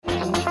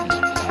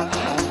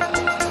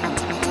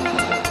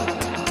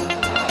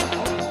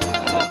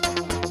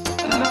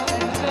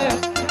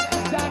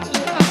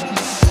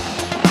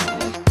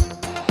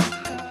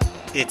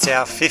It's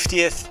our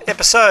 50th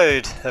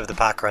episode of the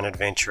Parkrun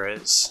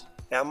Adventurers.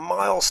 Our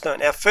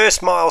milestone, our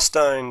first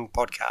milestone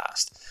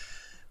podcast.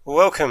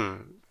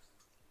 Welcome,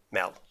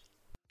 Mel.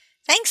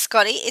 Thanks,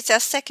 Scotty. It's our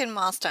second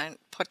milestone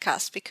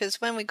podcast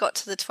because when we got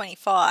to the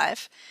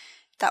 25,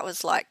 that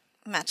was like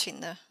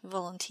matching the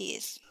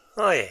volunteers.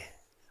 Oh, yeah.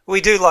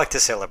 We do like to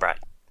celebrate.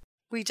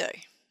 We do.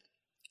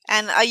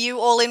 And are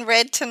you all in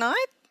red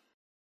tonight?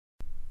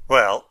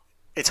 Well,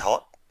 it's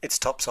hot. It's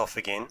tops off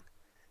again.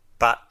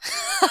 But...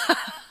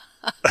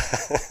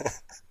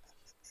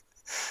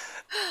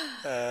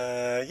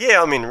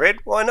 yeah, I'm in red.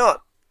 Why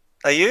not?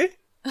 Are you?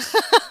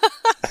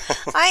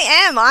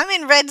 I am. I'm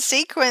in red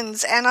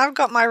sequins and I've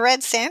got my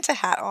red Santa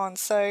hat on.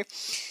 So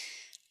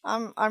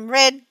I'm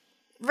red.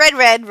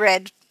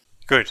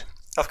 Good.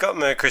 I've got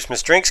my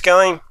Christmas drinks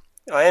going.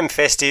 I am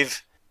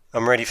festive.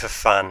 I'm ready for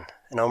fun.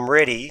 And I'm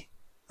ready,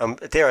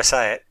 dare I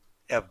say it,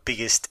 our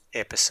biggest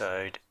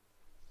episode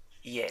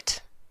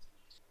yet.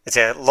 It's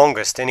our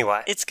longest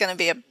anyway. It's going to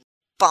be a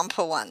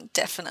bumper one,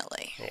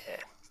 definitely. Yeah.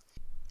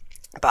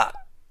 But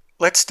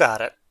let's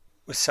start it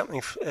with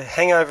something, a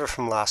hangover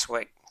from last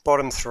week.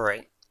 Bottom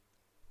three.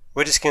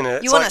 We're just going to...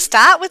 You want to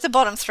start with the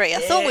bottom three? I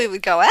thought we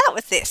would go out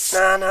with this.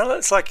 No,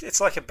 it's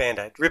like a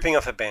Band-Aid. Ripping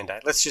off a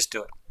Band-Aid. Let's just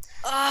do it.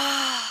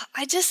 Are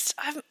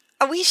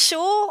we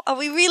sure? Are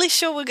we really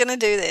sure we're going to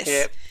do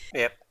this?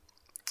 Yep.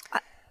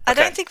 I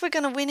don't think we're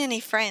going to win any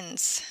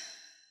friends.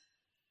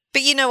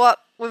 But you know what?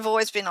 We've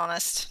always been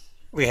honest.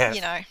 We have.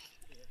 You know.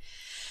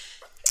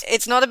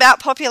 It's not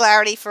about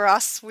popularity for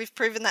us. We've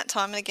proven that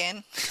time and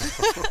again.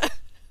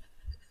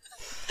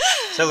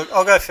 So look,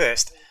 I'll go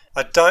first.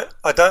 I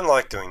don't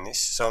like doing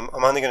this, so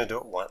I'm only going to do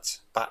it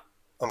once. But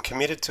I'm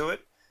committed to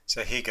it,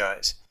 so here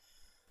goes.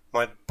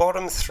 My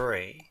bottom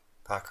three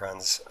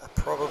parkruns are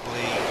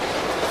probably...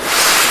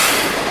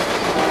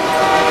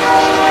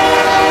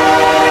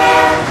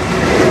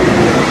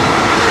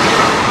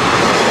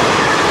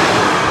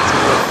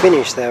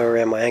 Finished, they were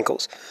around my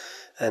ankles,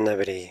 and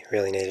nobody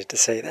really needed to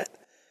see that.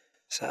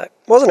 So it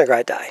wasn't a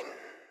great day.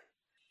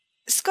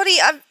 Scotty,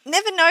 I've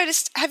never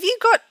noticed. Have you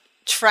got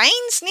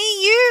trains near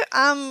you?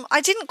 I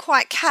didn't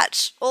quite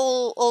catch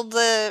all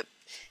the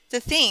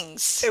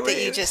things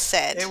that you just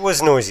said. It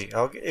was noisy.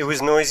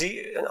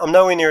 I'm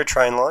nowhere near a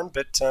train line,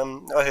 but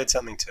I heard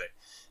something too.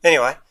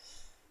 Anyway,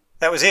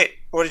 that was it.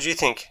 What did you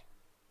think?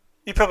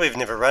 You probably have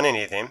never run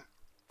any of them,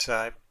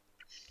 so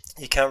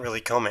you can't really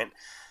comment.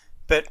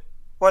 But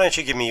why don't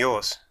you give me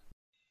yours?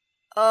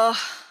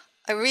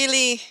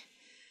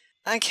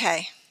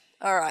 Okay,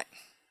 all right.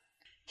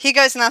 Here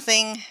goes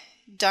nothing.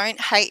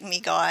 Don't hate me,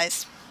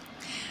 guys.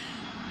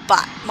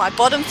 But my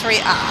bottom three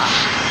are...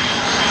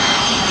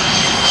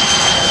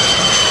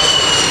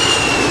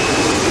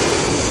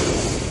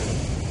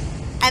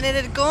 And it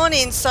had gone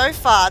in so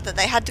far that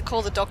they had to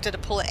call the doctor to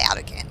pull it out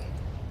again.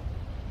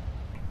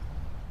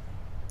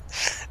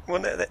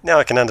 Well, now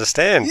I can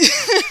understand. You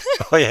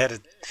had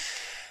it.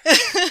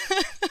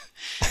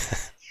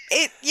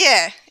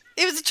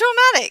 It was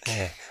traumatic.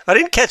 Yeah. I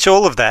didn't catch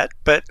all of that,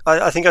 but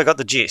I think I got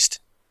the gist.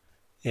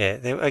 Yeah,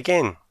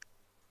 again,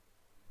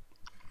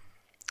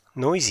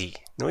 noisy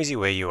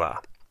where you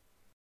are.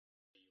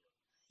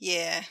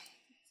 Yeah.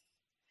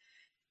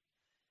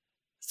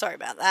 Sorry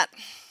about that.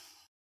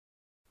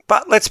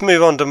 But let's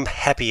move on to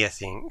happier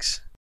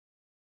things.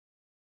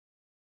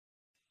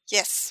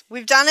 Yes,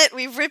 we've done it.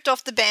 We've ripped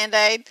off the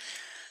Band-Aid.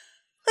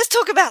 Let's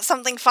talk about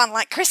something fun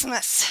like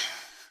Christmas.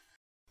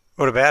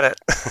 What about it?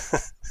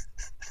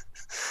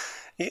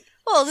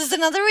 Well, there's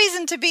another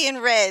reason to be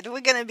in red.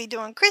 We're going to be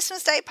doing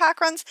Christmas Day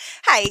parkruns.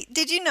 Hey,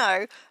 did you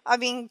know? I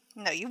mean,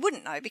 no, you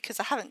wouldn't know because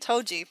I haven't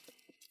told you.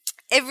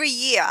 Every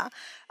year,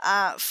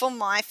 for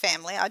my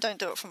family, I don't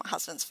do it for my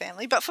husband's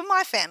family, but for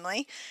my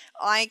family,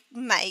 I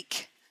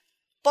make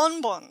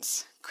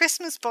bonbons,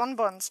 Christmas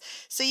bonbons.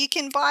 So you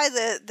can buy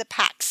the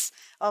packs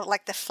of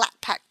like the flat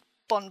pack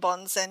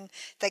bonbons, and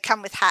they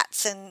come with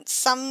hats, and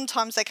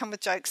sometimes they come with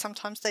jokes,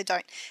 sometimes they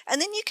don't.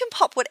 And then you can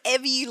pop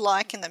whatever you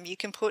like in them. You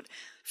can put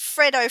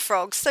Freddo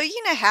frogs. So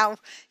you know how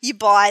you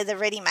buy the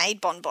ready-made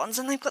bonbons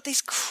and they've got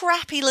these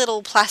crappy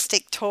little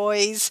plastic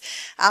toys.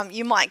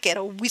 You might get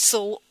a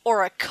whistle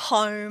or a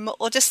comb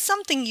or just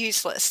something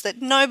useless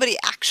that nobody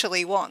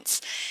actually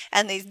wants.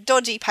 And these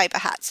dodgy paper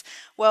hats.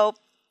 Well,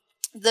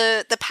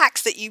 the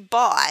packs that you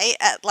buy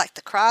at like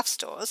the craft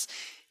stores,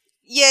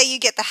 yeah, you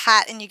get the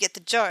hat and you get the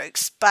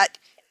jokes, but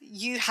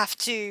you have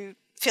to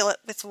fill it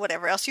with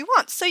whatever else you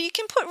want. So you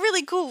can put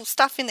really cool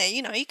stuff in there.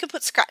 You know, you can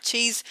put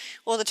scratchies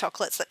or the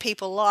chocolates that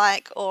people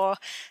like. Or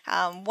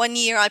one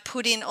year I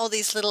put in all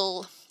these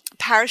little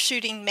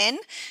parachuting men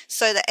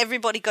so that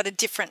everybody got a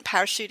different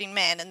parachuting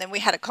man. And then we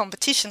had a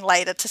competition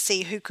later to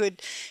see who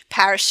could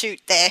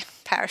parachute their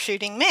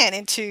parachuting man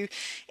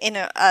in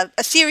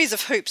a series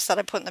of hoops that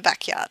I put in the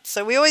backyard.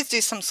 So we always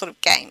do some sort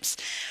of games.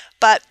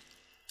 But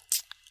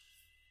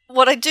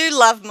what I do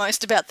love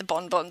most about the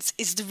bonbons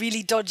is the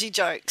really dodgy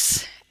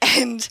jokes.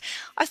 And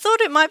I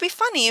thought it might be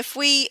funny if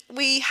we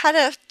had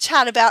a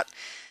chat about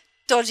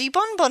dodgy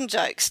bonbon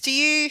jokes.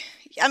 I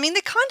mean,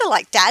 they're kind of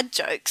like dad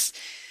jokes.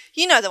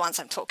 You know the ones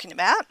I'm talking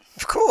about.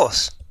 Of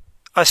course.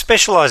 I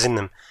specialise in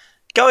them.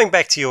 Going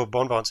back to your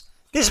bonbons,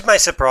 this may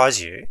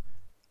surprise you.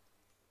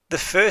 The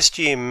first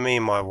year me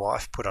and my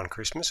wife put on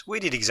Christmas, we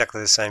did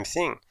exactly the same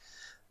thing.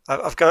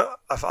 I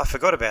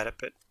forgot about it,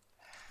 but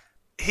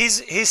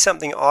here's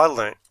something I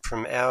learnt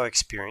from our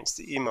experience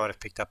that you might have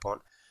picked up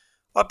on.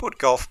 I put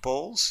golf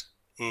balls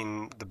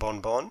in the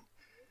bonbon,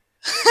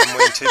 and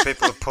when two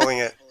people are pulling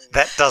it,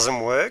 that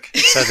doesn't work.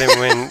 So then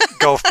when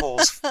golf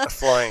balls are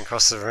flying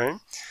across the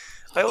room,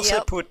 I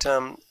also put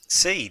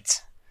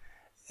seeds,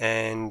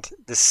 and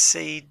the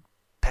seed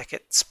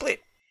packet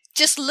split.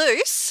 Just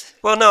loose?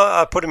 Well, no,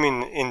 I put them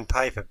in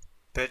paper,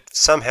 but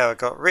somehow it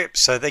got ripped.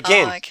 So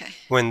again,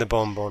 when the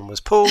bonbon was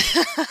pulled,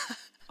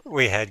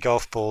 we had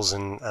golf balls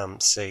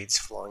and seeds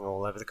flying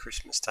all over the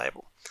Christmas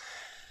table.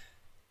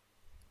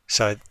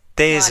 So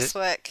there's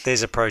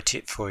a pro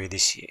tip for you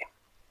this year.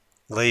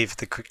 Leave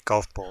the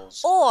golf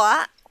balls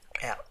out.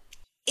 Or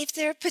if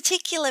there are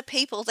particular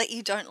people that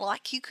you don't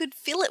like, you could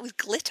fill it with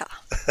glitter.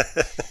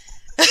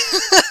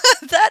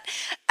 That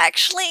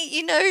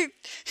actually,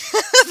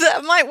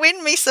 that might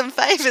win me some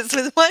favours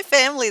with my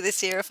family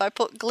this year if I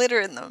put glitter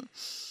in them.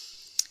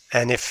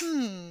 And if,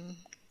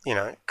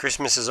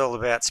 Christmas is all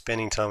about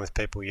spending time with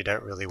people you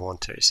don't really want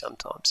to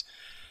sometimes.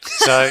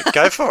 So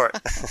go for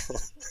it.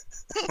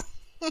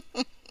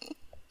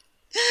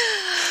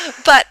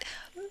 But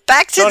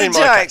back to the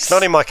jokes.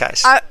 Not in my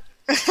case.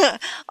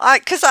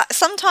 Because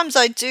sometimes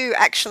I do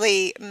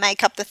actually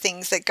make up the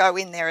things that go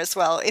in there as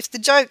well. If the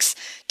jokes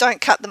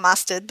don't cut the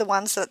mustard, the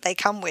ones that they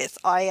come with,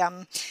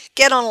 I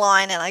get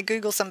online and I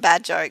Google some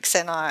bad jokes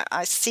and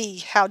I see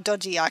how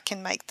dodgy I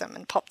can make them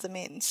and pop them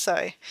in.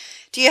 So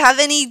do you have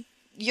any?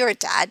 You're a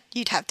dad.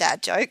 You'd have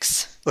dad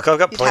jokes. Look, I've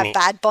got plenty. You'd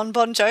have bad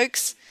bonbon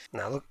jokes.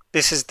 No, look,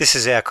 this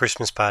is our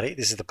Christmas party.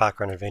 This is the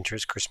Parkrun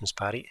Adventurers Christmas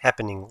party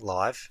happening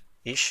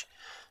live-ish.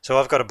 So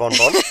I've got a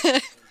bonbon.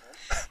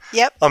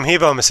 Yep. I'm here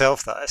by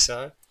myself though,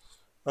 so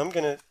I'm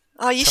going to...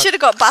 Oh, you should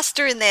have got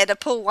Buster in there to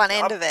pull one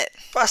end of it.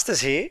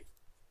 Buster's here,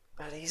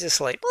 but he's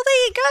asleep. Well,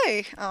 there you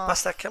go. Oh,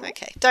 Buster, come on.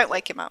 Okay, don't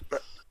wake him up.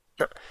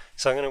 No.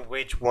 So I'm going to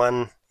wedge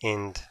one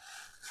end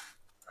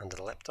under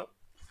the laptop.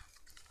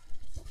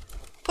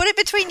 Put it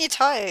between your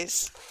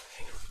toes.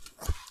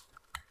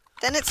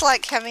 Then it's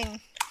like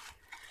having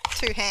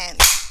two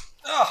hands.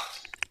 Oh.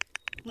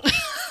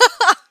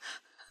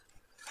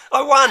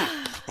 I won!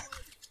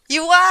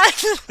 You won!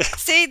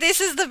 See,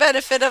 this is the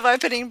benefit of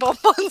opening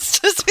bonbons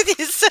just with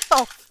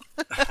yourself.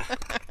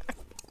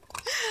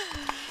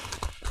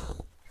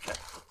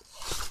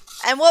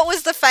 And what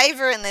was the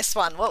favour in this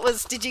one?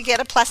 Did you get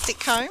a plastic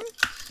comb?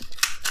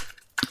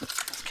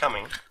 It's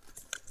coming.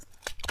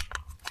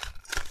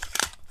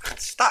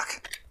 It's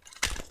stuck.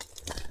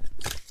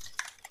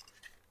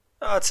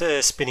 Oh, it's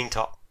a spinning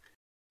top.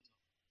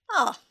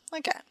 Oh,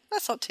 okay.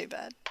 That's not too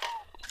bad.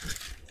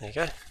 There you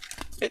go.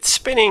 It's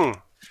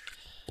spinning.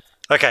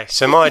 Okay,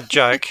 so my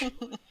joke.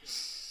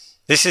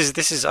 This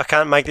is I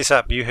can't make this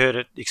up. You heard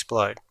it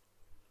explode.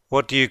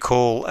 What do you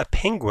call a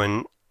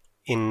penguin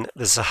in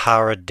the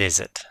Sahara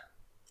Desert?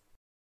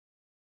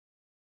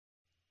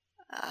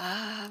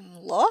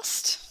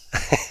 Lost?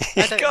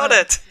 You got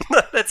it.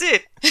 No, that's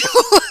it.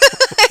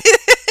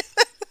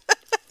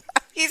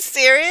 Are you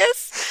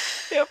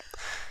serious? Yep.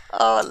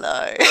 Oh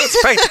no.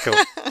 It's practical.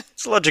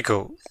 It's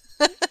logical.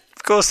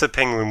 Of course the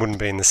penguin wouldn't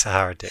be in the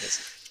Sahara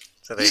Desert.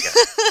 So there you go.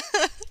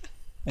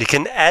 You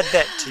can add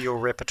that to your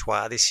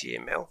repertoire this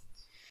year, Mel.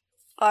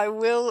 I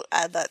will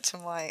add that to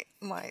my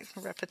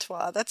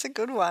repertoire. That's a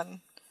good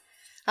one.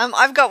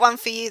 I've got one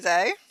for you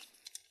though.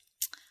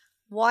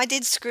 Why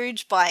did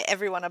Scrooge buy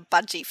everyone a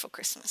budgie for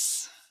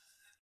Christmas?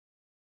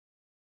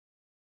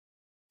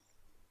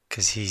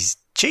 Because he's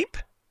cheap.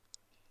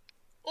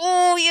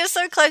 Oh, you're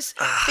so close.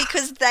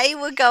 Because they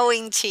were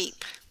going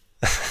cheap.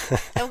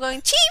 They were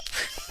going cheap.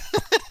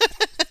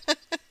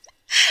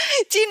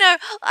 Do you know,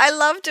 I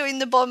love doing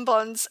the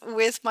bonbons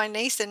with my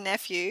niece and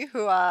nephew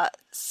who are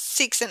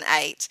 6 and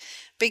 8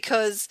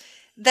 because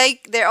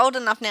they're old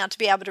enough now to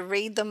be able to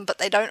read them, but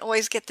they don't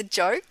always get the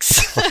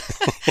jokes.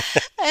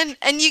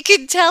 and you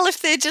can tell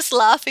if they're just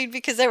laughing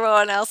because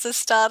everyone else has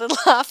started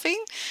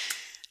laughing.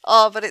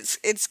 Oh, but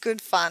it's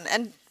good fun.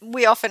 And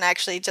we often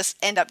actually just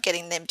end up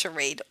getting them to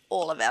read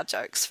all of our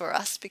jokes for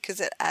us because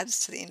it adds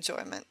to the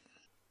enjoyment.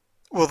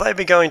 Will they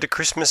be going to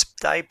Christmas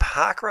Day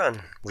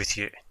parkrun with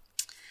you?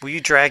 Will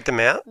you drag them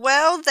out?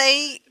 Well,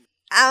 they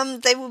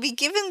will be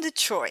given the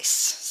choice.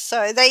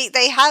 So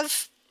they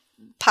have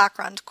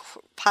parkrun.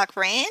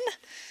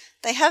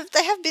 They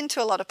have been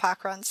to a lot of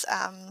parkruns.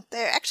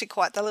 They're actually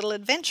quite the little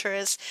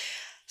adventurers.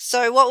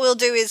 So what we'll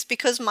do is,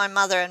 because my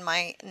mother and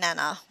my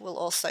nana will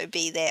also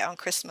be there on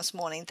Christmas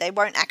morning, they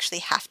won't actually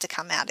have to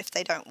come out if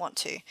they don't want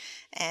to.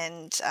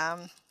 And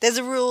there's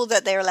a rule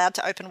that they're allowed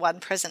to open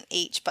one present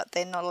each, but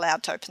they're not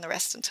allowed to open the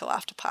rest until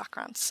after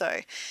parkrun.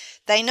 So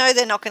they know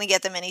they're not going to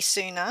get them any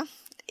sooner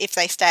if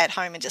they stay at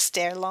home and just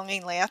stare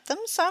longingly at them.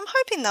 So I'm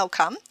hoping they'll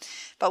come,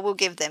 but we'll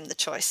give them the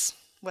choice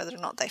whether or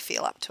not they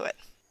feel up to it.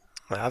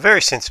 Well,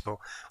 very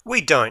sensible. We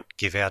don't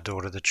give our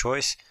daughter the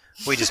choice.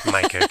 We just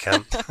make her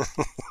come.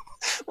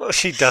 Well,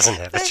 she doesn't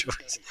have a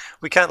choice.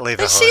 We can't leave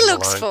her But home she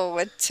looks alone.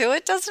 forward to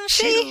it, doesn't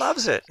She she?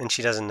 loves it, and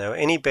she doesn't know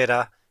any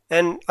better.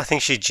 And I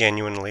think she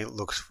genuinely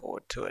looks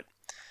forward to it.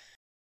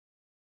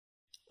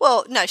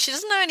 Well, no, she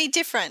doesn't know any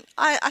different.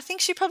 I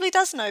think she probably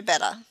does know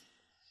better.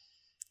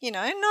 You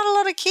know, not a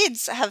lot of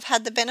kids have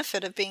had the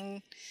benefit of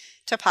being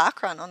to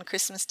parkrun on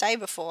Christmas Day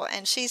before,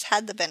 and she's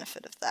had the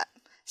benefit of that.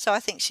 So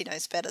I think she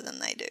knows better than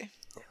they do.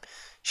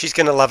 She's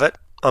going to love it.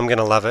 I'm going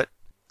to love it.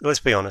 Let's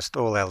be honest,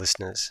 all our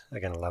listeners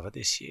are going to love it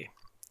this year.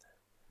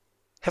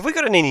 Have we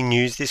got any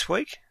news this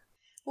week?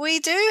 We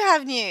do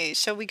have news.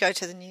 Shall we go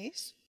to the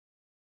news?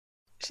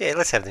 Yeah,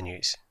 let's have the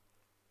news.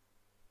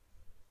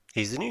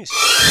 Here's the news.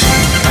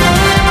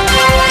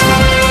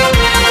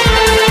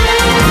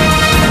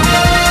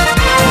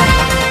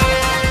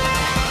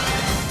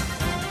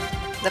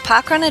 The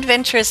Parkrun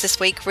Adventurers this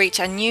week reach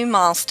a new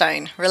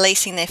milestone,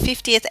 releasing their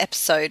 50th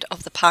episode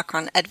of the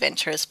Parkrun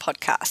Adventurers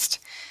podcast.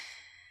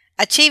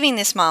 Achieving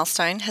this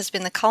milestone has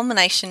been the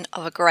culmination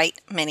of a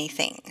great many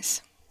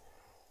things.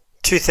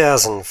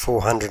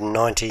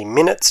 2,490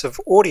 minutes of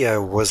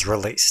audio was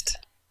released.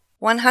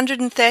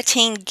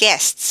 113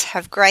 guests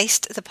have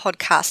graced the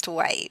podcast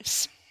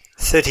waves.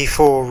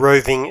 34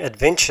 roving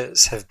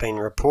adventures have been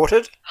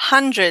reported.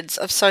 Hundreds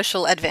of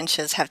social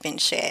adventures have been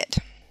shared.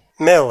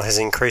 Mel has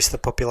increased the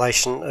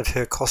population of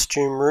her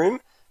costume room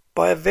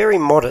by a very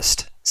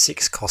modest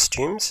 6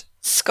 costumes.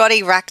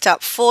 Scotty racked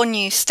up 4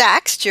 new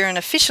stacks during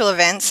official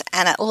events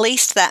and at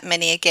least that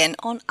many again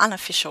on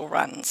unofficial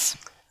runs.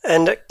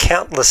 And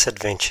countless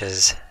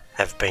adventures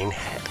have been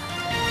had.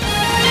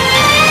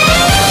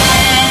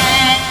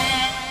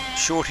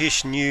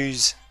 Shortish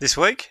news this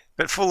week,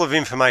 but full of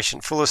information,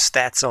 full of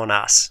stats on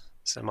us.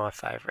 So my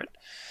favourite.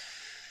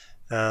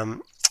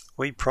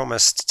 We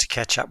promised to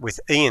catch up with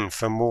Ian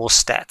for more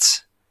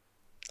stats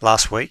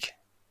last week,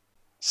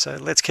 so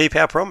let's keep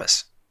our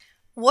promise.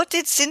 What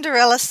did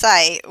Cinderella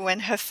say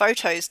when her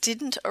photos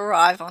didn't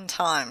arrive on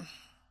time?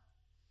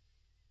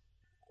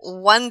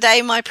 One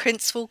day my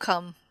prince will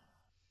come.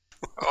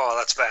 Oh,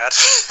 that's bad.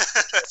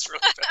 That's really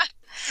bad.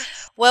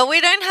 Well,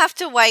 we don't have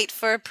to wait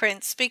for a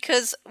prince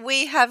because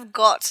we have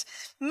got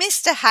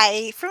Mr.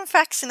 Hay from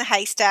Facts in a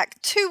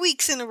Haystack 2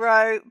 weeks in a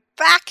row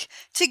back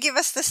to give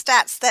us the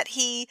stats that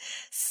he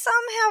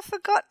somehow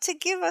forgot to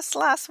give us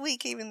last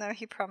week, even though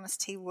he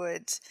promised he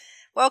would.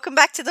 Welcome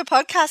back to the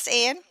podcast,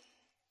 Ian.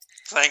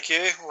 Thank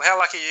you. Well, how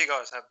lucky you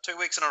guys have 2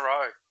 weeks in a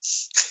row.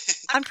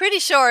 I'm pretty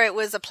sure it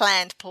was a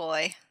planned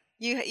ploy.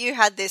 You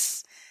had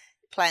this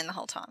planned the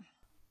whole time.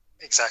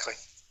 Exactly.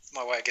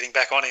 My way of getting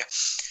back on here.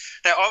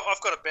 Now, I've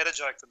got a better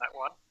joke than that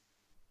one.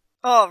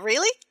 Oh,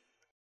 really?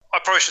 I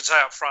probably should say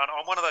up front,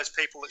 I'm one of those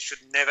people that should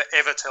never,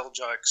 ever tell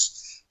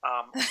jokes.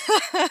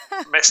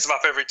 Messed them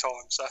up every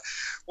time. So,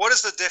 what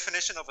is the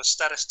definition of a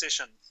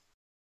statistician?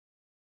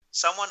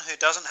 Someone who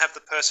doesn't have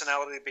the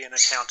personality to be an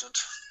accountant.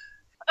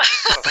 I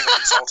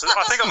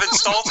think I've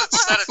insulted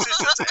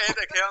statisticians and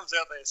accountants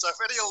out there. So, if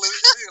any of you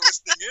are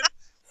listening in,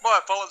 my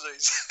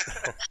apologies.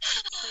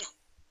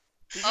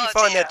 Did you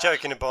find that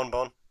joke in a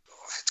bonbon?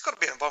 It's got to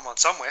be in a bonbon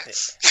somewhere. Yeah.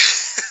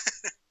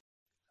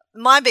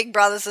 My big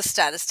brother's a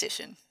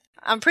statistician.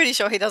 I'm pretty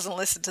sure he doesn't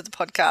listen to the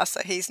podcast,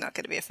 so he's not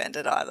going to be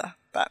offended either.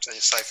 But So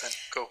you're safe then.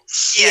 Cool.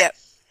 yeah.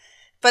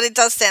 But it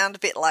does sound a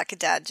bit like a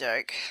dad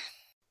joke.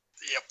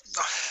 Yep.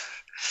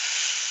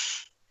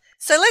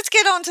 So let's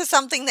get on to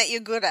something that you're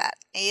good at,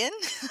 Ian.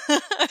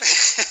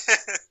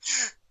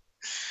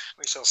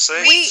 We shall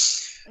see.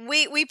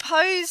 We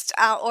posed,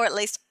 or at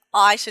least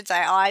I should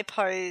say I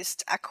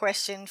posed a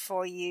question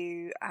for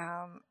you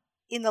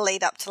in the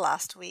lead up to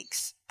last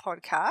week's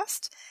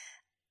podcast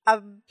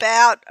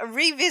about a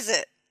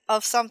revisit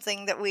of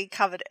something that we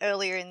covered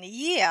earlier in the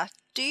year.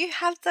 Do you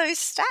have those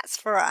stats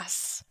for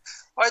us?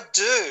 I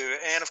do,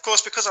 and of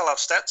course, because I love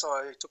stats,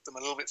 I took them a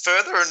little bit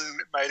further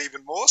and made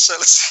even more. So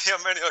let's see how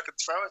many I can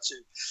throw at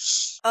you.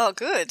 Oh,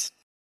 good.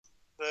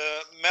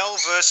 The Mel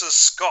versus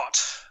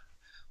Scott.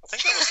 I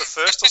think that was the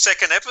first or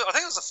second episode. I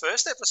think it was the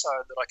first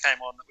episode that I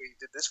came on that we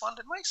did this one,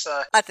 didn't we?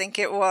 So I think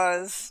it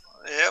was.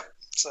 Yep.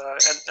 So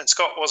and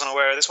Scott wasn't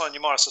aware of this one.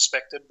 You might have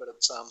suspected, but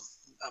it's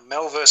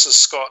Mel versus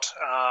Scott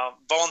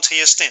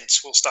volunteer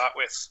stints. We'll start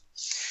with.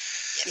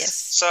 Yes.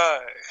 So.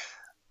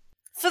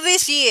 For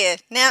this year,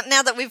 now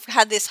that we've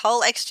had this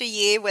whole extra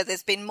year where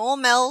there's been more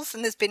Mels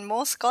and there's been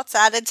more Scotts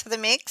added to the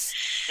mix.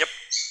 Yep.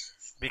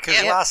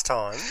 Because last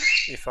time,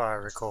 if I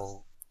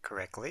recall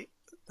correctly,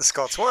 the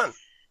Scots won.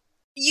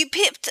 You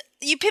pipped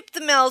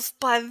the Mels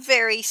by a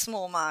very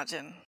small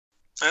margin.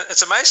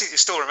 It's amazing you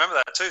still remember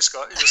that too,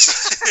 Scott. You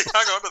just you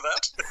hung on to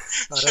that.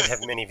 I don't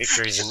have many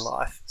victories in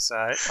life, so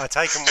I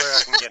take them where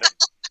I can get them.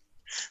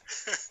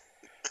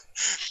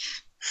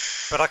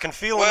 But I can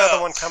feel another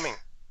one coming.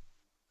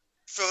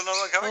 Feel another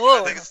one coming?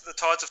 Whoa. I think the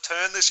tides have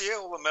turned this year.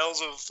 All the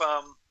Mels have...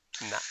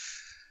 No.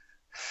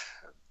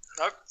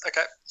 Nope.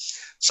 Okay.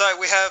 So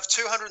we have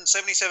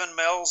 277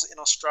 Mels in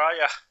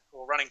Australia,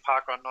 or running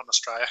parkrun, not in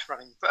Australia,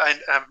 running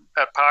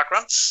at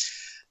parkrun.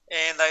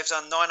 And they've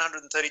done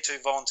 932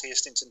 volunteer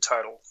stints in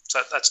total.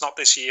 So that's not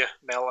this year,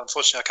 Mel.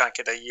 Unfortunately, I can't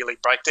get a yearly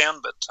breakdown,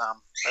 but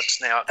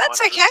that's now at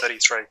That's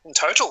 933 in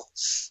total.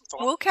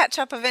 We'll catch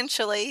up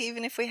eventually,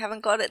 even if we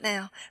haven't got it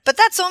now. But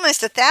that's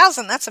almost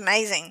 1,000. That's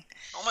amazing.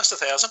 Almost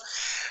 1,000.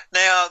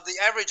 Now, the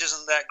average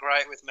isn't that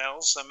great with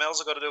Mel's, so Mel's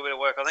have got to do a bit of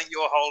work. I think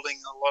you're holding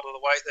a lot of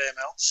the weight there,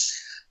 Mel.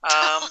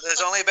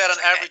 There's only about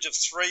an average of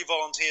 3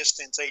 volunteer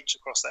stints each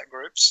across that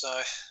group,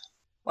 so...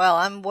 Well,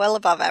 I'm well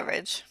above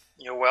average.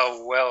 You're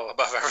well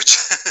above average.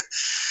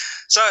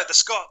 So, the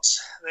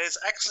Scots. There's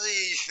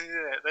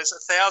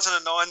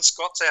 1,009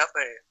 Scots out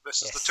there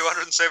versus the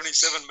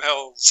 277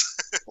 Mel's.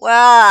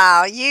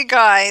 Wow, you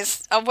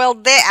guys. Well,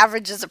 their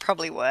averages are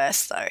probably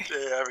worse, though.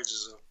 Yeah,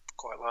 averages are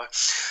quite low.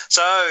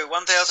 So,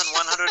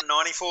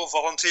 1,194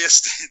 volunteer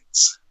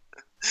stints.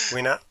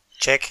 Winner,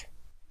 check.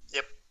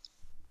 Yep.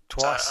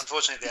 Twice. So,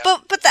 unfortunately,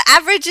 But the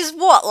average is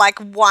what, like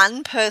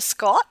 1 per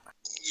Scot?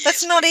 yes,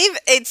 That's not even.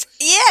 It's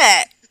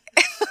yeah.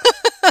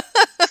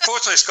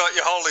 Unfortunately, Scott,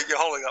 you're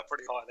holding up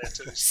pretty high there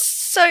too.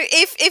 So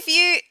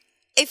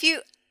if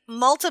you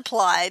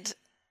multiplied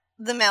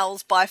the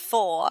Mel's by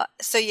 4,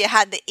 so you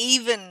had the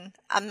even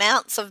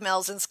amounts of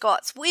Mel's and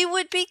Scots, we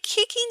would be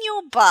kicking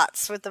your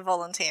butts with the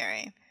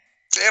volunteering.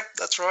 Yep,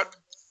 that's right.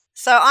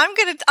 So I'm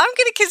gonna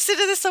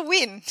consider this a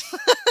win.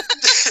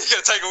 You're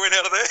gonna take a win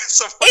out of there.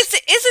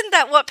 Isn't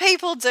that what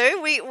people do?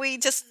 We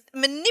just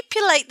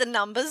manipulate the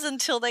numbers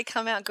until they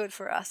come out good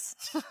for us.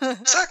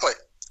 Exactly.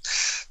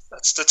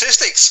 That's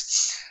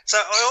statistics. So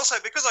I also,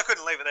 because I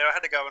couldn't leave it there, I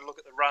had to go and look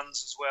at the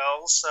runs as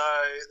well. So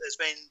there's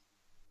been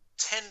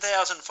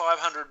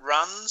 10,500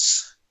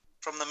 runs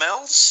from the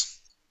Mel's.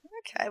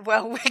 Okay,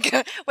 well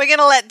we're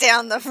gonna let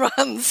down the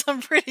runs.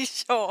 I'm pretty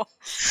sure.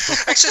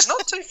 Actually, it's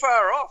not too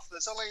far off.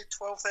 There's only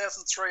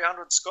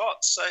 12,300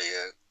 Scots, so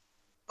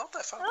not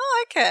that far.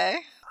 Oh,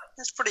 okay.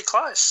 It's pretty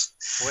close.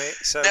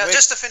 Now,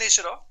 just to finish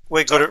it off,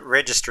 we're good at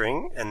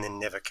registering and then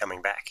never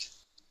coming back.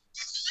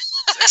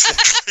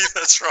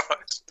 That's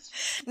right.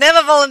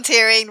 Never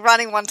volunteering,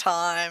 running one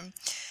time.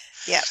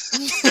 Yep.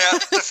 Now,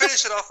 to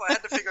finish it off, I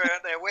had to figure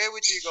out there, where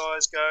would you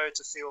guys go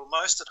to feel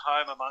most at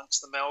home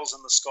amongst the Mel's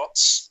and the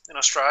Scots in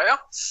Australia?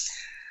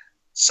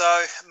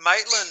 So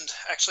Maitland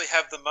actually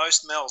have the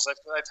most Mel's. They've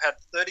had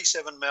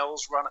 37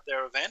 Mel's run at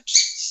their event,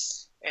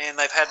 and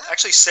they've had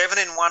actually 7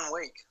 in 1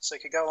 week. So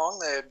you could go along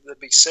there, there'd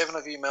be 7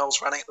 of you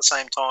Mel's running at the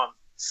same time.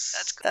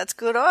 That's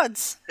good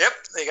odds. Yep,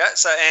 there you go.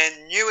 So,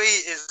 and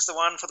Newey is the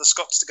one for the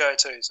Scots to go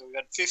to. So we've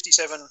had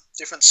 57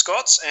 different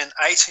Scots and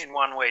 8 in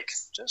 1 week.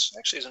 Just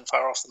actually isn't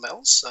far off the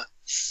Mel's. So.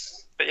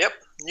 But yep,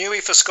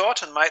 Newey for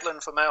Scott and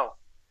Maitland for Mel.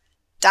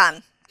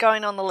 Done.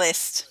 Going on the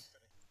list.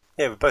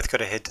 Yeah, we've both got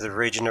to head to the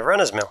region of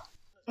runners, Mel.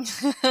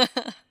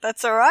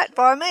 That's all right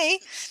by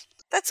me.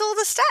 That's all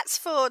the stats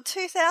for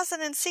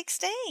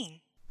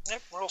 2016.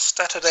 Yep, we're all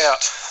statted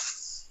out.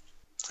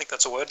 I think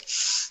that's a word.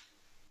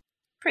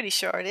 Pretty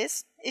sure it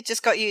is. It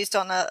just got used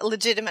on a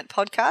legitimate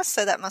podcast,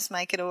 so that must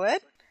make it a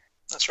word.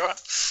 That's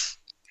right.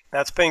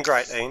 Now, it's been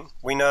great, Ian.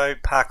 We know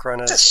park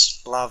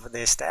runners love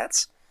their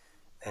stats,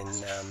 and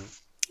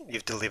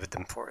you've delivered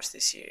them for us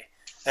this year.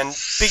 And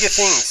bigger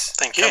things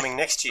coming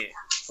next year,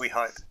 we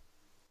hope.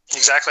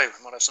 Exactly.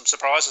 We might have some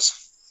surprises.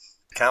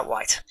 Can't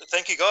wait. But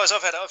thank you, guys.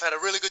 I've had a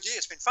really good year.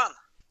 It's been fun.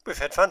 We've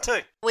had fun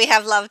too. We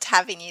have loved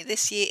having you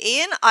this year,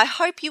 Ian. I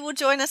hope you will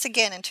join us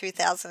again in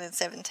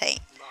 2017.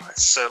 I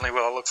certainly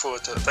will. I look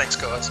forward to it. Thanks,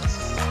 guys.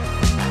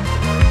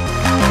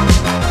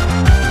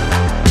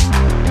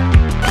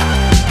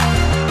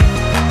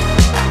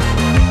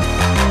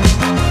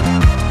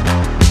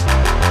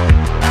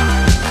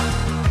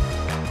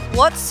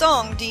 What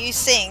song do you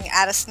sing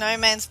at a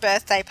snowman's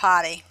birthday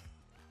party?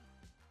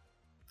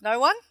 No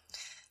one?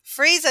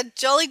 Free's a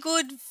jolly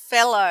good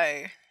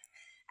fellow.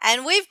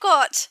 And we've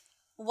got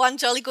one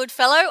jolly good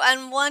fellow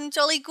and one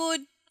jolly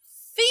good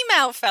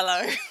female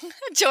fellow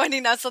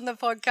joining us on the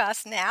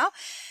podcast now.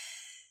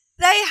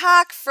 They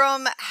hark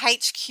from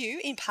HQ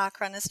in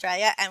Parkrun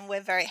Australia, and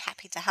we're very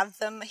happy to have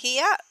them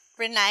here.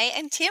 Renee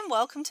and Tim,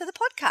 welcome to the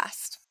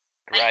podcast.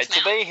 Great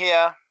to be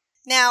here.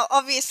 Now,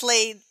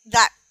 obviously,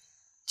 that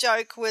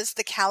joke was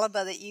the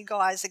calibre that you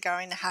guys are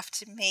going to have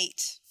to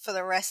meet for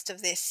the rest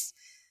of this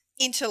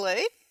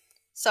interlude.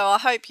 So I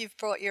hope you've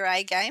brought your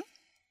A game,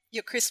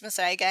 your Christmas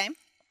A game.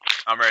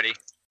 I'm ready.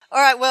 All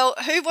right, well,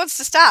 who wants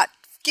to start?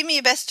 Give me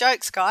your best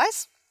jokes,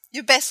 guys.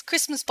 Your best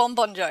Christmas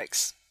bonbon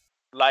jokes.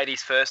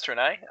 Ladies first,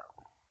 Renee.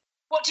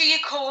 What do you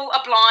call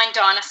a blind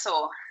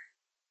dinosaur?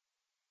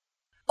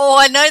 Oh,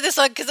 I know this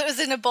one because it was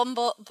in a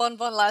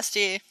bonbon last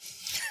year.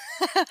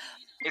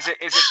 Is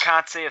it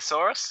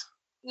Cartiosaurus?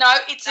 No,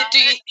 it's a do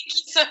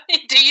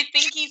you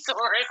think he saw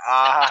it?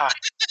 Ah,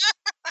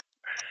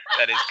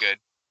 that is good.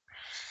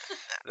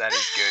 That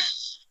is good.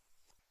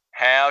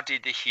 How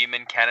did the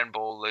human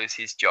cannonball lose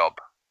his job?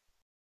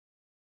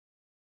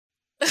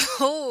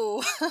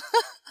 Oh.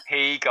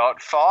 He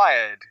got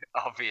fired,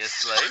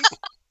 obviously.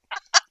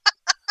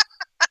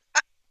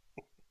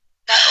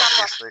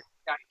 Obviously.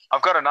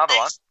 I've got another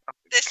one.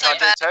 Can I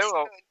do two,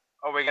 or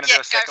are we going to do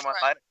a second one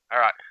later? All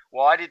right.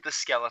 Why did the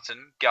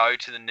skeleton go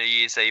to the New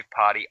Year's Eve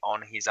party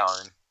on his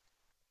own?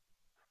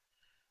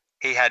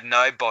 He had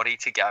no body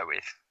to go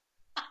with.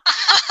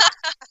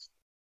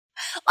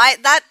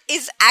 That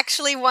is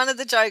actually one of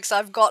the jokes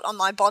I've got on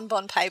my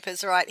bonbon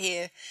papers right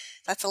here.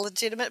 That's a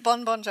legitimate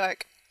bonbon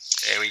joke.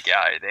 There we go.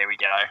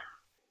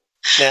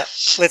 Now,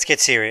 let's get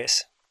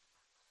serious.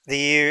 The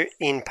year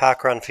in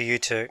parkrun for you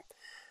two.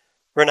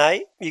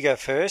 Renee, you go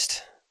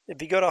first.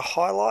 Have you got a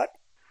highlight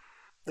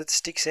that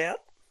sticks out?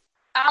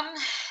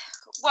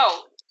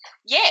 Well,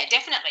 yeah,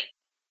 definitely.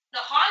 The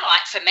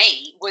highlight for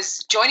me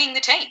was joining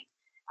the team,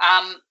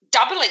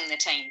 doubling the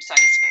team, so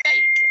to speak.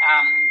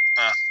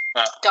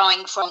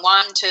 Going from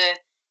 1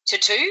 to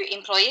 2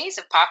 employees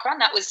of parkrun.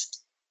 That was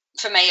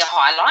for me a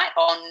highlight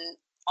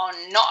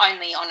on not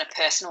only on a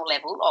personal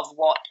level of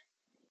what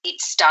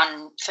it's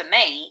done for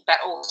me, but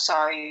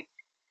also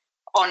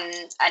on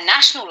a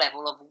national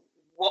level of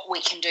what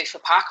we can do for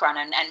parkrun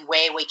and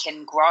where we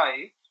can grow.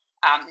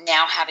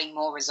 Now having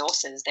more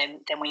resources than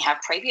we have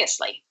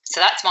previously.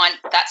 So that's my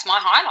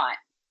highlight.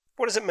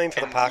 What does it mean for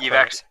the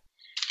parkrunners?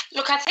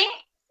 Look, I think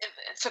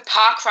for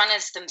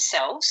parkrunners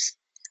themselves,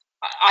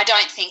 I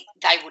don't think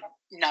they would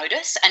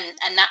notice,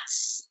 and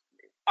that's,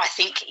 I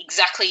think,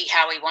 exactly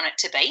how we want it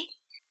to be.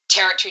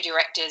 Territory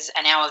directors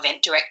and our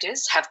event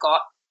directors have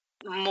got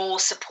more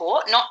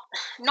support.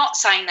 Not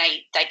saying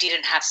they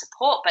didn't have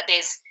support, but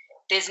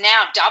there's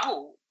now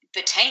double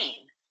the team.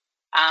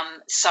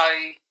 So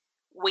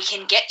we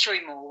can get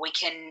through more, we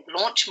can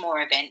launch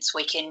more events,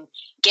 we can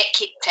get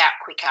kits out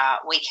quicker,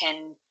 we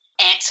can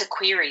answer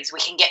queries, we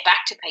can get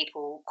back to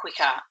people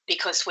quicker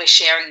because we're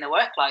sharing the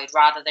workload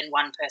rather than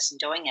one person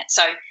doing it.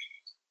 So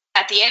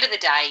at the end of the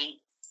day,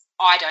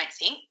 I don't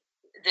think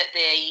that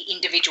the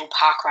individual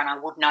parkrunner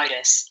would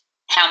notice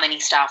how many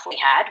staff we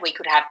had. We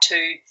could have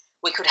 2,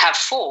 we could have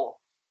 4.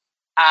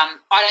 I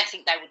don't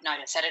think they would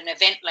notice. At an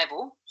event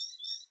level,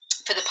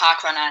 for the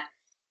parkrunner,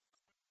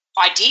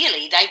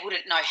 ideally, they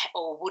wouldn't know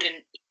or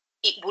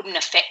it wouldn't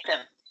affect them.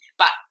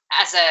 But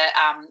as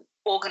a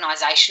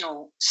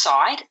organisational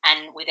side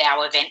and with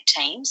our event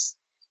teams,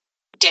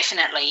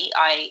 definitely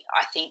I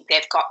think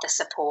they've got the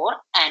support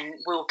and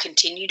will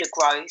continue to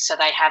grow so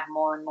they have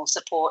more and more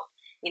support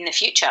in the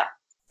future.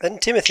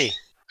 And Timothy,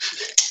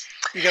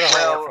 you got a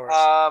highlight for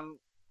us.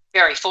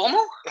 Very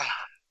formal.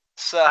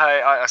 So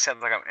it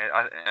sounds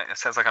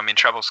like I'm in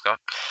trouble, Scott.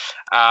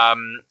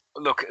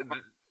 Look,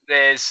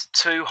 there's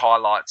 2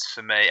 highlights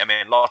for me. I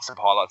mean, lots of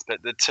highlights,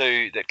 but the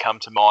 2 that come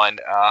to mind,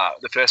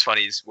 the first one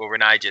is, well,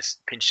 Renee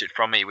just pinched it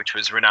from me, which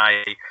was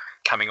Renee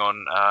coming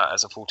on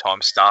as a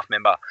full-time staff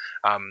member.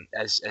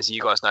 As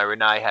you guys know,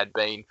 Renee had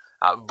been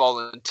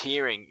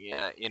volunteering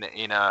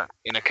in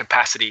a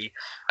capacity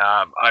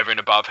over and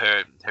above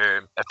her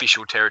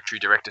official territory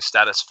director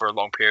status for a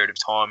long period of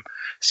time.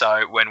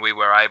 So when we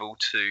were able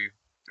to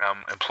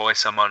employ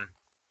someone,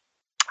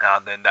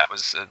 then that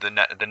was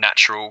the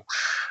natural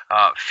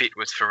fit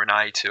was for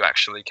Renee to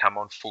actually come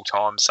on full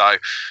time. So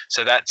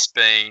that's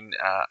been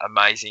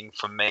amazing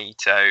for me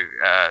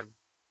to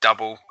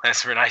double,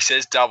 as Renee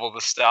says, double the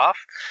staff.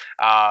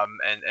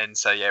 And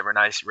so yeah,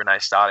 Renee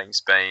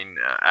starting's been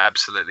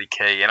absolutely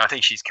key, and I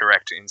think she's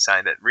correct in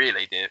saying that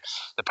really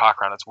the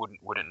parkrunners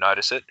wouldn't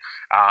notice it,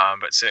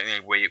 but certainly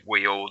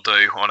we all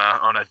do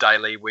on a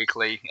daily,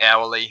 weekly,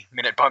 hourly,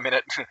 minute by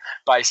minute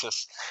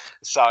basis.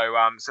 So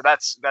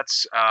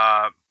that's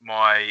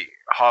my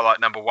highlight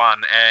number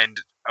 1, and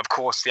of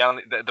course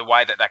the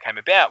way that came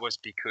about was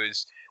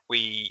because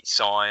we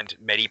signed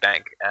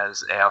Medibank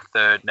as our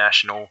 3rd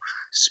national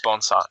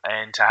sponsor,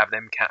 and to have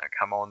them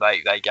come on,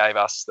 they gave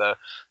us the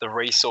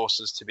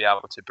resources to be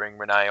able to bring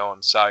Renee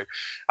on. So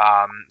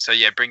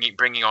yeah,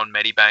 bringing on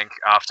Medibank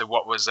after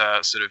what was a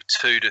sort of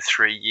 2 to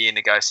 3 year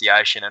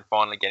negotiation and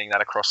finally getting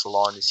that across the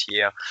line this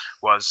year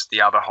was the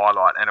other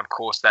highlight. And of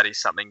course, that is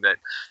something that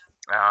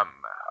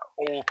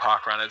all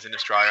parkrunners in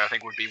Australia, I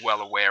think, would be well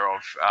aware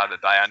of,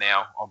 that they are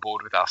now on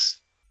board with us.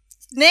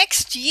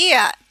 Next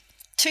year,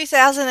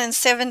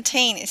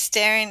 2017 is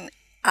staring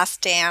us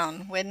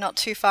down. We're not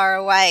too far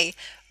away.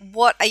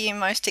 What are you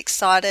most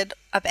excited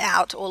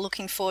about or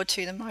looking forward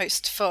to the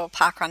most for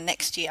parkrun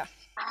next year?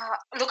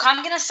 Look,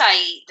 I'm going to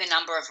say the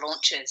number of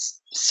launches.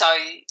 So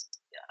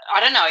I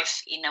don't know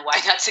if in a way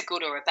that's a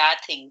good or a bad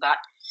thing, but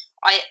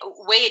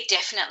we're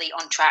definitely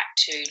on track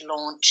to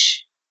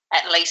launch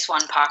at least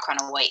 1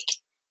 parkrun a week.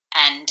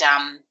 And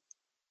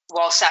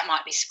whilst that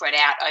might be spread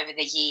out over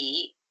the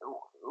year,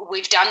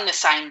 we've done the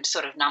same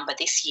sort of number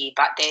this year,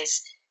 but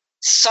there's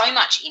so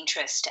much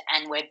interest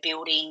and we're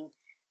building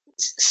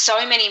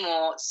so many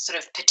more sort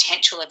of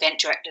potential event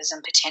directors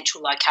and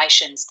potential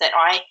locations that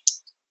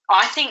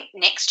I think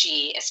next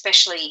year,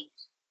 especially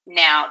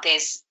now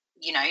there's,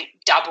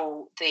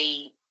 double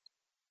the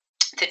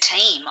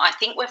team, I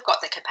think we've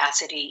got the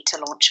capacity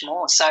to launch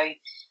more. So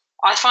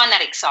I find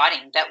that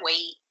exciting that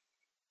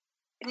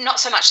not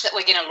so much that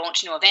we're going to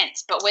launch new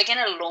events, but we're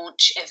going to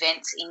launch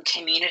events in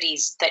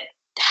communities that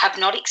have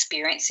not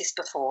experienced this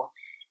before,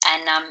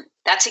 and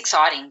that's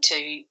exciting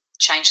to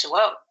change the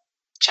world,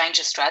 change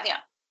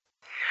Australia.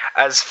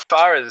 As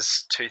far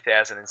as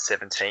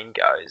 2017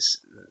 goes,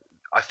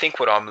 I think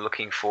what I'm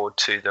looking forward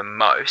to the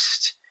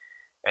most,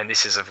 and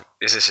this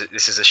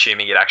is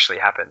assuming it actually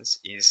happens,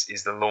 is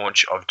the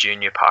launch of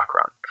Junior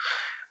Parkrun.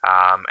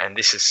 And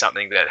this is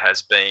something that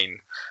has been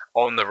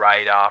on the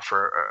radar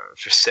for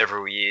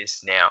several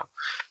years now.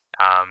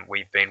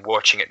 We've been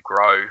watching it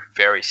grow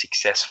very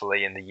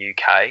successfully in the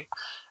UK.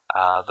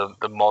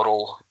 The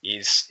model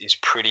is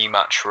pretty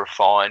much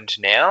refined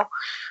now,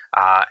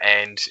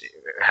 and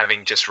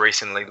having just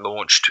recently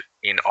launched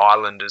in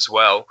Ireland as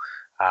well,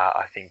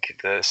 I think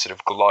the sort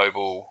of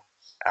global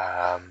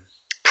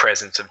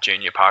presence of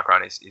Junior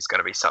Parkrun is going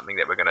to be something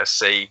that we're going to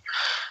see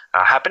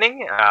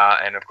happening,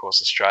 and of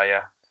course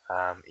Australia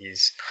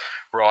is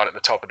right at the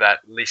top of that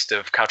list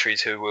of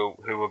countries who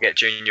will get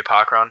Junior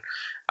Parkrun.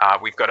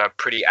 We've got a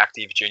pretty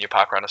active Junior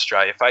Parkrun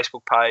Australia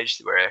Facebook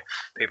page where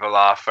people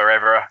are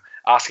forever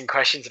asking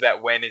questions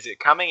about when is it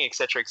coming,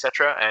 etc.,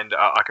 etc. And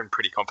I can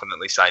pretty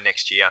confidently say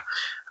next year,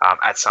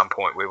 at some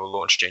point, we will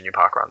launch Junior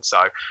Parkrun.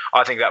 So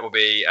I think that will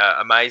be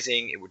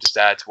amazing. It will just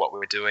add to what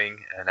we're doing.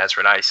 And as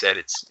Renee said,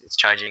 it's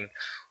changing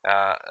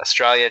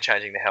Australia,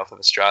 changing the health of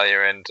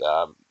Australia, and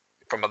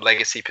from a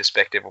legacy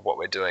perspective of what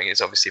we're doing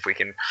is obviously if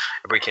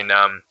we can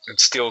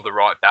instill the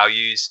right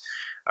values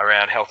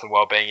around health and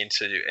well-being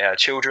into our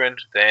children,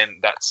 then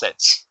that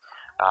sets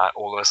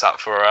all of us up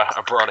for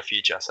a brighter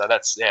future. So I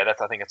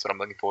think that's what I'm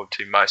looking forward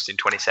to most in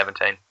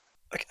 2017.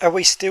 Are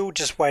we still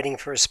just waiting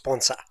for a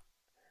sponsor?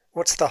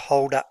 What's the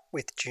hold up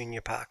with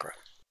Junior Parkrun?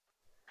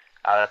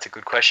 That's a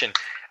good question.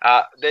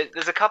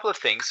 There's a couple of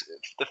things.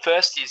 The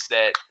first is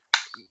that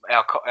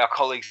our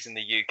colleagues in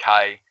the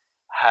UK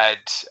had,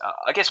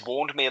 I guess,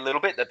 warned me a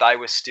little bit that they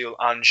were still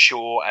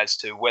unsure as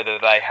to whether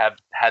they have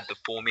had the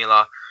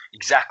formula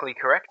exactly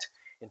correct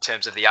in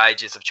terms of the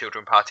ages of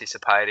children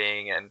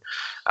participating and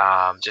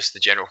just the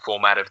general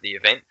format of the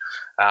event.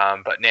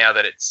 But now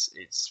that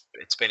it's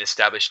been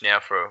established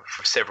now for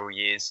several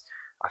years,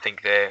 I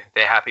think they're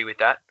happy with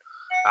that.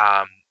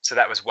 So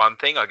that was one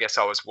thing. I guess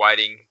I was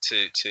waiting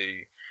to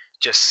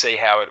just see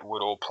how it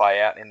would all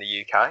play out in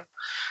the UK.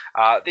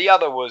 The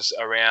other was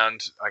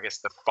around, I guess,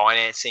 the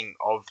financing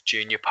of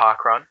Junior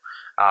Parkrun.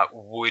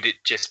 Would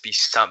it just be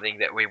something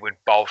that we would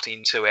bolt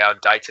into our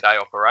day-to-day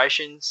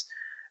operations,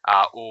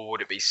 or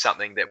would it be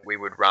something that we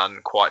would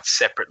run quite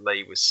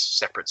separately with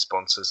separate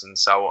sponsors and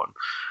so on?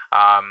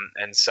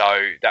 And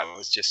so that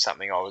was just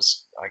something I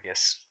was, I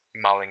guess,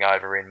 mulling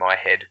over in my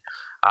head.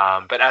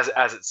 But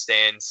as it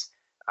stands,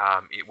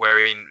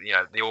 we're in,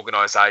 the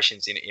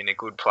organisation's in a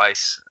good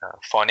place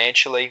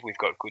financially. We've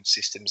got good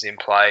systems in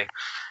play,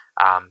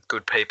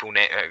 good people,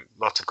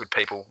 lots of good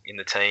people in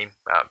the team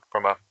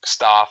from a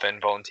staff and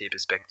volunteer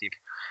perspective.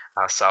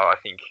 So I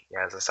think,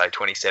 as I say,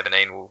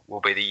 2017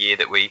 will be the year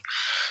that we,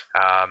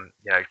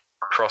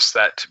 cross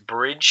that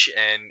bridge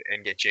and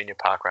get Junior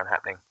Parkrun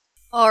happening.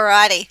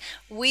 Alrighty,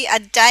 we are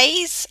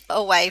days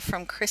away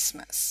from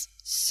Christmas.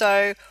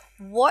 So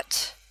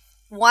what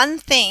one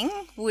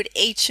thing would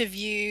each of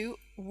you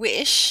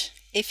wish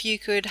if you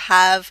could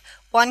have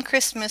one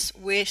Christmas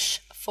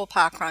wish for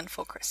Parkrun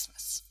for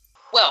Christmas?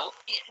 Well,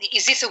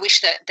 is this a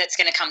wish that's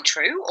going to come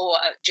true, or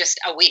just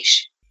a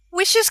wish?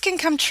 Wishes can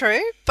come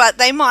true, but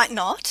they might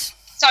not.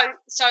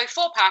 So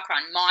for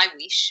Parkrun, my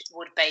wish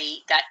would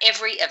be that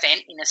every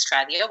event in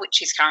Australia,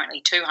 which is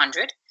currently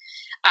 200,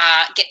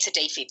 gets a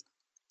defib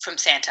from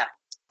Santa.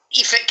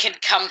 If it can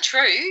come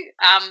true,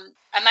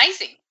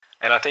 amazing.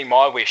 And I think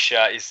my wish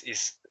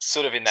is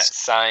sort of in that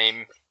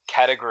same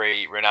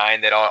category, Renee,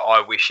 in that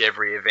I wish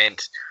every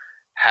event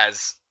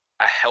has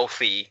a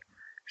healthy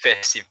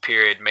festive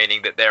period,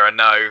 meaning that there are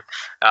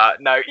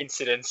no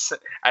incidents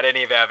at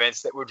any of our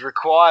events that would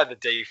require the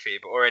defib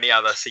or any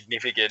other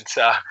significant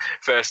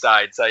first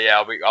aid. So yeah,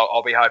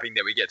 I'll be hoping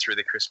that we get through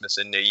the Christmas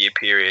and New Year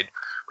period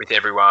with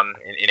everyone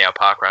in our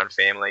Parkrun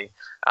family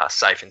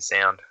safe and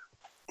sound.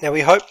 Now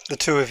we hope the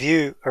two of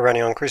you are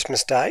running on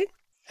Christmas Day.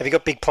 Have you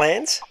got big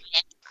plans?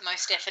 Yeah,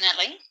 most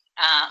definitely.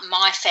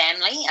 My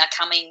family are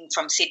coming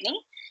from Sydney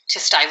to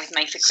stay with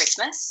me for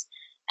Christmas,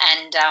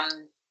 and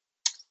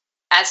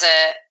as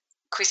a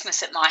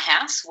Christmas at my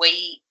house,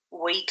 we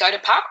go to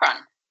Parkrun.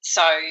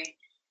 So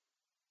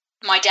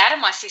my dad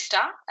and my sister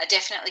are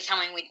definitely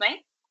coming with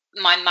me.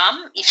 My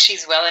mum, if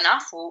she's well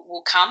enough,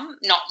 will come,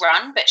 not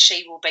run, but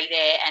she will be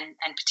there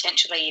and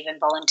potentially even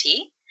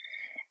volunteer.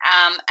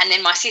 And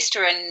then my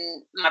sister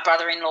and my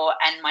brother-in-law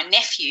and my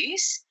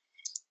nephews,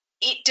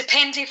 it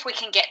depends if we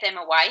can get them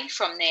away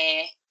from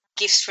their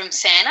gifts from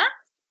Santa.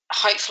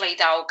 Hopefully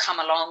they'll come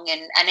along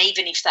and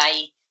even if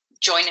they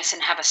join us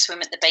and have a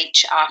swim at the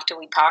beach after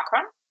we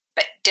Parkrun.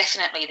 But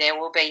definitely there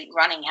will be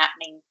running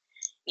happening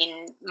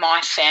in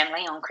my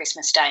family on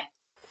Christmas Day.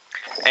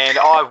 And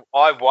I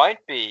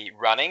won't be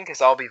running because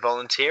I'll be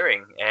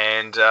volunteering.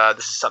 And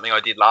this is something I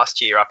did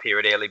last year up here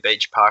at Airlie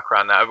Beach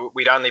Parkrun.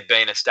 We'd only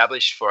been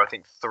established for, I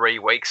think, 3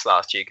 weeks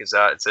last year because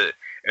it's an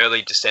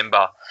early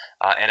December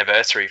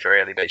anniversary for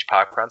Airlie Beach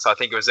Parkrun. So I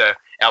think it was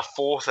our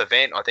fourth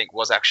event, I think,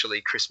 was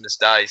actually Christmas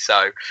Day.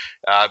 So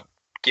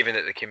given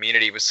that the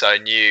community was so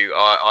new,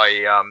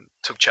 I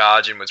took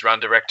charge and was run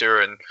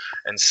director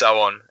and so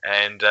on.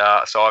 And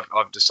so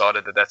I've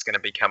decided that that's going to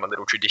become a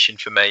little tradition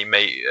for me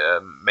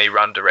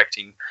run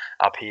directing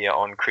up here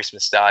on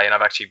Christmas Day, and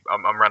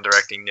I'm run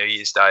directing New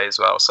Year's Day as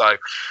well. So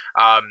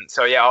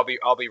yeah,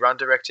 I'll be run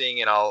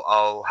directing, and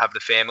I'll have the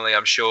family,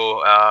 I'm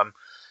sure,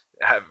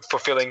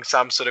 fulfilling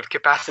some sort of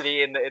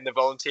capacity in the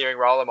volunteering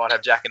role. I might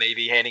have Jack and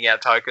Evie handing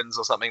out tokens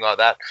or something like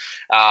that.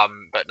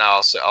 But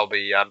no, I'll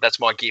be. That's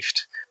my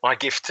gift. My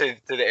gift to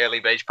the early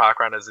beach park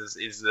runners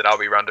is that I'll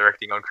be run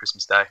directing on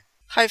Christmas Day.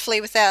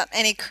 Hopefully, without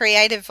any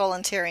creative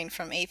volunteering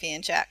from Evie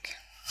and Jack.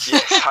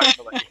 Yes,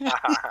 hopefully.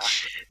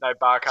 No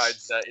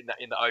barcodes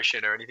in the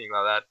ocean or anything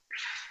like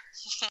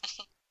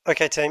that.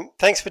 Okay, team.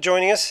 Thanks for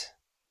joining us.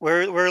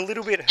 We're a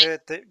little bit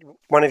hurt that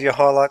one of your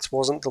highlights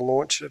wasn't the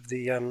launch of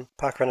the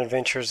Parkrun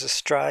Adventures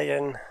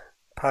Australian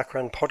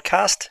Parkrun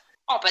podcast.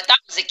 Oh, but that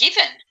was a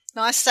given.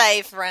 Nice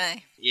save,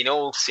 Renee. In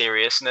all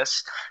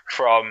seriousness,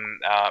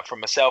 from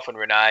myself and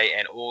Renee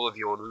and all of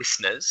your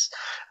listeners,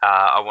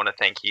 I want to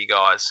thank you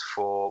guys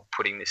for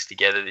putting this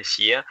together this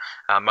year.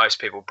 Most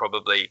people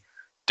probably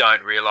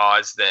don't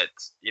realise that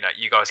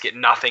you guys get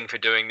nothing for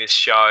doing this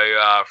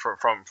show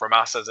from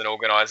us as an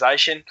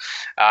organisation.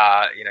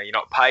 You're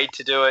not paid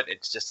to do it.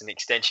 It's just an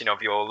extension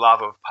of your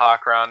love of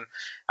parkrun,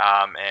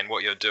 and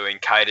what you're doing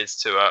caters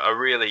to a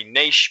really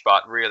niche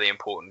but really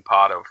important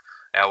part of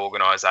our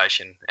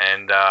organisation.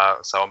 And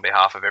so on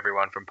behalf of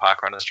everyone from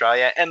Parkrun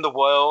Australia and the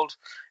world,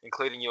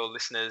 including your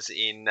listeners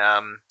in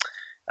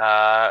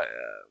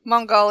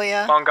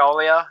Mongolia.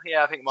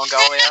 Yeah, I think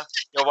Mongolia.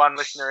 You're one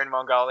listener in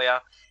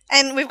Mongolia.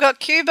 And we've got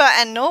Cuba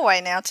and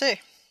Norway now too.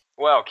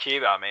 Well,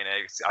 Cuba, I mean,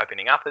 it's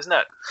opening up, isn't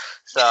it?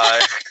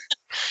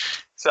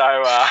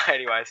 So,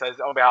 anyway, so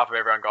on behalf of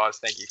everyone, guys,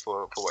 thank you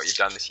for what you've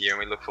done this year, and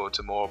we look forward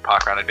to more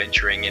parkrun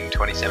adventuring in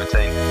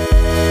 2017.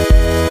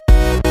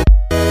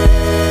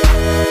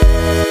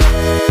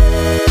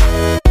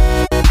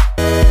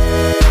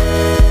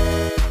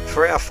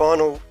 For our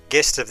final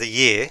guest of the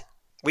year,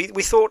 we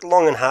thought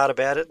long and hard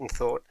about it and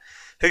thought,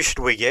 who should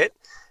we get?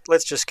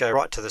 Let's just go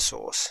right to the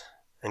source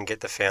and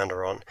get the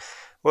founder on.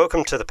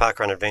 Welcome to the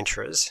Parkrun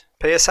Adventurers,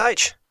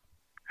 PSH.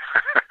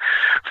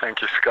 Thank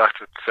you, Scott.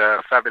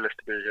 It's fabulous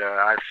to be here.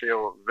 I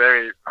feel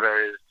very,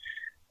 very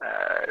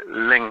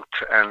linked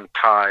and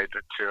tied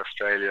to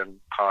Australian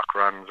park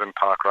runs and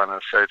park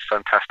runners, so it's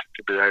fantastic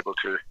to be able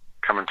to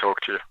come and talk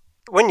to you.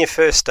 When you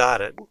first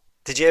started,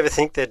 did you ever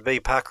think there'd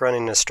be parkrun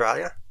in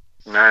Australia?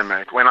 No,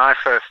 mate. When I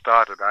first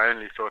started, I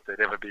only thought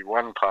there'd ever be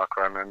one park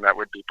run, and that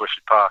would be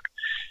Bushy Park.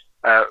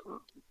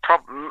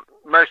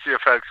 Most of your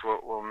folks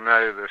will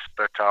know this,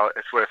 but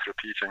it's worth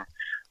repeating.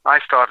 I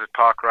started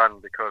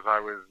parkrun because I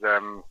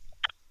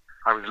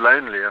was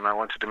lonely and I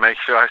wanted to make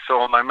sure I saw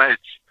all my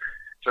mates.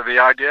 So the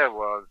idea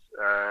was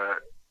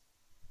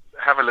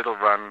have a little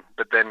run,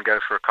 but then go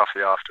for a coffee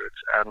afterwards.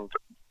 And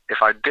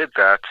if I did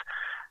that,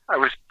 I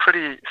was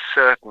pretty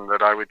certain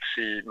that I would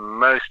see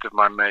most of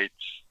my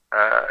mates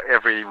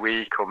every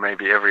week or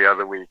maybe every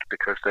other week,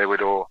 because they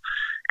would all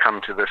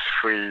come to this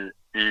free,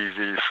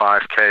 easy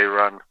 5K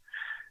run.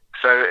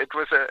 So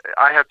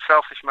I had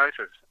selfish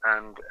motives,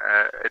 and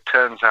it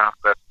turns out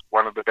that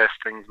one of the best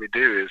things we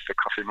do is the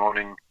coffee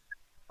morning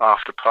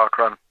after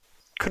parkrun.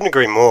 Couldn't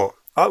agree more.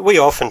 We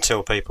often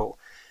tell people,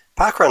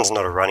 parkrun's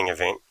not a running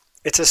event,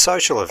 it's a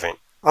social event.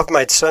 I've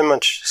made so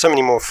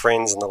many more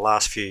friends in the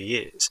last few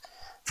years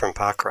from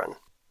parkrun.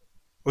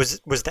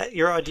 Was that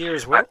your idea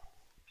as well?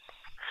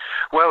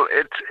 Well,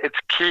 it's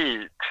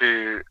key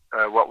to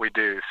what we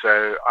do.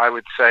 So I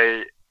would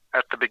say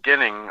at the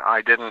beginning,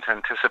 I didn't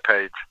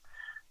anticipate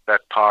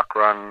that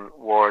parkrun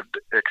would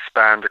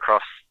expand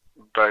across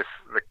both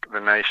the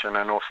nation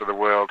and also the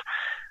world.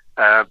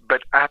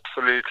 But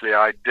absolutely,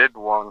 I did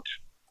want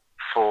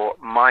for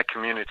my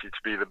community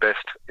to be the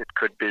best it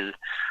could be.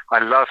 I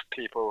love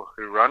people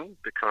who run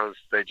because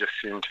they just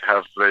seem to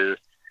have the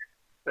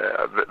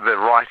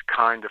right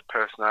kind of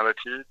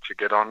personality to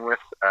get on with.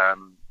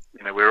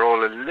 We're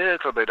all a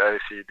little bit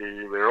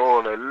OCD. We're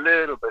all a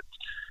little bit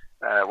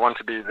want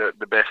to be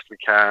the best we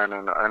can,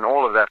 and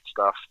all of that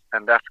stuff,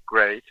 and that's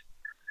great.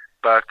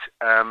 But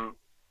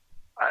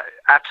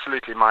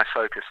absolutely, my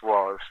focus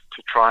was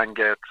to try and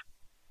get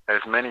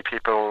as many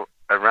people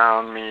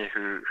around me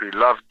who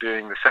loved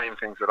doing the same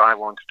things that I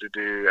wanted to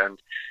do, and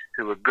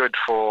who were good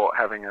for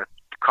having a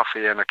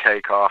coffee and a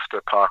cake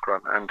after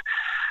parkrun.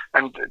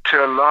 And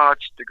to a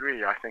large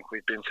degree, I think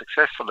we've been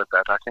successful at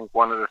that. I think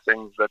one of the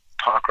things that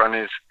parkrun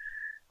is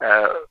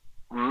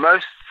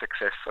most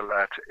successful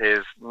at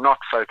is not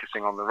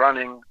focusing on the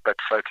running, but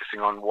focusing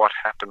on what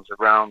happens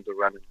around the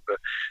running,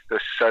 the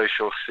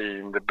social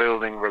scene, the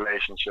building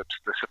relationships,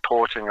 the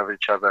supporting of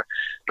each other.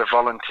 The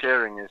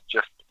volunteering is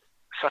just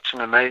such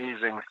an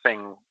amazing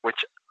thing,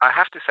 which I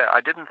have to say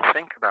I didn't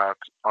think about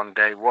on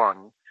day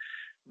one,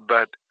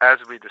 but as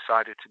we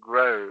decided to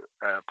grow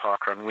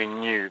parkrun, we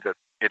knew that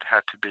it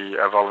had to be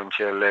a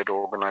volunteer-led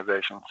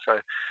organization.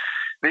 So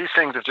these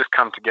things have just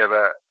come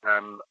together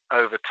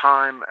over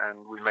time,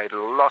 and we made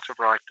a lot of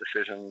right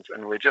decisions,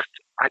 and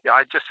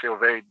I just feel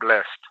very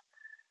blessed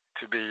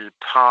to be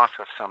part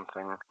of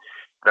something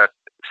that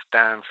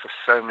stands for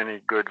so many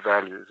good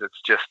values.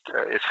 It's just,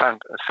 it's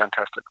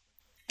fantastic.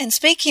 And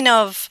speaking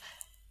of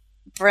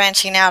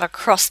branching out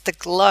across the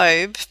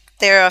globe,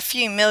 there are a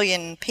few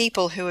million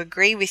people who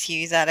agree with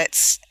you that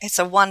it's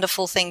a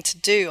wonderful thing to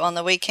do on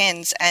the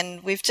weekends,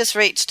 and we've just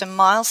reached a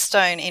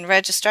milestone in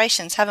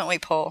registrations, haven't we,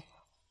 Paul?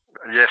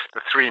 Yes, the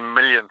 3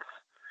 millionth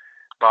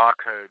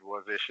barcode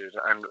was issued,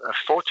 and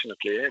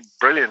fortunately,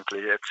 brilliantly,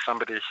 it's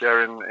somebody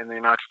here in the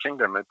United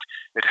Kingdom.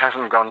 It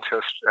hasn't gone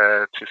to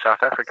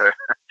South Africa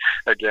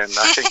again.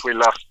 I think we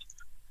lost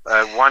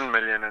 1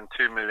 million and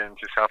 2 million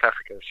to South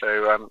Africa.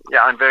 So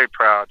yeah, I'm very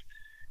proud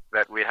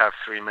that we have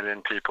 3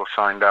 million people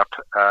signed up.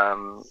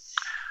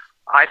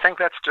 I think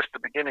that's just the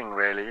beginning,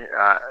 really.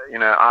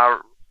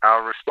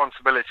 Our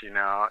responsibility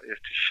now is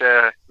to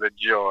share the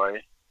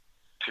joy,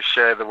 to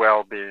share the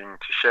well-being,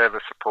 to share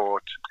the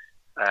support,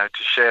 to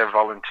share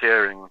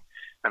volunteering,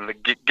 and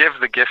give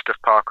the gift of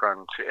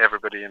parkrun to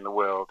everybody in the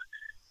world.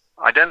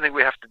 I don't think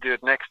we have to do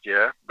it next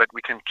year, but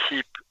we can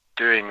keep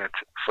doing it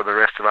for the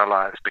rest of our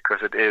lives,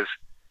 because it is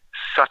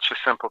such a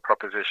simple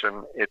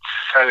proposition. It's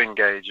so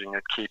engaging.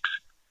 It keeps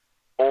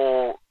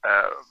all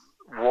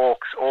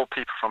walks, all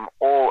people from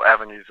all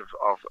avenues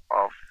of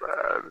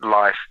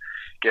life,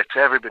 gets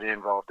everybody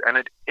involved. And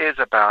it is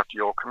about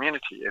your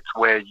community. It's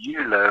where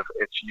you live.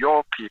 It's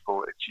your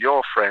people. It's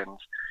your friends.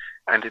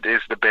 And it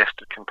is the best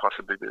it can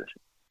possibly be.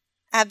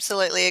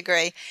 Absolutely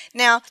agree.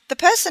 Now, the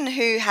person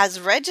who has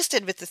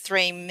registered with the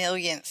 3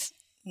 millionth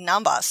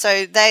number,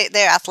 so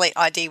their athlete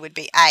ID would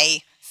be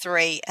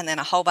A3 and then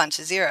a whole bunch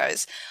of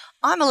zeros.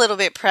 I'm a little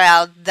bit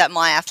proud that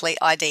my athlete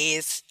ID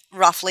is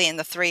roughly in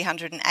the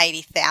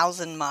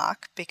 380,000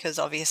 mark, because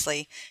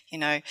obviously,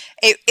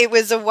 it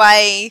was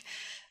away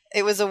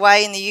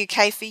in the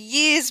UK for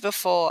years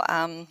before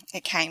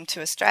it came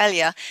to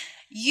Australia.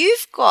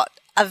 You've got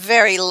a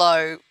very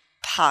low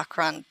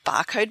parkrun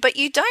barcode, but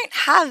you don't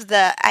have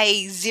the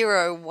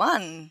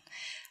A01.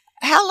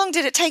 How long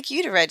did it take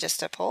you to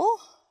register,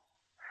 Paul?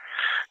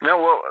 No,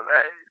 well,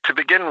 to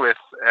begin with,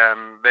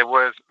 there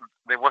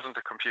wasn't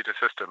a computer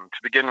system. To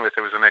begin with,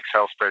 there was an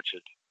Excel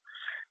spreadsheet.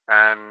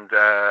 And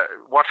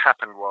what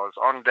happened was,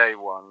 on day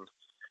one,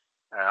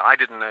 I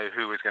didn't know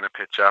who was going to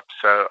pitch up.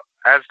 So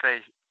as they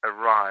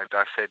arrived,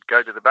 I said,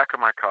 go to the back of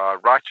my car,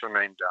 write your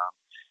name down,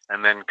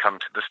 and then come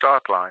to the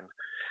start line.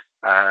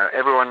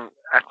 Everyone,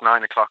 at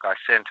 9 o'clock, I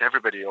sent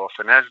everybody off.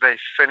 And as they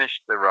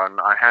finished the run,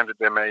 I handed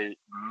them a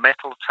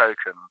metal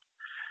token,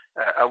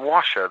 a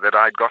washer that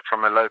I'd got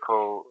from a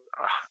local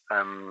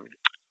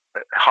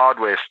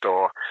hardware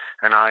store,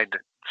 and I'd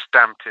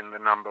stamped in the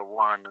number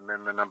 1 and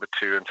then the number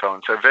 2 and so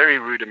on. So very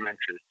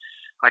rudimentary.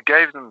 I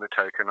gave them the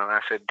token and I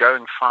said, go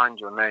and find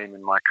your name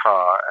in my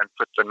car and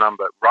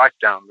write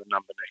down the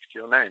number next to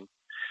your name.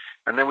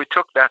 And then we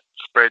took that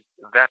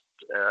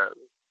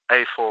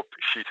A4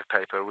 sheet of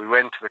paper, we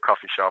went to the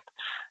coffee shop,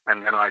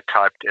 and then I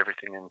typed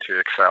everything into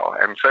Excel.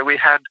 And so we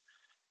had,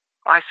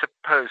 I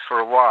suppose for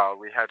a while,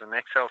 we had an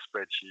Excel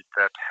spreadsheet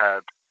that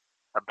had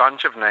a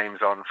bunch of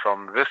names on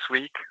from this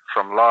week,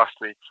 from last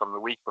week, from the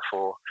week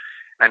before.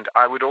 And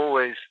I would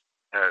always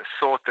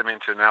sort them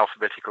into an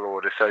alphabetical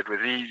order, so it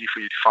was easy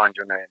for you to find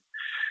your name.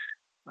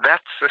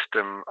 That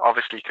system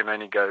obviously can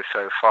only go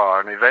so far,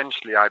 and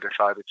eventually I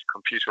decided to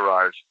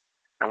computerize.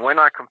 And when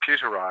I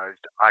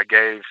computerized, I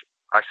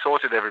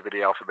sorted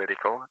everybody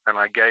alphabetical, and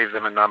I gave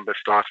them a number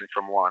starting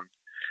from 1.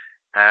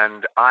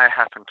 And I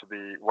happened to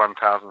be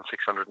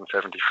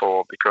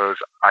 1,674, because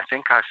I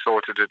think I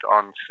sorted it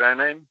on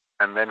surname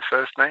and then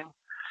first name.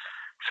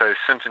 So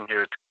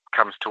Sinton-Hewitt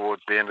comes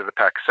towards the end of the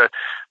pack. So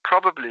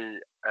probably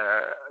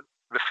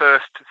the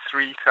first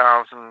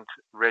 3,000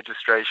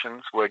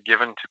 registrations were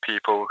given to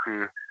people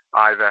who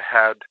either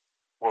had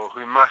or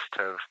who must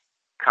have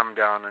come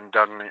down and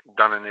done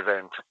an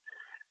event.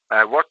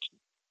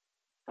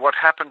 What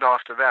happened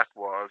after that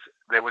was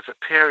there was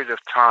a period of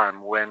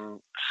time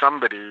when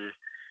somebody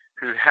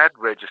who had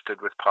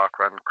registered with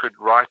parkrun could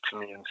write to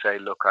me and say,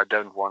 look, I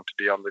don't want to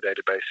be on the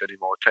database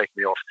anymore, take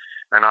me off.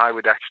 And I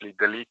would actually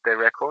delete their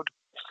record.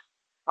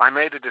 I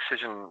made a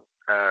decision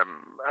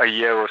a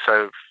year or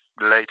so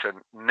later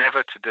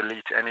never to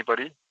delete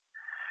anybody.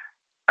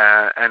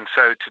 And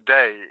so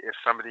today, if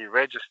somebody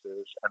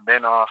registers and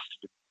then asks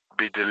to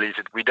be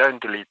deleted, we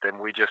don't delete them.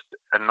 We just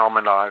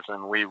anonymize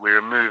and we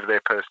remove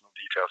their personal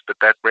details, but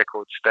that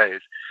record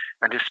stays.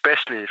 And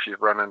especially if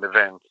you've run an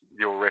event,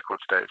 your record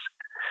stays.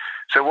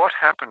 So what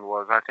happened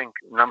was, I think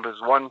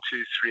numbers 1,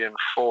 2, 3, and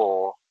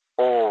 4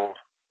 all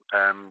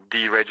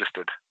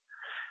deregistered.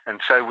 And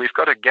so we've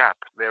got a gap.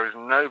 There is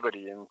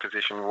nobody in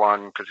position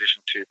 1,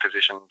 position 2,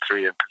 position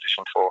 3, and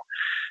position 4.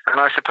 And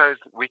I suppose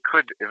we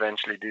could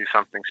eventually do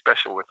something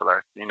special with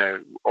that,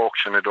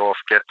 auction it off,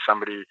 get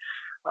somebody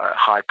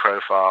high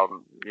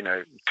profile,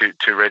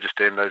 to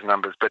register in those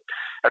numbers. But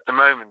at the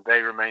moment,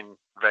 they remain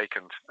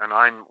vacant. And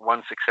I'm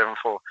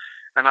 1674.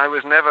 And I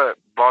was never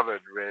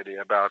bothered really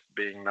about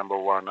being number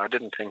 1. I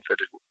didn't think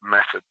that it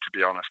mattered, to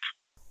be honest.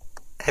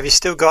 Have you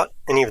still got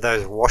any of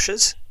those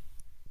washers?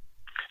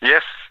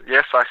 Yes,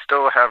 I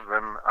still have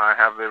them. I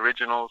have the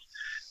originals.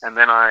 And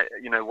then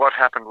what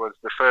happened was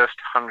the first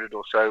 100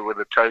 or so were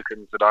the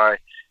tokens that I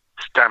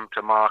stamped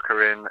a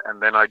marker in,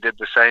 and then I did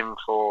the same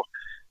for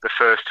the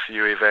first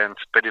few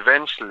events. But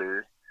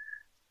eventually,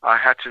 I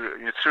had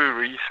to, through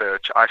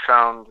research, I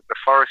found the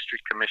Forestry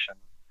Commission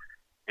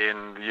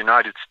in the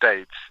United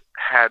States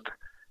had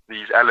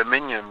these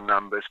aluminium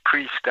numbers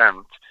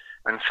pre-stamped.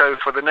 And so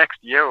for the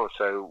next year or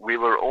so, we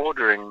were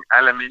ordering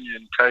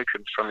aluminium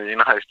tokens from the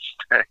United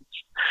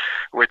States,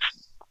 which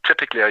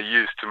typically are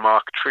used to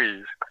mark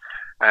trees.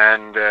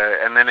 And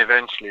then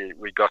eventually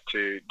we got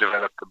to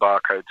develop the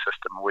barcode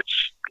system,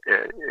 which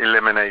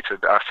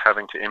eliminated us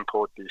having to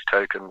import these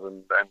tokens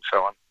and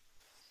so on.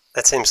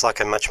 That seems like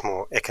a much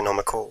more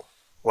economical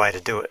way to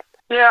do it.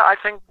 Yeah, I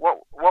think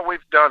what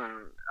we've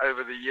done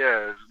over the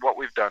years,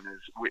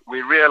 is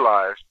we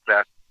realized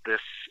that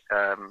this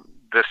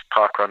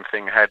parkrun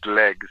thing had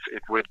legs,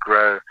 it would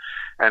grow.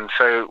 And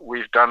so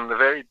we've done the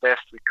very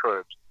best we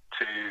could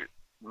to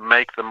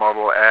make the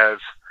model as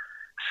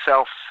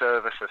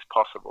self-service as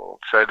possible,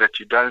 so that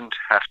you don't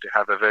have to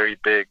have a very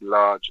big,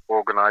 large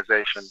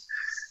organization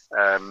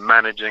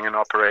managing and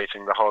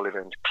operating the whole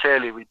event.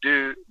 Clearly we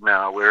do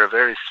now. We're a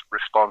very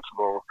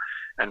responsible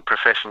and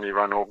professionally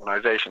run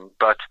organization,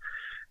 but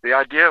the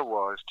idea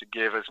was to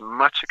give as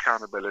much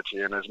accountability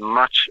and as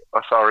much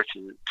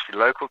authority to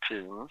local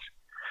teams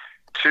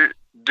to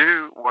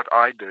do what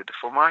I did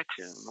for my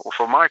team or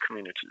for my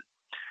community.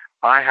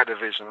 I had a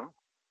vision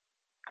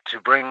to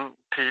bring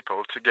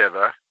people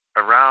together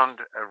around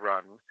a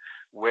run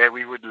where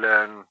we would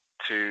learn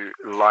to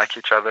like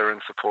each other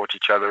and support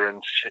each other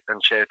and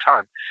share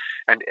time.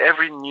 And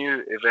every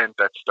new event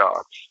that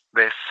starts,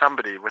 there's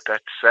somebody with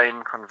that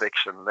same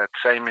conviction, that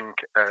same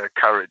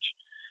courage,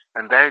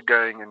 and they're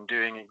going and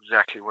doing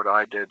exactly what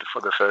I did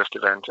for the first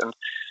event. And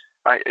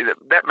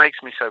that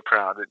makes me so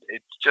proud.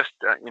 It's just,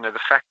 the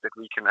fact that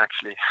we can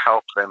actually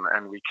help them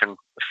and we can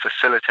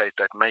facilitate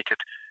that, make it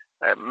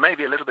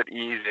maybe a little bit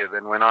easier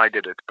than when I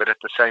did it, but at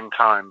the same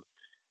time,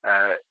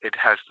 it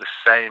has the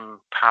same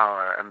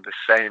power and the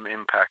same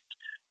impact,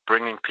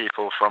 bringing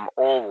people from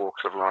all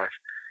walks of life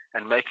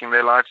and making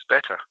their lives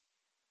better.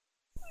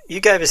 You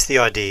gave us the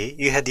idea,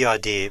 you had the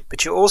idea,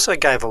 but you also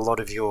gave a lot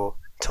of your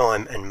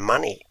time and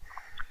money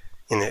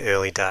in the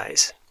early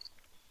days.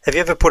 Have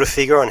you ever put a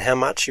figure on how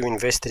much you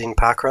invested in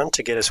parkrun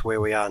to get us where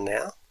we are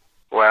now?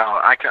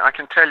 Well, I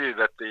can tell you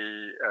that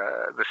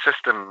the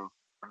system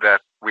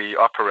that we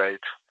operate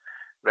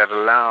that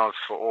allows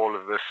for all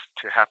of this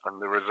to happen,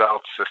 the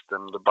results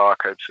system, the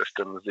barcode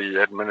system,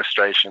 the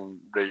administration,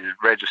 the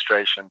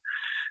registration,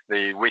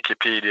 the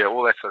Wikipedia,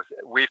 all that sort of stuff,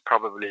 we've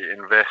probably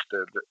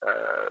invested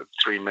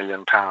 £3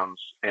 million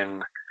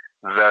in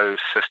those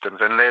systems.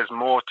 And there's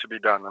more to be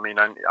done. I mean,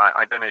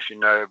 I don't know if you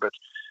know, but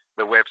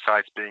the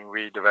website's being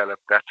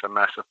redeveloped. That's a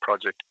massive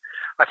project.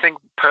 I think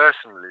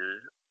personally,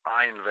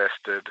 I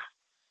invested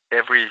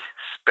every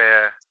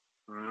spare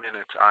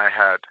minute I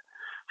had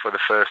for the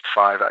first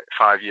 5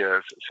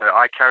 years. So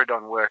I carried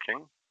on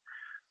working,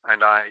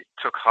 and I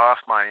took half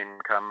my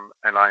income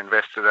and I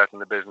invested that in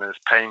the business,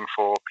 paying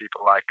for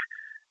people like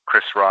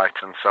Chris Wright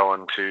and so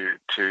on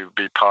to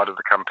be part of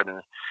the company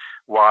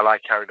while I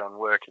carried on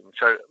working.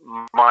 So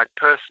my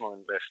personal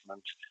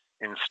investment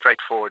in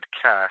straightforward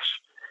cash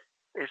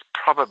is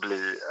probably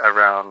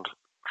around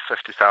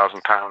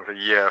 £50,000 a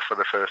year for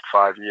the first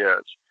 5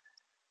 years.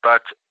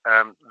 But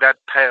that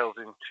pales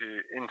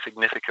into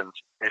insignificance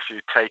if you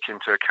take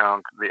into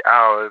account the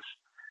hours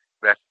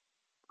that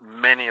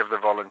many of the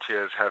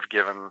volunteers have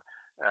given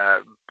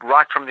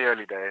right from the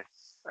early day,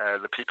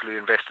 the people who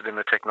invested in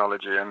the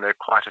technology, and there are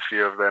quite a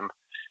few of them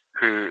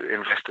who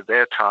invested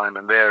their time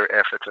and their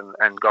effort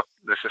and got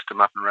the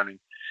system up and running.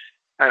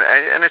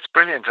 And it's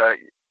brilliant.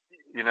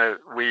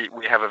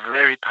 We have a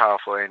very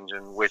powerful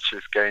engine which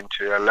is going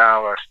to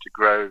allow us to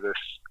grow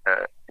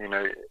this,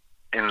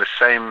 in the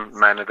same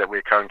manner that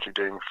we're currently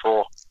doing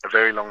for a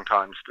very long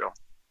time still.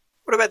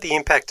 What about the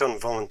impact on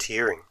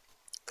volunteering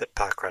that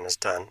parkrun has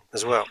done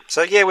as well?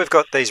 So yeah, we've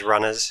got these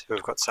runners who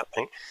have got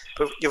something,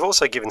 but you've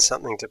also given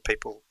something to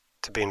people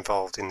to be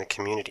involved in the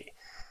community.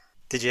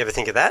 Did you ever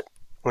think of that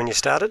when you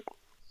started?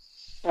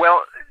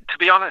 Well, to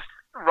be honest,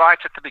 right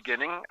at the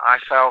beginning, I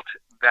felt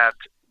that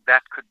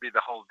could be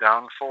the whole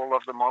downfall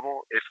of the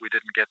model. If we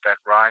didn't get that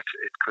right,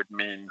 it could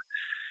mean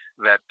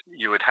that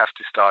you would have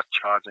to start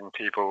charging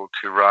people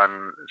to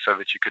run so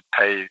that you could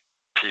pay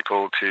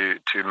people to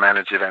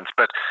manage events.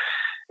 But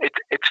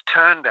it's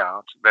turned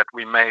out that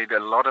we made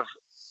a lot of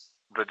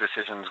the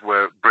decisions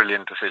were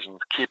brilliant decisions,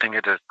 keeping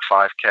it at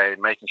 5K,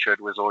 making sure it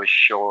was always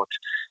short,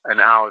 an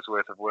hour's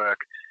worth of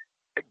work,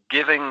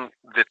 giving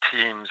the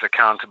teams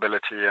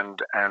accountability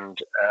and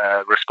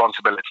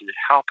responsibility,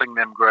 helping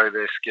them grow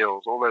their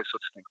skills, all those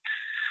sorts of things.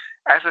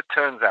 As it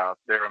turns out,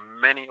 there are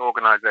many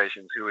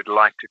organizations who would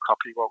like to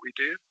copy what we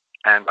do.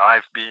 And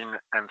I've been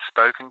and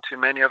spoken to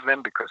many of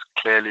them because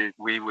clearly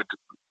we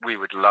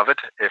would love it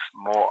if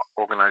more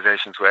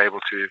organizations were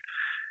able to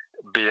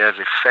be as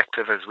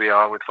effective as we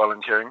are with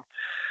volunteering.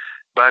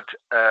 But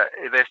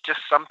there's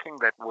just something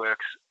that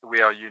works.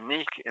 We are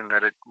unique in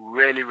that it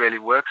really, really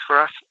works for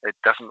us. It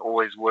doesn't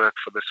always work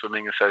for the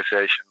swimming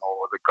association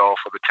or the golf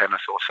or the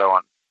tennis or so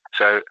on.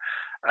 So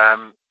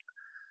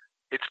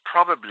it's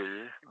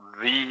probably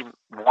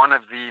one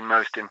of the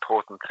most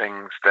important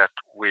things that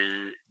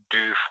we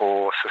do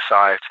for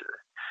society.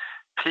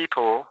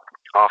 People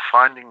are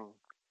finding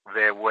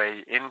their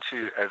way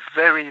into a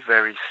very,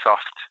 very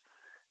soft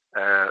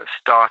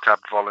startup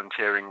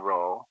volunteering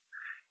role,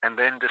 and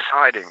then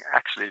deciding,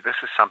 actually, this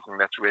is something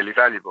that's really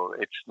valuable.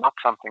 It's not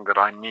something that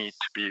I need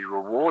to be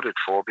rewarded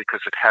for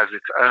because it has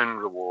its own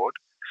reward,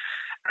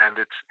 and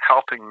it's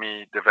helping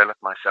me develop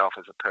myself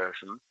as a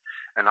person,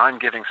 and I'm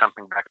giving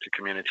something back to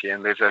community.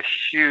 And there's a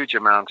huge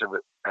amount of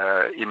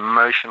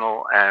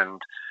emotional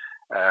and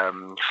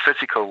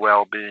physical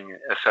well-being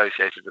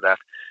associated with that.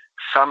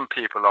 Some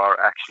people are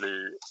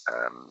actually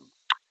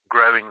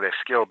growing their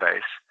skill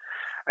base.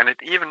 And it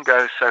even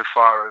goes so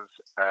far as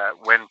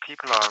when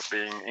people are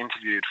being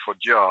interviewed for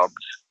jobs,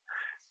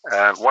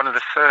 one of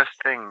the first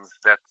things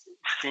that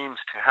seems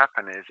to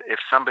happen is if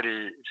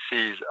somebody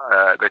sees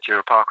that you're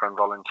a parkrun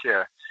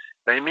volunteer,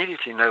 they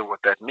immediately know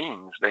what that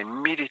means. They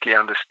immediately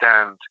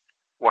understand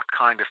what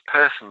kind of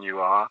person you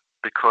are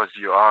because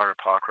you are a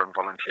parkrun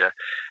volunteer.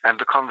 And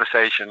the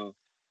conversation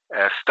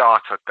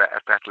starts at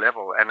that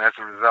level. And as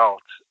a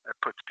result, it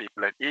puts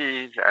people at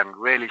ease and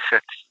really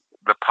sets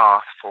the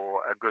path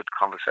for a good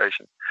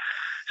conversation.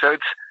 So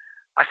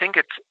I think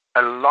it's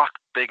a lot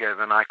bigger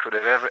than I could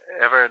have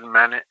ever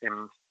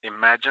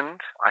imagined.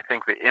 I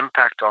think the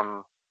impact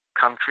on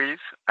countries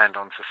and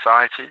on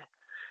society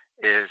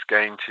is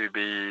going to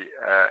be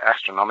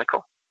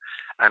astronomical,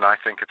 and I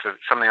think it's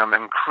something I'm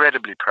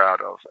incredibly proud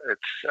of.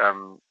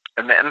 It's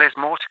and there's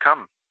more to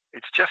come.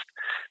 It's just,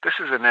 this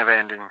is a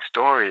never-ending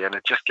story, and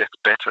it just gets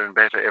better and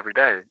better every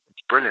day.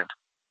 It's brilliant.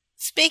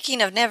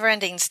 Speaking of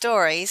never-ending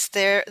stories,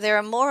 there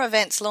are more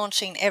events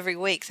launching every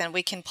week than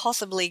we can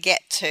possibly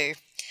get to.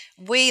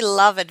 We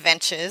love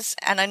adventures,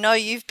 and I know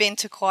you've been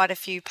to quite a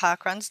few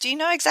parkruns. Do you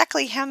know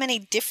exactly how many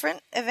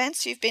different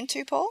events you've been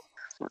to, Paul?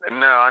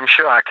 No, I'm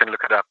sure I can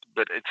look it up,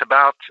 but it's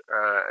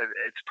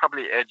it's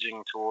probably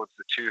edging towards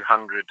the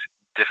 200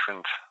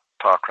 different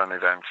parkrun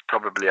events,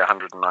 probably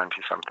 190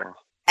 something.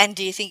 And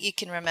do you think you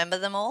can remember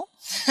them all?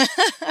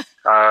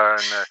 No.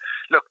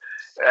 Look,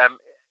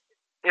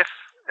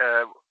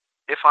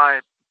 if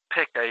I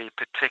pick a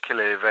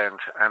particular event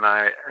and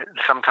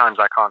sometimes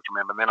I can't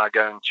remember, and then I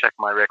go and check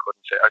my record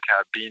and say, okay,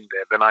 I've been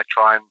there. Then I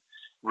try and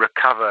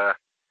recover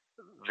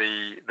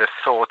the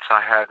thoughts I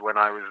had when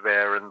I was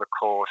there and the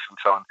course and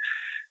so on.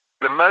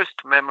 The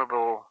most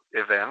memorable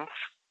events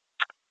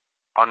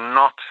are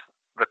not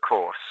the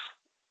course.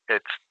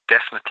 It's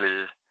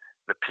definitely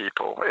the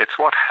people. It's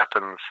what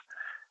happens,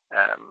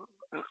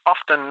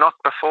 often not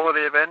before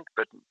the event,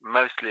 but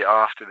mostly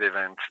after the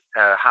event.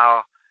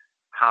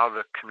 How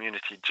the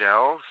community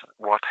gels,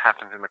 what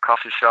happens in the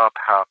coffee shop,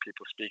 how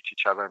people speak to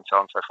each other, and so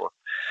on and so forth.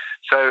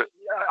 So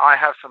I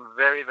have some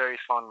very, very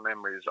fond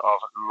memories of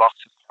lots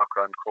of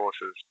parkrun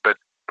courses, but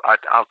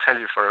I'll tell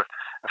you for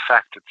a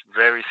fact, it's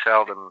very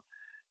seldom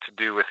to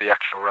do with the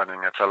actual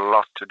running. It's a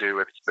lot to do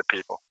with the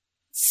people.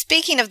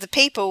 Speaking of the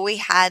people, we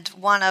had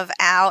one of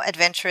our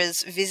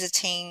adventurers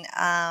visiting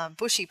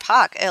Bushy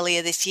Park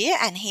earlier this year,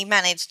 and he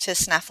managed to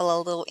snaffle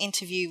a little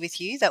interview with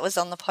you that was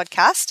on the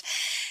podcast.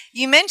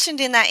 You mentioned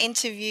in that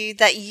interview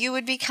that you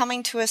would be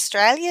coming to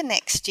Australia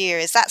next year.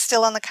 Is that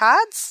still on the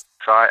cards?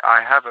 So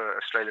I have an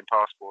Australian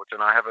passport,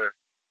 and I have a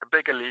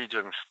big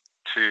allegiance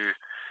to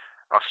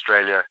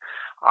Australia.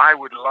 I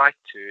would like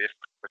to, if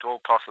at all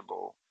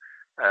possible,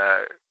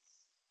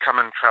 come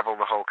and travel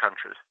the whole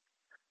country.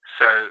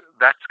 So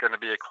that's going to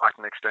be quite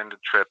an extended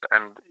trip.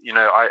 And,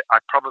 I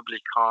probably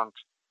can't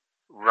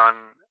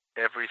run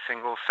every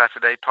single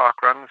Saturday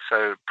parkrun.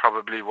 So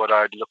probably what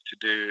I'd look to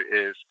do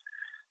is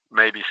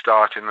maybe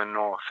start in the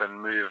north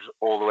and move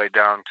all the way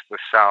down to the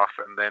south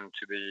and then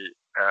to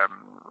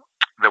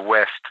the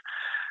west,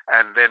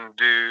 and then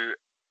do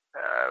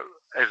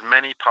as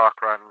many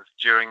parkruns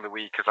during the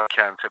week as I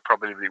can. So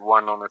probably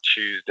one on a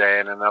Tuesday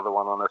and another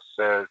one on a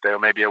Thursday, or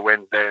maybe a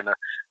Wednesday and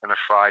a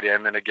Friday,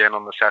 and then again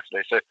on the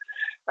Saturday. So,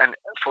 and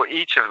for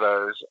each of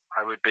those,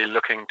 I would be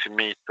looking to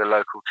meet the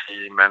local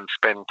team and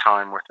spend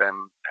time with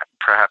them,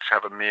 perhaps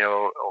have a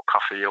meal or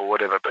coffee or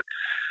whatever. But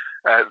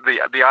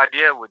the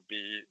idea would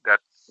be that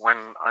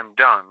when I'm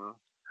done,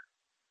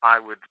 I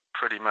would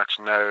pretty much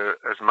know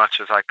as much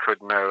as I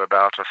could know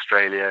about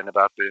Australia and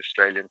about the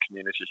Australian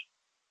community.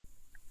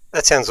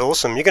 That sounds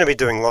awesome. You're going to be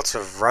doing lots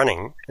of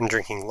running and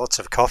drinking lots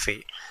of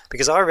coffee,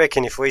 because I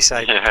reckon if we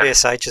say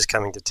PSH is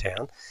coming to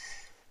town,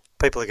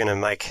 people are going to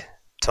make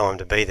time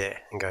to be there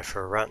and go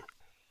for a run.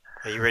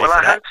 Are you ready for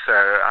that? Well, I hope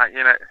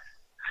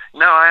so.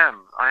 No, I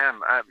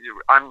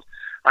am.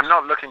 I'm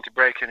not looking to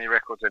break any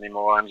records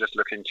anymore. I'm just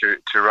looking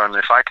to run.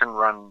 If I can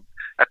run,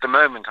 at the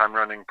moment I'm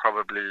running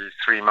probably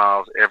 3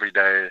 miles every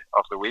day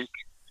of the week,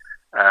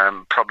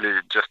 probably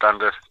just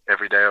under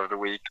every day of the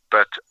week.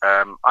 But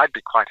I'd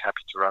be quite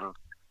happy to run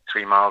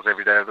 3 miles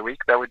every day of the week.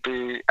 That would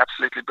be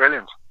absolutely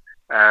brilliant.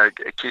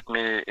 keep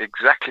me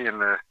exactly in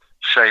the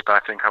shape I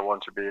think I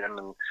want to be in.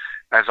 And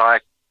as I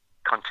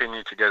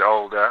continue to get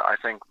older, I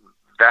think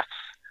that's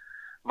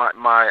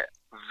my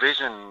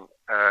vision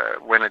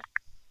when it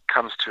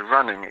comes to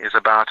running is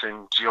about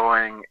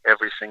enjoying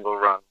every single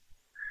run.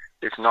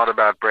 It's not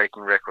about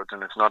breaking records,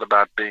 and it's not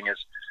about being as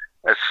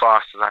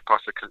fast as I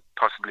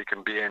possibly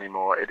can be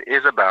anymore. It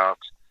is about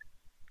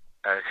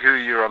who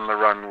you're on the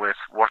run with,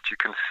 what you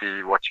can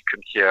see, what you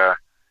can hear,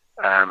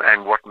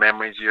 and what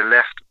memories you're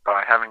left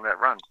by having that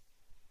run.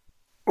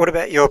 What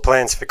about your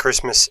plans for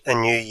Christmas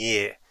and New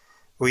Year?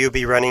 Will you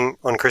be running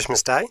on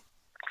Christmas Day?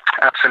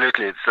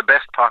 Absolutely. It's the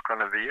best park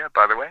run of the year,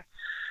 by the way.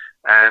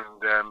 And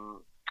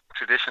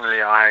traditionally,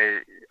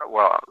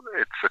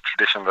 it's a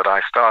tradition that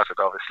I started,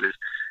 obviously.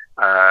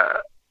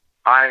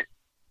 I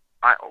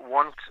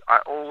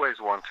always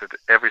wanted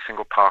every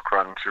single park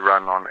run to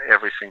run on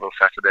every single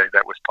Saturday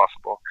that was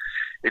possible.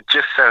 It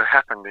just so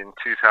happened in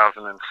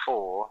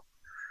 2004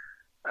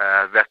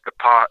 that the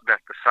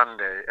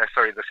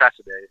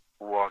Saturday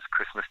was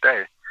Christmas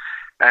Day,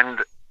 and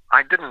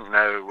I didn't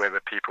know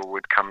whether people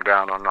would come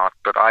down or not.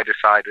 But I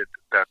decided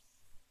that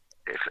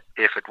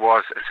if it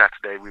was a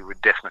Saturday, we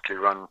would definitely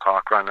run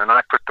park run, and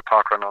I put the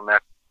park run on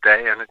that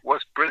day, and it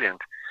was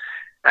brilliant.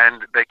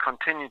 And they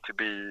continue to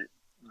be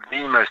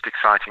the most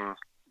exciting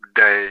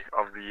day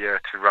of the year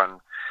to run.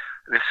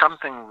 There's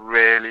something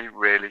really,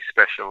 really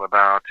special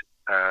about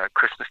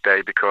Christmas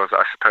Day, because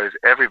I suppose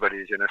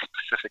everybody's in a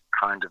specific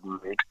kind of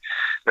mood.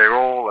 They're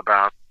all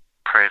about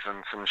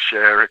presents and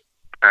sharing,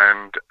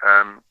 and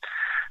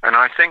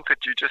I think that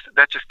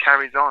that just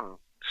carries on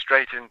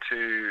straight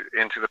into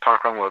the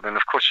parkrun world. And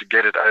of course, you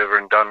get it over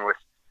and done with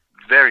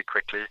very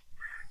quickly.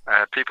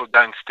 People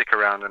don't stick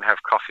around and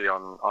have coffee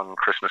on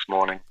Christmas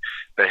morning.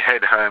 They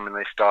head home and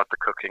they start the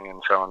cooking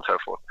and so on and so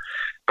forth.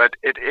 But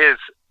it is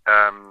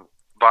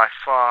by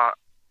far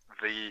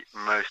the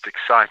most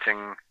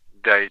exciting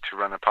day to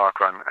run a park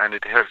run, and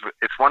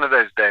it's one of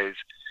those days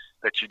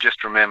that you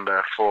just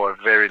remember for a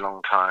very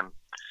long time.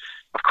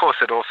 Of course,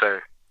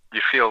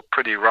 you feel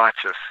pretty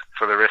righteous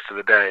for the rest of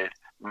the day,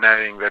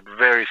 knowing that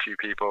very few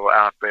people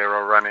out there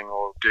are running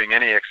or doing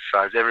any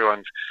exercise.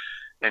 Everyone's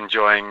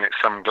enjoying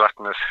some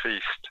gluttonous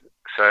feast.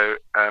 So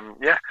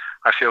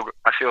I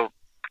feel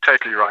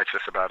totally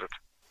righteous about it.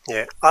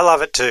 Yeah, I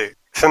love it too.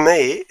 For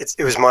me,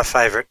 it was my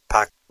favourite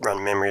park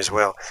run memory as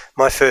well.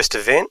 My first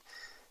event,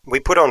 we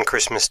put on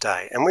Christmas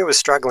Day, and we were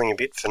struggling a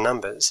bit for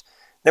numbers.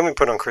 Then we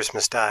put on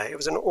Christmas Day. It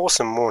was an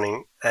awesome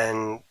morning,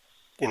 and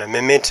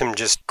momentum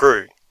just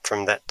grew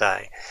from that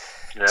day.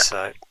 Yeah.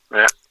 So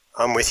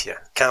I'm with you.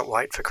 Can't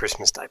wait for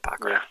Christmas Day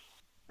parkrun.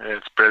 Yeah,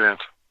 it's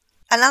brilliant.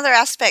 Another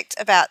aspect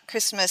about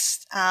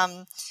Christmas,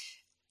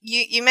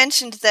 you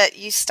mentioned that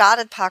you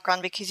started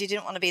parkrun because you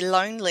didn't want to be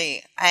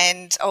lonely,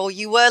 or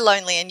you were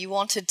lonely and you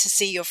wanted to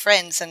see your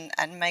friends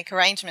and make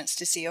arrangements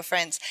to see your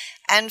friends.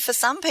 And for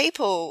some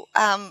people,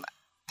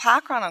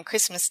 parkrun on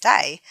Christmas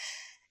Day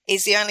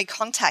is the only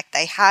contact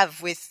they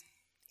have with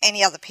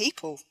any other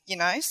people,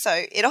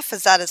 so it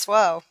offers that as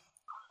well.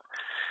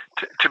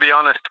 To be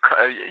honest,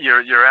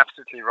 you're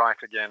absolutely right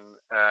again.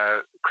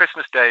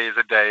 Christmas Day is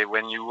a day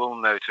when you will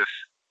notice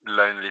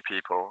lonely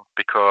people,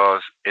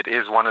 because it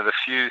is one of the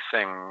few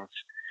things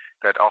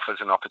that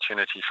offers an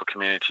opportunity for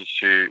communities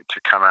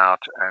to come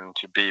out and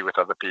to be with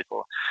other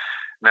people.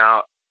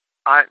 Now,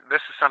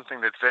 this is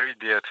something that's very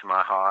dear to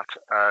my heart,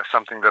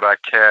 something that I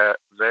care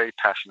very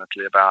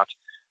passionately about.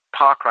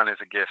 Parkrun is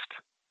a gift,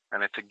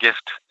 and it's a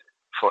gift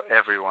for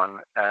everyone.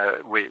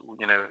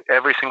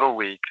 Every single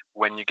week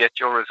when you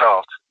get your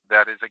result,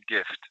 that is a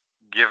gift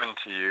given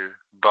to you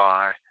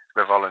by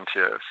the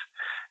volunteers,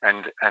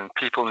 and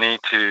people need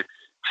to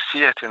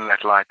see it in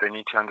that light. They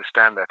need to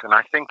understand that, and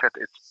I think that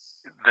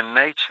it's the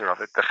nature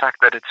of it, the fact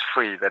that it's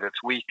free, that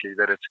it's weekly,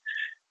 that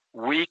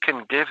we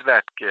can give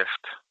that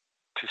gift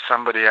to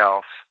somebody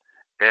else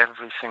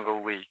every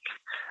single week.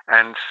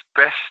 And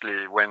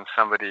especially when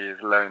somebody is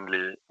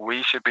lonely,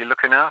 we should be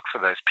looking out for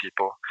those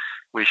people.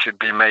 We should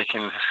be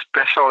making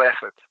special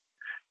effort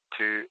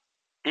to,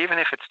 even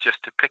if it's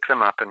just to pick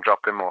them up and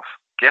drop them off,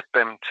 get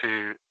them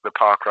to the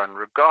park run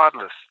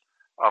regardless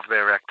of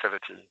their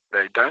activity.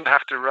 They don't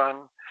have to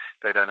run,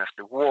 they don't have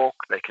to walk,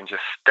 they can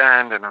just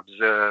stand and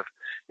observe.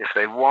 If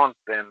they want,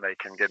 then they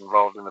can get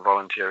involved in the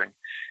volunteering.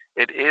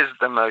 It is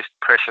the most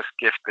precious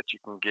gift that you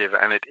can give,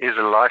 and it is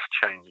a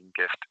life-changing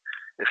gift.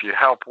 If you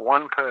help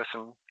one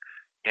person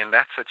in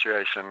that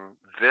situation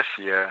this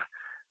year,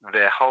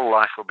 their whole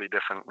life will be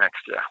different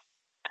next year.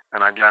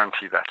 And I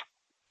guarantee that.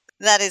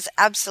 That is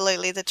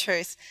absolutely the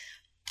truth.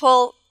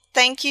 Paul,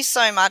 thank you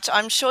so much.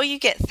 I'm sure you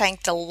get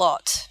thanked a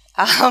lot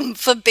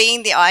for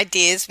being the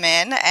ideas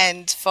man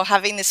and for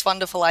having this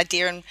wonderful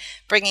idea and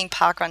bringing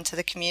parkrun to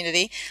the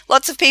community.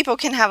 Lots of people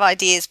can have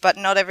ideas, but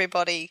not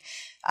everybody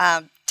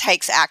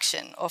takes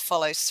action or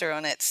follows through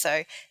on it.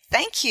 So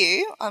thank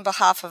you on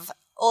behalf of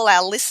all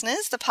our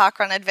listeners, the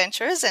parkrun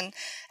adventurers and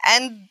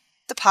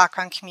the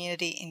parkrun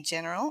community in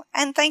general.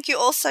 And thank you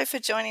also for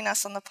joining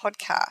us on the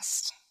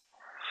podcast.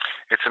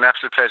 It's an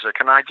absolute pleasure.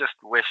 Can I just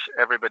wish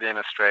everybody in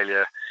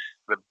Australia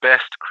the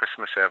best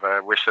Christmas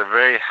ever, wish a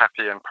very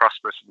happy and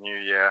prosperous new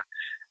year.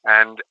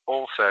 And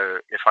also,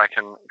 if I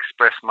can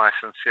express my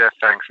sincere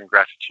thanks and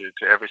gratitude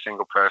to every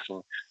single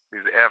person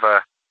who's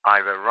ever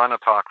either run a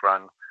park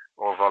run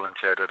or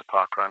volunteered at a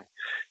park run,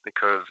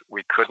 because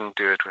we couldn't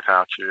do it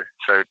without you.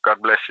 So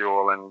God bless you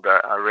all, and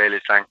I really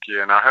thank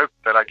you. And I hope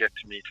that I get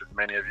to meet as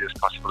many of you as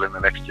possible in the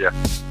next year.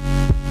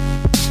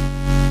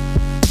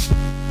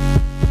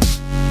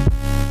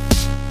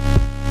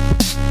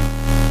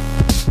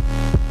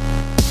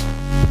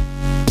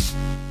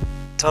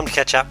 Time to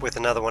catch up with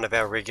another one of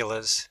our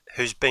regulars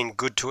who's been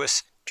good to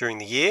us during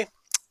the year.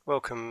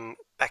 Welcome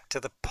back to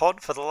the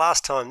pod for the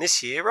last time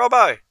this year,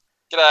 Robbo.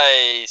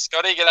 G'day,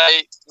 Scotty.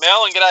 G'day,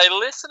 Mel, and g'day,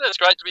 listeners.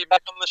 Great to be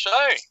back on the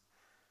show.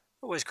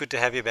 Always good to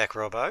have you back,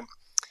 Robbo.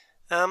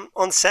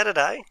 On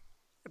Saturday,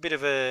 a bit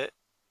of a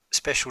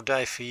special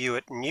day for you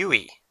at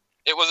Newey.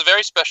 It was a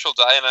very special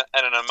day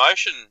and an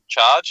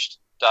emotion-charged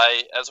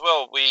day as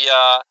well. We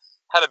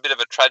had a bit of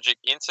a tragic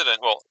incident.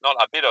 Well, not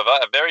a bit of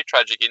a very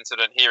tragic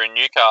incident here in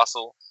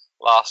Newcastle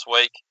last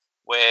week,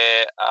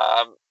 where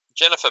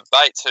Jennifer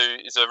Bates, who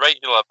is a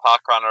regular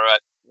park runner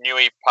at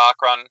Newey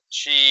Parkrun,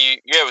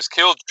 she was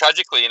killed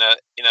tragically in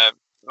a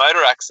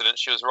motor accident.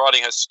 She was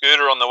riding her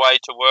scooter on the way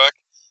to work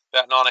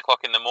about 9 o'clock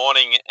in the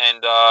morning,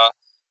 and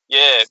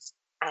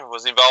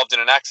was involved in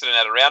an accident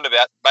at a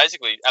roundabout,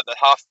 basically at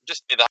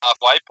just near the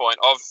halfway point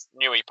of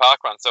Newey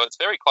Parkrun. So it's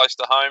very close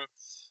to home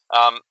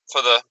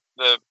for the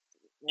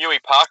Newey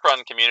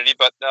Parkrun community.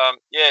 But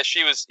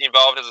she was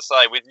involved, as I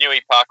say, with Newey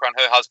Parkrun.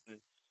 Her husband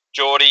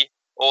Geordie,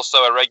 also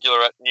a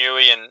regular at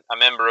Newey and a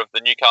member of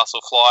the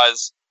Newcastle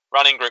Flyers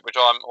running group, which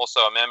I'm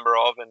also a member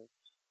of. And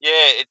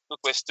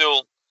we're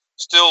still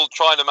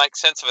trying to make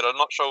sense of it. I'm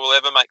not sure we'll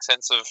ever make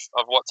sense of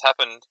what's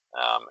happened,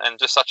 and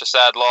just such a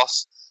sad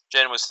loss.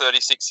 Jen was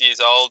 36 years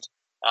old,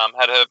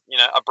 had her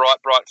a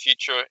bright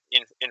future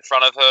in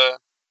front of her,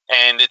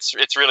 and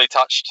it's really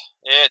touched.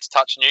 Yeah, it's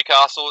touched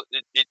Newcastle.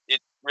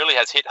 It really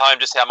has hit home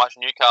just how much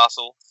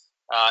Newcastle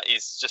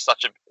is just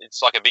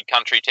it's like a big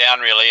country town,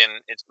 really, and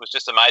it was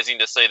just amazing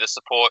to see the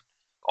support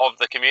of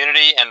the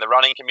community and the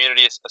running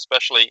community,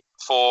 especially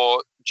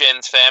for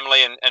Jen's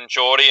family and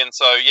Geordie. And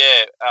so,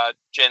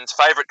 Jen's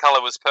favourite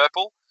colour was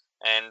purple,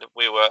 and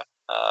we were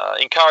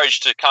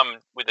encouraged to come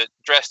with it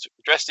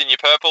dressed in your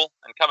purple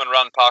and come and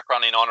run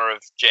parkrun in honour of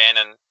Jen.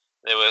 And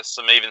there were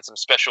some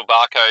special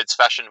barcodes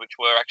fashioned which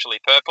were actually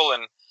purple,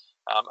 and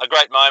a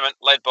great moment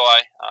led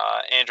by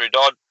Andrew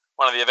Dodd,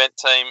 one of the event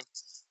team.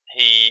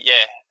 He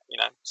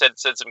said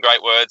some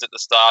great words at the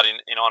start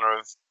in honour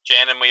of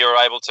Jen, and we were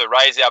able to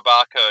raise our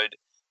barcode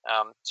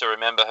to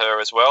remember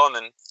her as well. And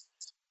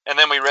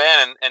then we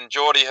ran, and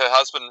Geordie, her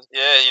husband,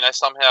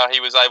 somehow he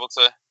was able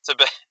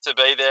to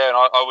be there, and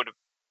I would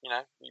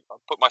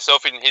put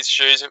myself in his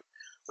shoes. It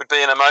would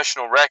be an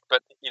emotional wreck,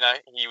 but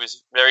he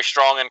was very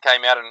strong and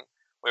came out, and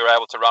we were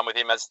able to run with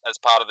him as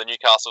part of the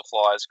Newcastle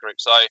Flyers group.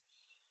 So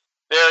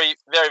very,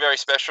 very, very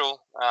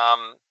special.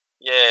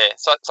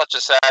 Such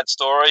a sad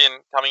story,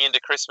 and coming into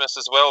Christmas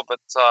as well. But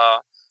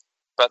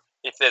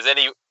if there's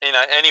any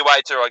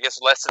way to, I guess,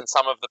 lessen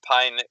some of the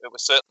pain, it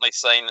was certainly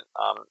seen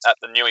at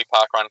the Newey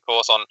Parkrun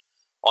course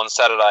on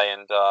Saturday.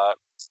 And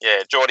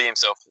Geordie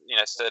himself,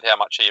 said how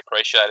much he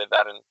appreciated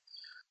that, and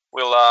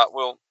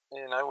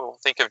we'll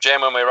think of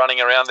Jen when we're running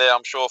around there,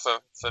 I'm sure,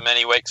 for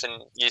many weeks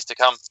and years to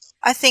come.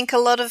 I think a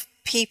lot of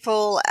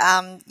people,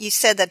 you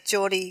said that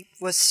Geordie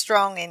was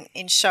strong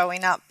in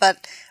showing up,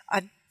 but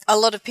a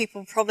lot of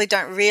people probably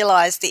don't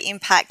realise the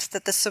impact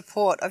that the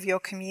support of your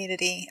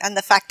community and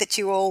the fact that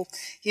you all,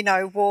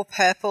 wore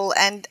purple,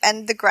 and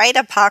the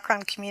greater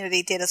parkrun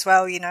community did as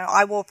well.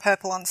 I wore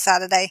purple on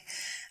Saturday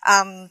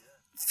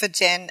for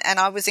Jen, and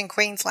I was in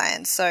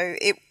Queensland, so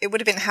it would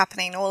have been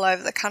happening all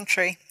over the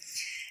country.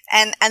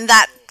 And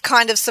that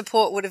kind of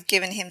support would have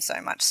given him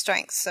so much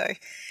strength. So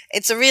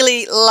it's a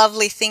really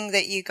lovely thing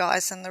that you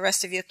guys and the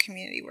rest of your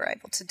community were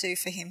able to do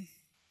for him.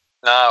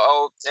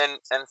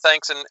 And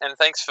thanks and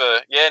thanks for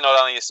not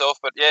only yourself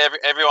but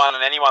everyone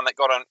and anyone that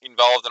got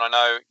involved. And I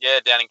know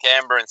down in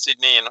Canberra and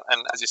Sydney and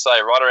as you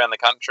say, right around the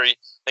country.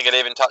 I think it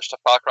even touched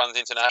parkruns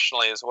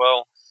internationally as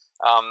well.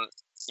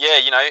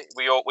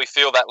 We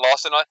feel that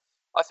loss, and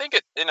I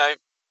think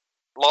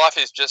life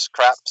is just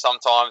crap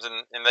sometimes,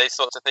 and these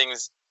sorts of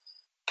things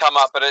come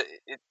up. But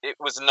it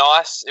was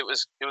nice. It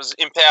was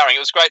empowering. It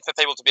was great for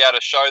people to be able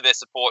to show their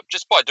support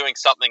just by doing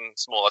something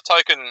small, a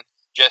token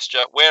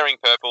gesture, wearing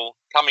purple,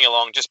 coming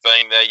along, just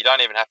being there. You don't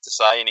even have to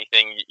say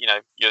anything.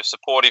 You're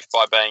supportive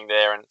by being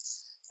there, and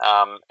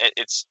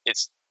it's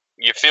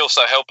you feel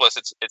so helpless.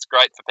 It's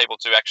great for people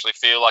to actually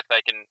feel like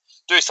they can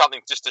do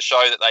something just to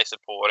show that they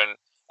support. And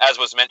as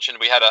was mentioned,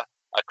 we had a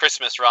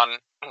Christmas run,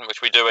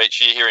 which we do each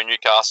year here in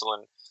Newcastle,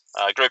 and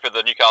a group of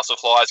the Newcastle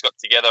Flyers got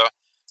together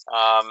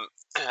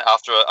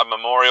after a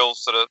memorial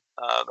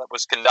that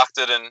was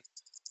conducted, and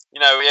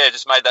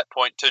just made that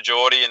point to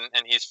Geordie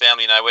and his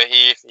family. We're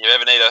here if you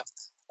ever need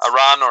a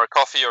run or a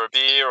coffee or a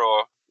beer or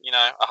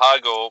a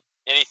hug or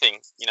anything.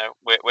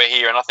 We're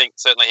here. And I think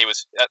certainly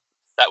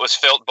that was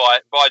felt by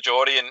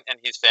Geordie and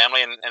his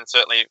family, and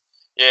certainly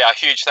a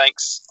huge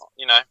thanks,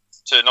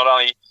 to not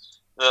only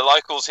the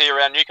locals here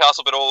around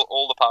Newcastle, but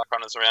all the park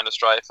runners around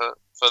Australia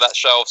for that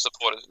show of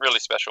support. It's really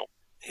special.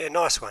 Yeah,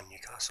 nice one,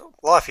 Newcastle.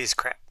 Life is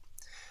crap.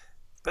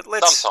 But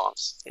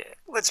sometimes. Yeah,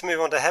 let's move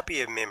on to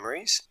happier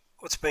memories.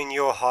 What's been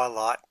your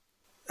highlight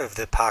of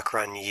the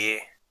parkrun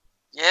year?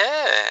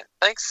 Yeah,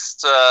 thanks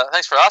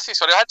for asking,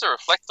 Scotty. I had to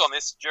reflect on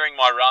this during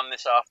my run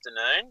this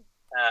afternoon.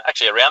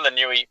 Actually, around the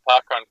Newey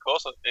Parkrun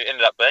course, it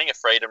ended up being a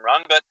freedom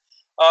run, but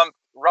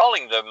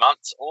rolling the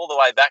months all the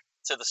way back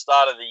to the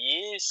start of the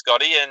year,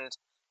 Scotty, and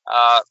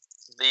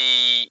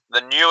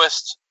the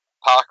newest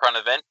parkrun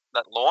event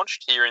that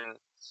launched here in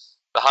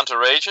the Hunter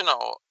region,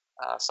 or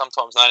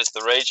sometimes known as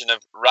the region of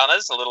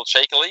runners, a little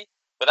cheekily,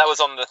 but that was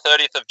on the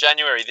 30th of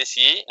January this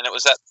year, and it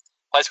was at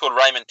a place called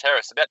Raymond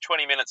Terrace, about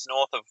 20 minutes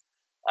north of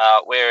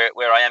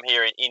where I am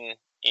here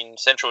in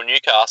central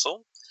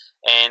Newcastle,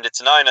 and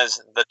it's known as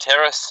the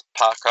Terrace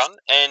Parkrun,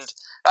 and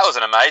that was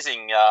an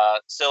amazing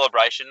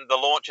celebration. The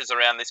launches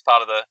around this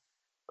part of the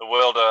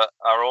world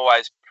are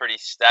always pretty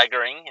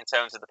staggering in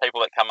terms of the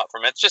people that come up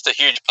from it. It's just a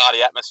huge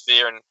party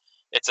atmosphere, and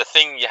it's a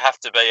thing you have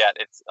to be at.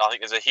 I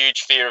think there's a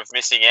huge fear of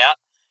missing out,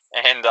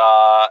 and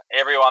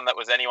anyone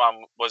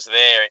was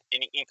there,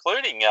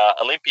 including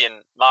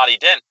Olympian Marty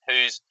Dent,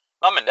 whose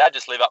mum and dad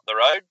just live up the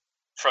road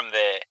from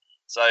there.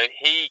 So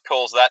he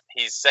calls that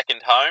his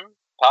second home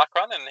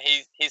parkrun, and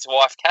his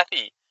wife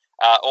Kathy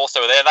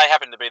also there. They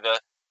happen to be the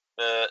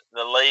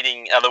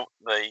leading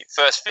the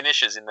first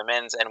finishers in the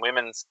men's and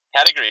women's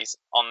categories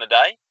on the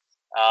day.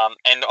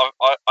 And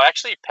I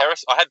actually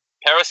I had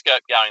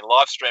Periscope going,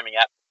 live streaming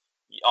app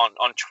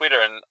on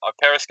Twitter, and I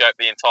Periscoped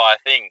the entire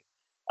thing,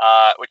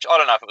 which I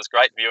don't know if it was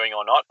great viewing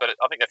or not, but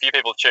I think a few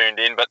people tuned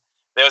in. But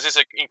there was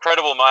this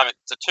incredible moment.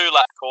 It's a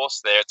 2-lap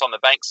course there. It's on the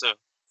banks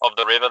of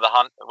the river, the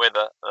Hunt, where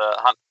the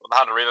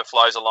Hunter River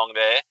flows along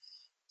there.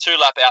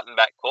 2-lap out and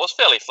back course,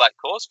 fairly flat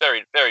course,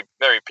 very, very,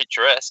 very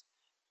picturesque.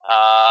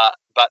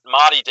 But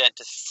Marty Dent,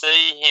 to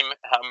see him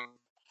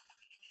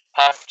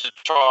have to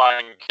try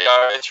and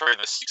go through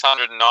the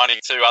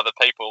 692 other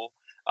people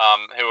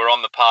who were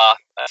on the path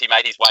as he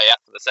made his way out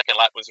for the second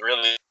lap was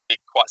really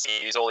quite simple.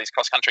 He used all his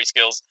cross-country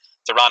skills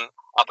to run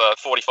up a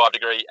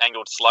 45-degree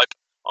angled slope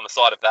on the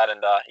side of that,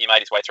 and he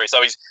made his way through.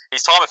 So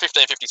his time of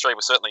 15:53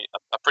 was certainly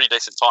a pretty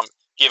decent time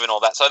given all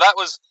that. So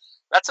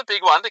that's a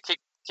big one to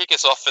kick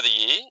us off for the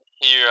year.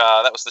 Here,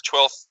 that was the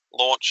 12th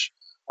launch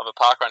of a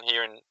parkrun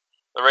here in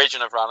the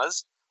region of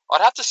runners.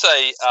 I'd have to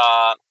say,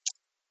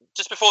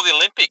 just before the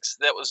Olympics,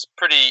 that was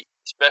pretty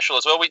special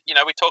as well. We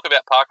talk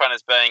about parkrun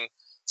as being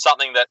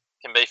something that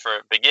can be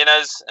for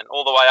beginners and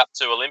all the way up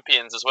to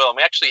Olympians as well. And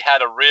we actually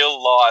had a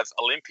real live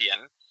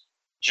Olympian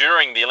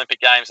during the Olympic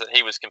Games that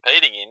he was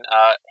competing in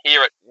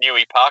here at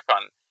Newey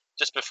Parkrun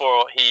just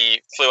before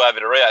he flew over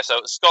to Rio. So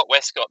it was Scott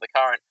Westcott, the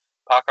current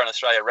Parkrun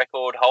Australia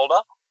record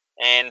holder.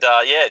 And,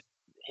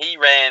 he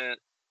ran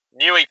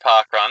Newey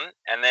Parkrun,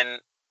 and then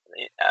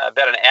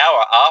about an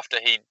hour after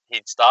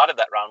he'd started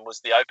that run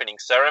was the opening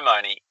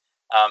ceremony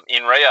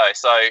in Rio.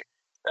 So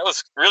that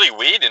was really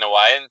weird in a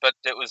way, but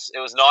it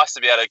was nice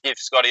to be able to give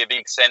Scotty a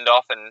big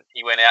send-off, and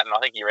he went out and I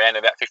think he ran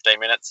about 15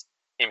 minutes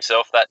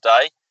himself that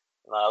day,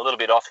 a little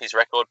bit off his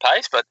record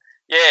pace. But,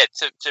 yeah,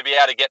 to be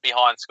able to get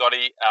behind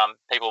Scotty,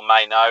 people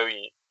may know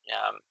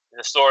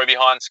the story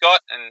behind Scott,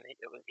 and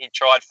he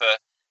tried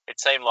it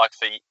seemed like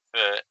for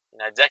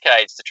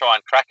decades to try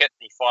and crack it.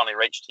 He finally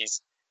reached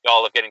his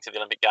goal of getting to the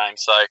Olympic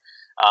Games. So,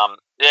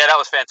 that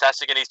was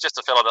fantastic. And he's just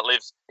a fellow that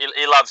lives, he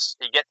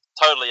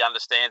totally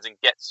understands and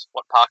gets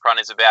what parkrun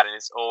is about, and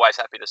is always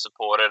happy to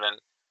support it. And,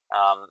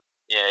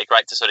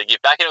 great to sort of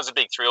give back. And it was a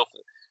big thrill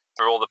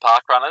for all the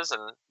park runners,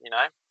 and,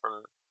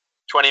 from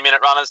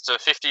 20-minute runners to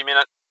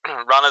 50-minute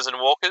runners and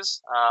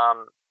walkers,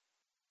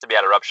 to be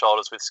able to rub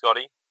shoulders with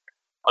Scotty.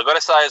 I've got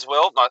to say as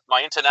well,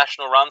 my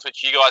international runs,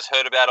 which you guys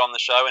heard about on the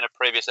show in a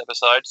previous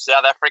episode,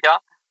 South Africa,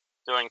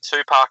 doing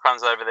 2 park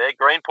runs over there,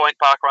 Greenpoint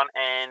Parkrun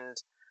and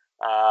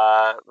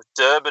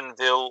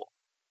Durbanville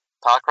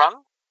Parkrun.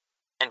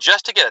 And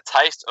just to get a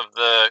taste of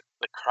the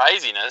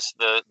craziness,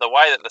 the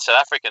way that the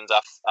South Africans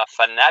are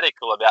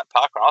fanatical about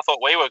parkrun. I thought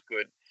we were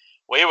good,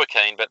 we were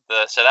keen, but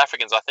the South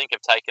Africans, I think,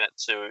 have taken it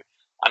to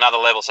another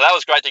level. So that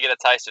was great to get a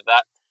taste of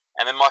that.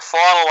 And then my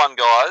final one,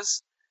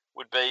 guys,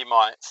 would be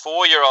my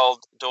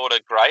 4-year-old daughter,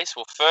 Grace.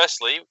 Well,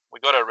 firstly, we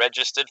got her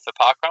registered for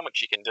parkrun,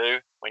 which you can do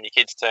when your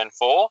kids turn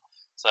 4.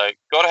 So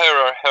got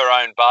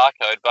her own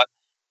barcode. But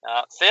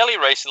fairly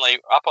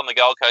recently, up on the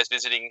Gold Coast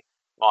visiting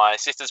my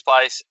sister's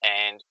place,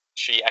 and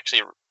she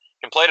actually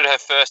completed her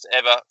first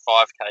ever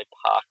 5K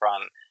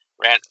parkrun,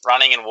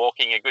 running and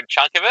walking a good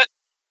chunk of it.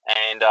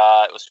 And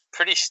it was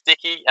pretty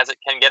sticky as it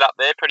can get up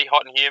there, pretty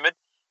hot and humid.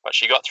 But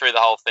she got through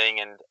the whole thing,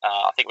 and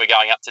I think we're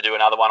going up to do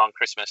another one on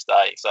Christmas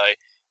Day. So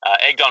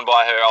egged on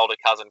by her older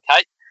cousin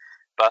Kate,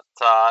 but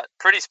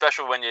pretty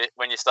special when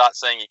you start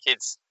seeing your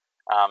kids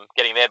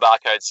getting their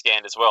barcode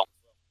scanned as well.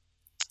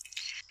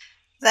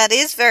 That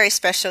is very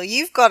special.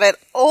 You've got it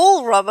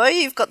all, Robbo.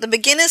 You've got the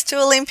beginners to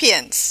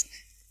Olympians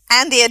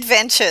and the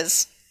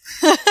adventures.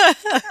 A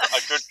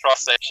good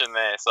cross section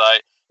there. So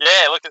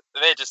Yeah, look,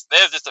 there's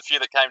just a few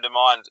that came to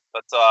mind,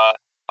 but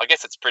I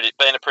guess it's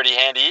been a pretty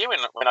handy year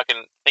when I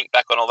can think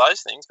back on all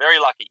those things. Very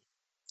lucky.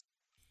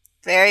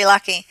 Very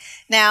lucky.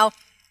 Now,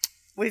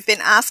 we've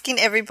been asking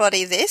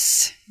everybody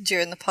this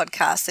during the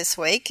podcast this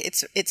week.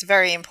 It's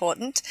very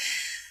important.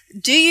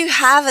 Do you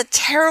have a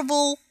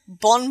terrible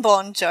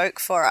bonbon joke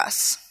for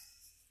us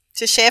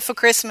to share for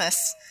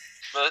Christmas?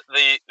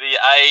 The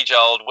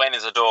age-old when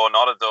is a door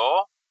not a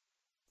door?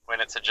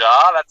 When it's a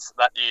jar,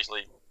 that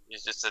usually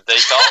is just a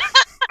default.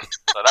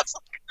 So that's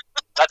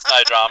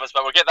no dramas,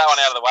 but we'll get that one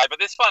out of the way. But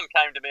this one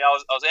came to me. I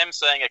was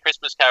emceeing a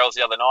Christmas carols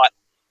the other night,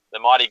 the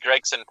Mighty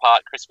Gregson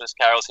Park Christmas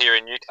carols here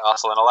in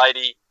Newcastle, and a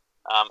lady,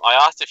 I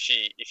asked if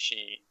she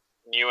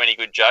knew any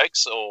good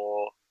jokes,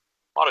 or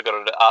might have got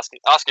her to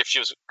ask if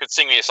she could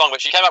sing me a song,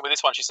 but she came up with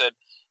this one. She said,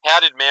 "How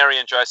did Mary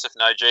and Joseph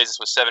know Jesus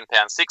was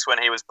 £7.6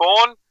 when he was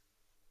born?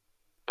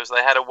 Because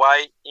they had a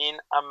way in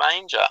a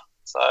manger."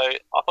 So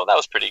I thought that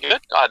was pretty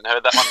good. I hadn't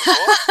heard that one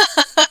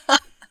before.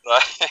 So,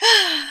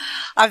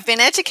 I've been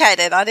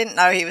educated. I didn't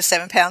know he was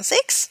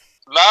 £7.6.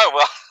 no,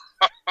 well,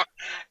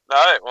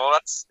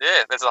 that's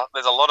There's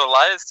a lot of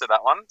layers to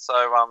that one. So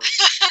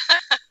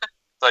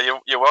so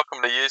you're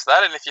welcome to use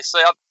that. And if you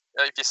see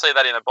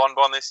that in a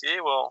bonbon this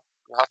year, well,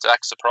 you'll have to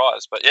act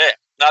surprised. But yeah,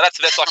 no, that's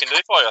the best I can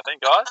do for you, I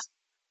think, guys.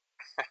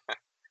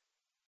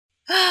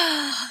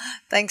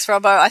 Thanks,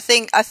 Robbo. I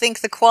think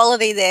the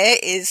quality there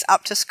is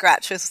up to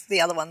scratch with the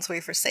other ones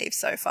we've received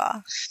so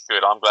far.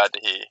 Good, I'm glad to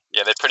hear.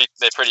 Yeah, they're pretty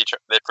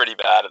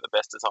bad at the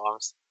best of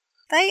times.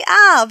 They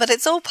are, but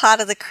it's all part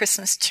of the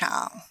Christmas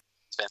charm.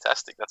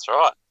 Fantastic. That's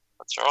right.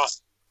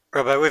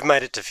 Robbo, we've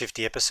made it to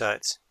 50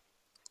 episodes.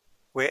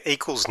 We're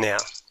equals now.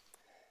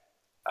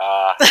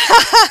 I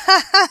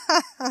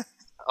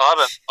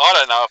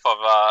don't know if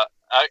I've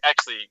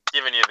actually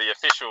given you the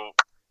official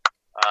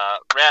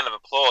round of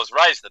applause.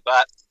 Raise the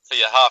bat for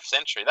your half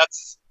century.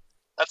 That's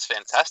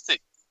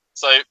fantastic.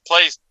 So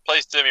please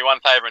do me one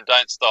favour and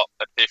don't stop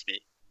at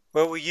 50.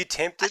 Well, were you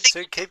tempted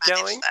to keep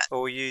going,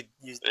 or were you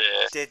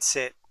dead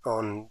set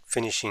on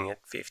finishing at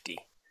 50?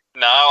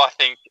 No, I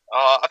think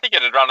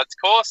it had run its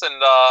course,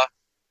 and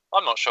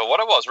I'm not sure what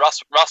it was.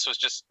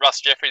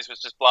 Russ Jeffries was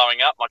just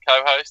blowing up, my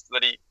co-host,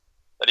 that he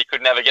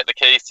could never get the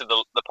keys to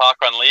the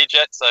parkrun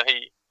Learjet, so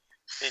he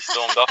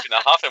stormed off in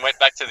a huff and went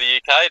back to the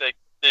UK to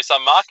do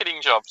some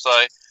marketing job. So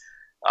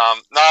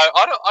no,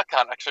 I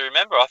can't actually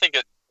remember. I think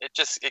it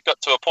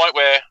got to a point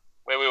where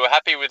we were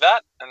happy with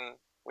that, and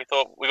we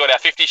thought we got our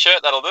 50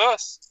 shirt, that'll do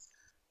us.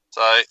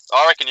 So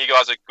I reckon you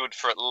guys are good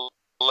for at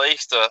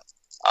least a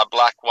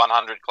black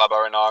 100 club.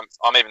 And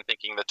I'm even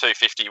thinking the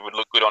 250 would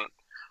look good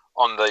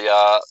on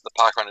the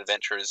Parkrun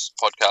Adventurers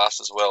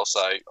podcast as well. So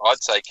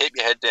I'd say keep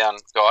your head down,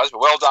 guys. But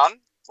well done.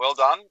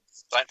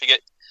 Don't forget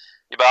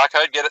your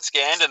barcode, get it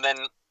scanned, and then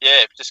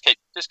just keep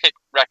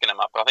racking them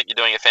up. I think you're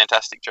doing a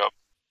fantastic job.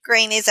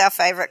 Green is our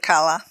favourite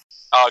colour.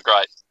 Oh,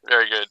 great.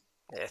 Very good.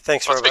 Yeah,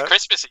 thanks, Robbo. It's a bit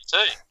Christmassy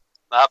too.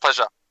 No,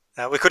 pleasure.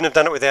 We couldn't have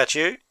done it without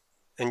you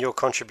and your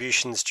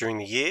contributions during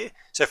the year.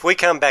 So if we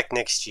come back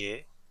next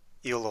year,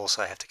 you'll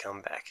also have to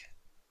come back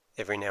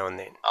every now and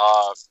then.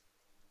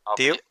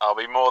 Deal? I'll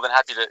be more than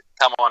happy to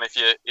come on if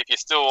you're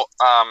still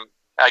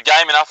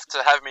game enough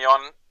to have me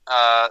on,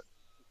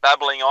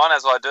 babbling on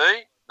as I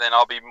do. Then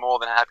I'll be more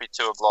than happy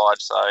to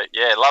oblige. So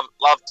yeah,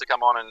 love to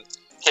come on and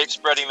keep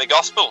spreading the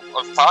gospel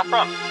of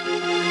parkrun.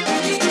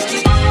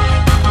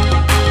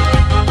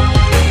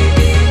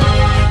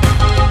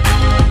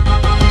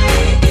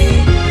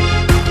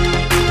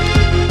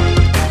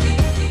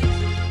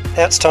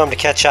 Now it's time to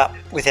catch up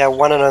with our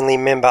one and only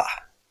member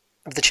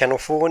of the Channel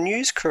 4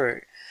 news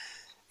crew.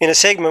 In a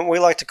segment we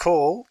like to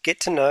call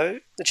Get to Know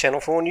the Channel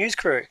 4 news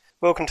crew.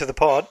 Welcome to the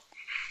pod,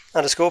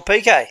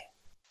 _PK.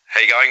 How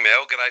you going,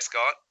 Mel? G'day,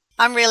 Scott.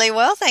 I'm really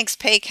well, thanks,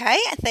 PK.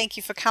 Thank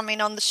you for coming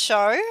on the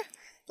show.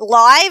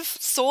 Live,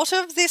 sort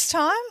of, this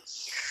time.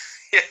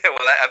 Yeah,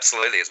 well,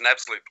 absolutely. It's an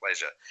absolute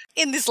pleasure.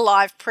 In this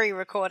live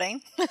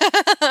pre-recording.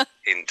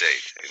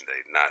 Indeed.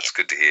 No, it's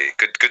good to hear.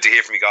 Good to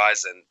hear from you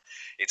guys, and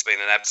it's been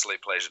an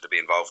absolute pleasure to be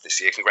involved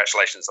this year.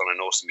 Congratulations on an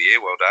awesome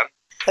year. Well done.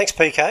 Thanks,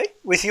 PK.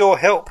 With your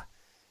help,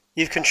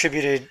 you've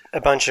contributed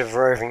a bunch of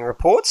roving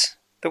reports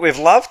that we've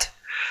loved.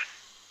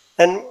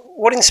 And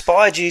what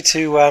inspired you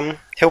to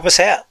help us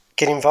out,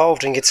 get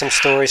involved and get some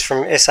stories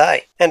from SA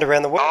and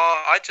around the world?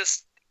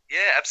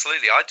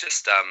 Absolutely.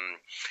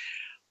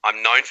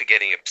 I'm known for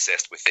getting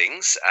obsessed with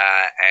things,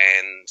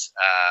 and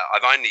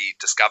I've only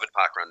discovered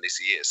parkrun this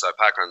year. So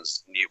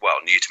parkrun's new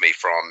to me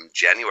from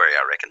January,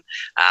 I reckon.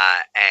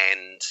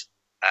 And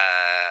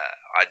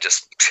I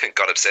just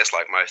got obsessed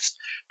like most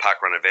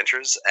parkrun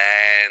adventurers,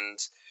 and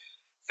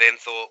then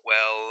thought,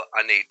 well,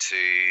 I need to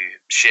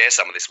share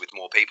some of this with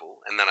more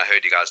people. And then I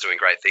heard you guys doing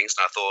great things,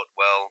 and I thought,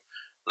 well,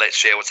 let's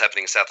share what's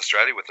happening in South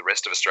Australia with the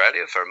rest of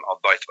Australia, from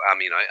both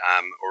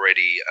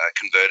already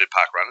converted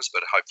park runners,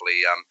 but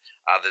hopefully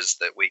others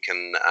that we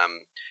can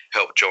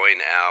help join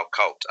our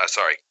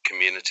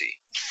community.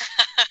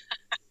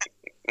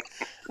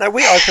 No,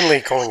 we're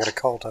openly calling it a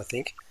cult, I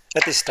think,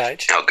 at this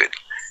stage. Oh, good.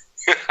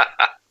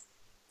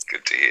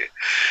 Good to hear.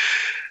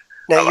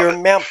 I Now, love you're a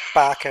it. Mount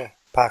Barker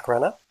park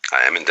runner.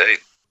 I am indeed.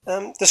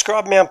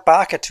 Describe Mount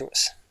Barker to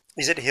us.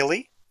 Is it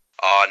hilly?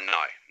 Oh,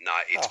 no,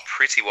 it's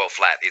pretty well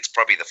flat. It's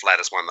probably the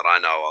flattest one that I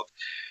know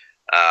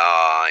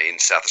of in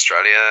South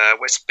Australia.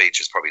 West Beach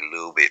is probably a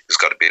little bit, it's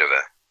got a bit of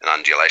an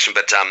undulation,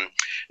 but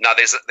no,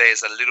 there's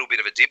a little bit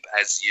of a dip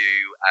as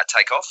you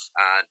take off.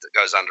 It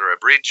goes under a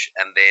bridge,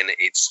 and then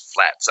it's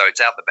flat. So it's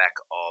out the back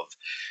of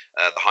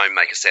the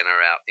Homemaker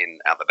Centre out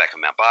the back of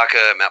Mount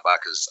Barker. Mount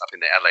Barker's up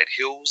in the Adelaide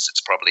Hills.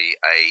 It's probably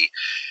a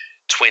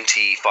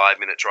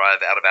 25-minute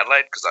drive out of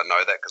Adelaide, because I know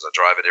that because I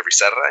drive it every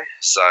Saturday.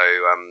 So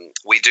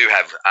we do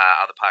have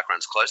other park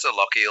runs closer,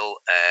 Lochiel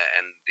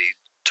and the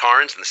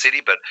Torrens in the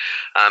city, but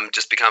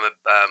just become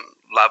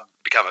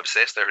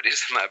obsessed. There it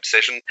is, my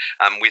obsession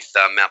with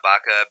Mount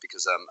Barker,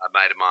 because a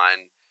mate of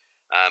mine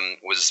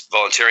was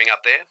volunteering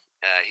up there.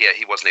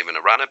 He wasn't even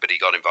a runner, but he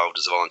got involved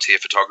as a volunteer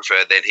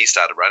photographer. Then he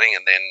started running,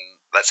 and then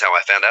that's how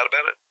I found out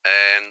about it.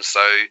 And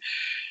so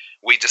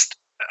we just,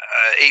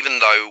 even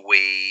though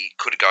we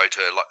could go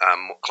to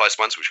close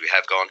ones, which we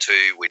have gone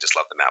to, we just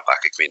love the Mount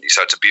Barker community.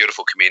 So it's a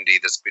beautiful community.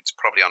 It's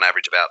probably on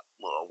average about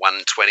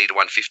 120 to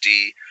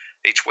 150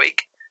 each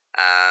week.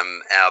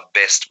 Our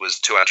best was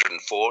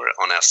 204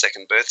 on our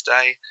second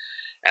birthday,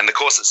 and the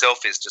course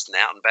itself is just an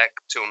out and back,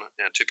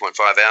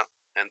 2.5 out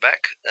and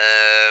back,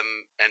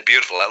 and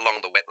beautiful along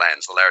the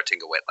wetlands, the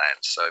Larratinga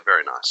wetlands. So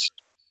very nice.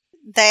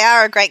 They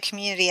are a great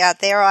community out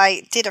there.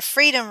 I did a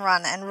freedom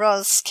run, and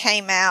Roz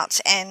came out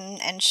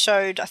and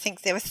showed, I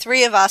think there were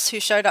 3 of us who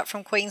showed up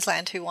from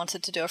Queensland who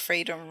wanted to do a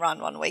freedom run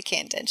one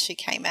weekend, and she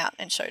came out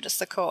and showed us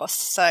the course.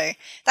 So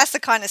that's the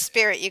kind of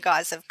spirit you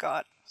guys have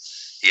got.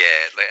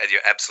 Yeah,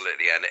 you're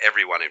absolutely, and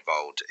everyone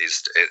involved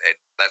is.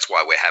 That's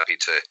why we're happy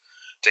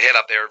to head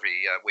up there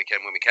every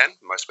weekend when we can,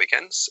 most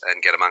weekends,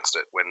 and get amongst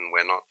it when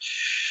we're not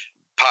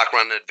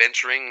parkrun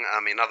adventuring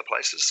in other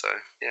places. So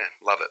yeah,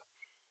 love it.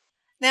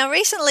 Now,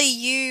 recently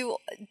you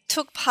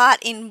took part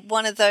in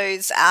one of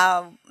those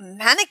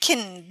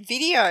mannequin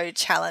video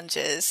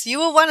challenges. You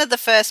were one of the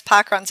first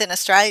parkruns in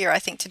Australia, I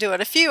think, to do it.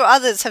 A few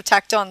others have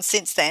tacked on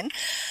since then.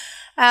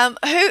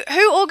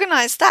 Who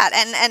organised that,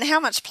 and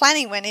how much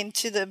planning went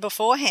into the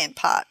beforehand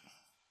part?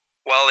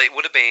 Well, it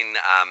would have been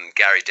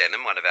Gary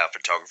Denham, one of our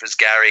photographers.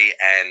 Gary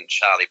and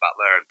Charlie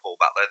Butler and Paul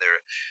Butler,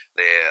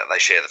 they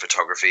share the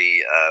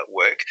photography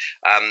work.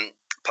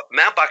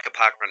 Mount Barker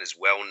Parkrun is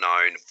well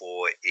known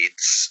for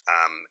its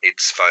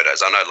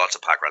photos. I know lots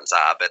of parkruns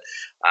are, but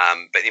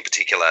in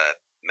particular,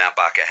 Mount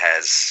Barker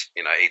has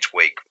each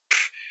week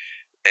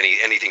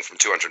anything from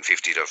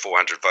 250 to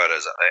 400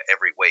 photos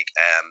every week,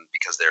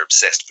 because they're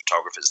obsessed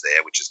photographers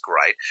there, which is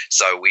great.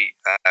 So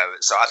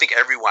so I think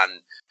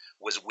everyone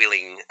was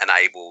willing and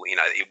able.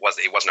 It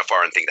wasn't a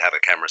foreign thing to have a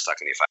camera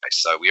stuck in your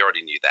face. So we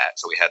already knew that.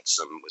 So we had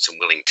some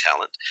willing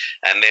talent,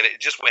 and then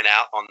it just went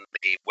out on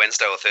the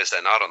Wednesday or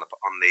Thursday night on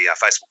the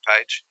Facebook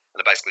page,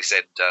 and it basically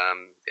said,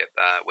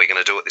 "We're going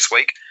to do it this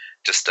week.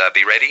 Just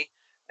be ready."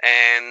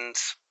 And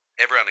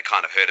everyone had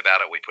kind of heard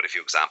about it. We put a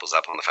few examples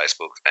up on the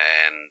Facebook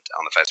and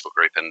on the Facebook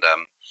group, and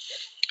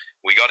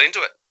we got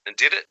into it and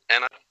did it.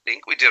 And I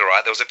think we did all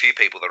right. There was a few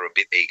people that were a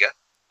bit eager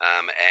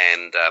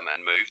and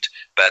moved,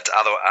 but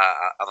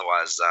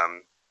otherwise,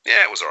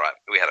 it was all right.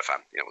 We had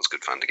fun. It was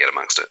good fun to get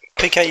amongst it.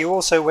 PK, you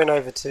also went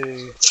over to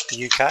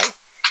the UK,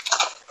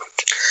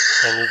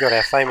 and you got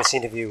our famous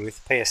interview with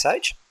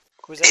PSH.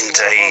 Was that Indeed.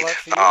 highlight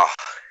for you? Oh,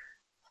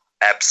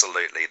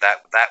 absolutely.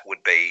 That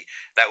would be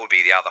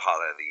the other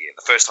highlight of the year.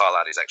 The first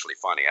highlight is actually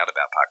finding out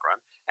about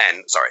parkrun,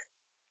 and the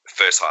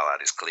first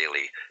highlight is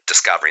clearly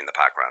discovering the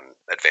Parkrun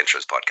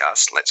Adventurers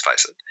podcast. Let's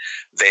face it.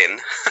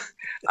 Then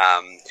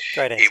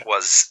Great answer. it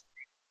was.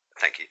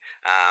 Thank you.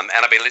 And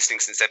I've been listening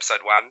since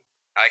episode 1.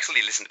 I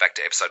actually listened back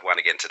to episode 1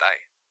 again today.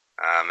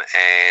 And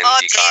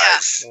you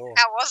guys. Oh.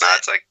 How was No, it?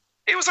 it's like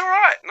it was all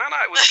right. No,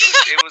 it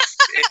was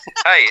good.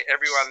 Hey,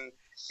 everyone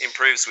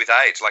improves with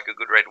age, like a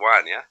good red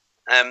wine. Yeah.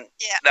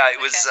 Yeah. No, it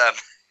was.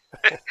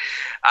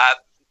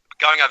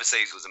 Going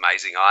overseas was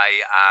amazing.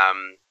 I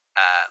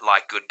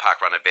like good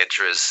parkrun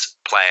adventurers,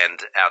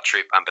 planned our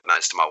trip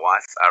unbeknownst to my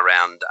wife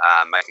around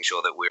making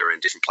sure that we were in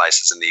different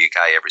places in the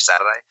UK every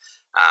Saturday,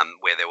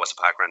 where there was a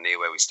parkrun near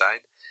where we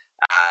stayed.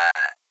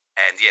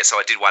 So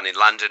I did one in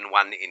London,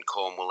 one in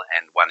Cornwall,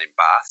 and one in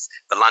Bath.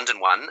 The London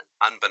one,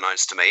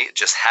 unbeknownst to me,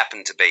 just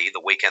happened to be the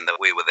weekend that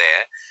we were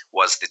there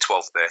was the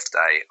 12th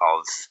birthday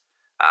of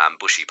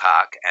Bushy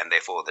Park, and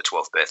therefore the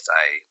 12th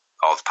birthday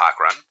of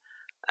parkrun.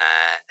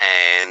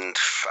 And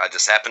I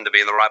just happened to be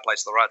in the right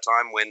place at the right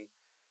time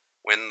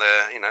when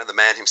the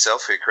man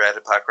himself who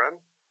created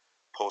parkrun,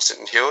 Paul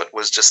Sinton-Hewitt,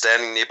 was just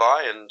standing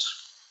nearby, and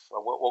I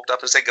walked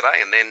up and said good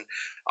day, and then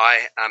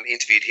I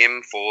interviewed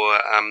him for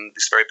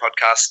this very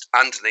podcast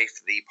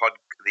underneath the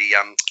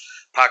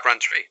parkrun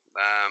tree.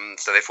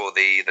 So therefore,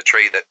 the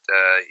tree that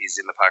is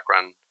in the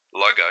parkrun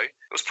logo.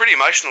 It was a pretty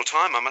emotional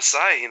time, I must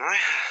say.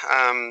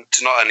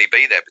 To not only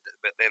be there,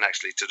 but then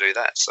actually to do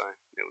that. So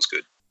it was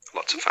good.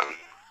 Lots of fun.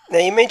 Now,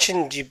 you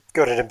mentioned you've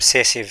got an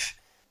obsessive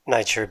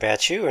nature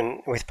about you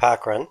and with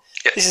parkrun.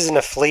 Yep. This isn't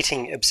a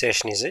fleeting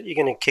obsession, is it? You're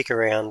going to kick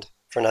around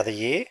for another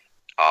year?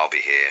 I'll be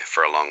here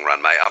for a long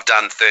run, mate. I've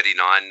done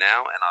 39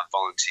 now, and I've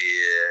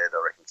volunteered,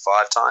 I reckon,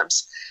 5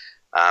 times.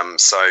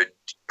 So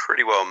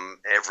pretty well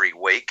every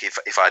week.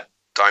 If I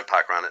don't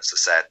parkrun, it's a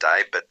sad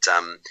day. But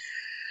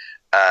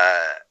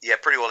yeah,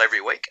 pretty well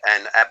every week,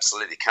 and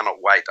absolutely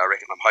cannot wait. I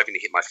reckon I'm hoping to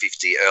hit my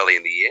 50 early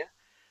in the year.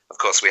 Of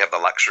course, we have the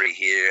luxury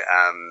here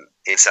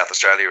in South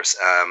Australia,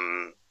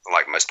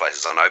 like most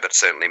places I know, but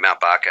certainly Mount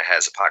Barker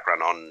has a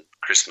parkrun on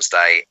Christmas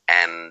Day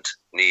and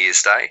New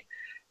Year's Day,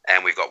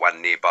 and we've got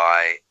one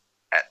nearby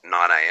at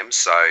 9 a.m.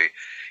 So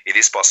it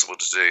is possible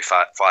to do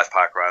 5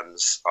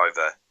 parkruns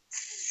over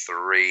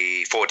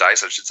 4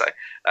 days, I should say,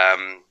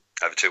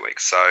 over 2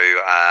 weeks. So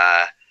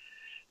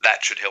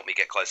that should help me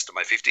get close to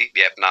my 50.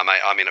 Yep, no,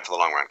 mate, I'm in it for the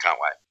long run. Can't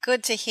wait.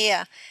 Good to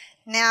hear.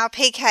 Now,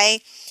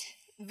 PK,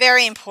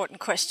 very important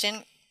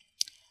question.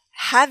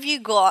 Have you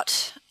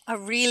got a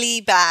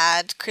really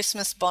bad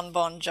Christmas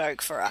bonbon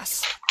joke for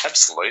us?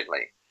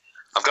 Absolutely.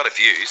 I've got a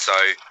few, so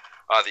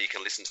either you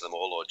can listen to them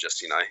all or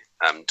just,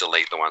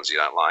 delete the ones you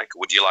don't like.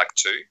 Would you like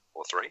 2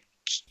 or 3?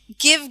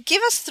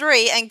 Give us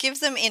 3 and give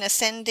them in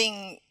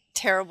ascending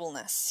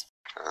terribleness.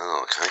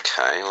 Oh,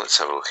 okay. Let's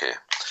have a look here.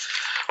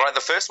 All right,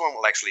 the first one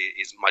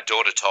is my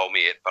daughter told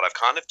me it, but I've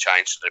kind of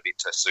changed it a bit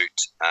to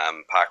suit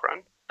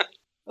parkrun.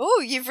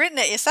 Oh, you've written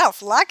it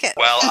yourself. Like it.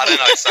 Well, I don't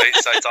know. So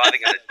it's either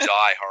going to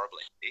die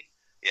horribly.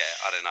 Yeah,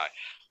 I don't know.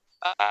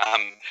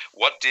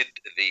 What did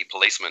the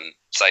policeman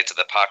say to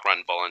the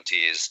parkrun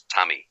volunteers'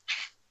 tummy?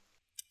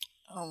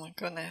 Oh, my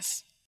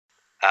goodness.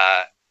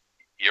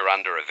 You're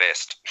under a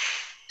vest.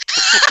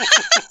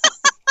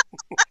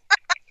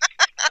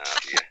 Oh,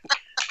 dear.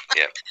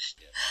 Yeah.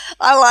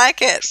 I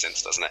like it. Makes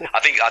sense, doesn't it? I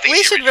think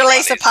we should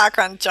release a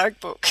parkrun joke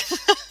book.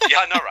 Yeah,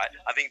 I know, right?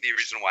 I think the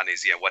original one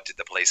is, what did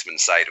the policeman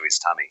say to his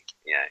tummy?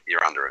 Yeah,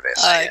 you're under a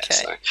vest. Okay. Yeah,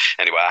 so,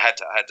 anyway, I had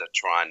to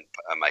try and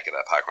make it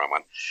a parkrun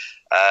one.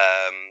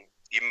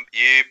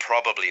 You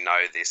probably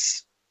know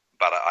this,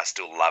 but I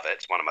still love it.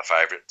 It's one of my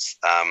favourites.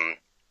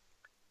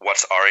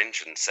 What's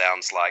orange and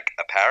sounds like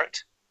a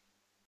parrot?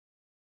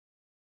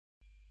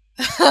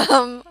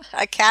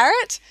 A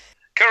carrot?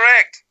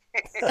 Correct.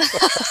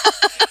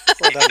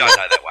 Well, you don't know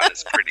that one.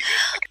 It's pretty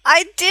good. Okay.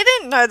 I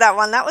didn't know that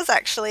one. That was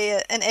actually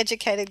an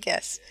educated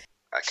guess.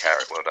 A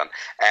carrot, well done.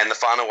 And the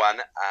final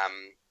one,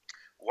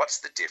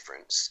 what's the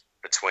difference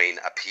between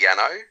a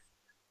piano,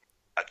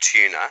 a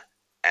tuner,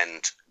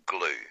 and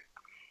glue?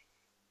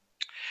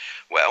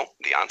 Well,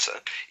 the answer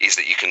is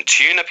that you can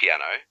tune a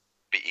piano,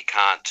 but you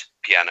can't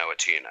piano a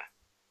tuner.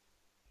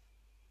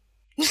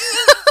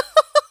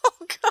 Oh,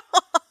 God.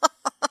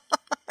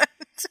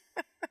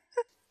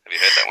 Have you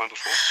heard that one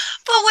before?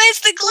 But where's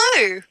the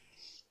glue?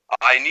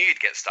 I knew you'd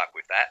get stuck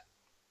with that.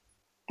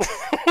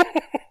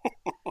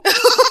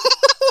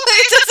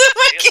 It doesn't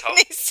make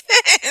any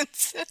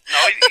sense. No,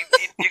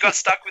 you got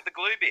stuck with the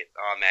glue bit.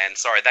 Oh, man,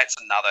 sorry, that's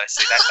another.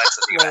 See, that's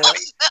the thing about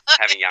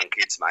having young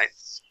kids, mate.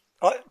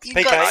 You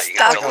PK, got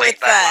stuck with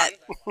that.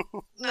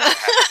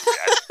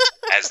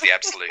 As the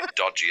absolute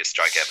dodgiest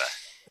joke ever.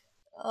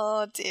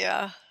 Oh,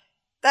 dear.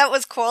 That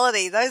was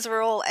quality. Those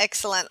were all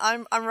excellent.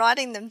 I'm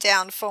writing them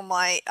down for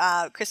my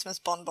Christmas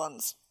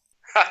bonbons.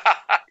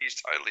 You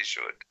totally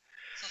should.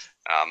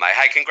 Mate,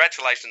 hey,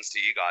 congratulations to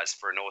you guys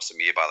for an awesome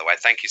year, by the way.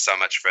 Thank you so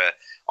much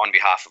on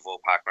behalf of all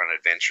parkrun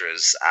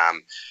adventurers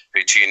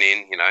who tune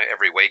in,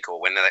 every week or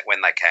when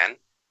they can,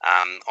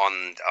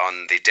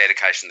 on the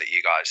dedication that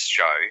you guys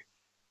show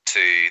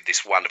to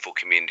this wonderful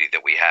community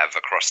that we have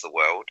across the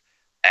world,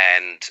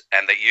 and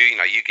that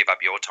you give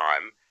up your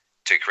time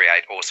to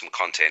create awesome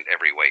content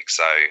every week.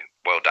 So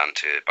well done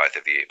to both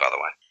of you, by the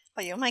way.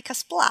 Oh, you'll make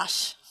us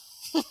blush.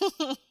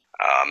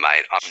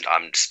 Mate,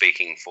 I'm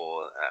speaking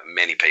for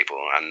many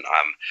people, and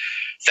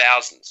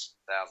thousands,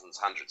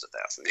 hundreds of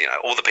thousands,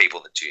 all the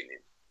people that tune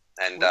in.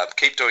 And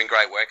keep doing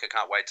great work. I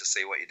can't wait to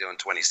see what you do in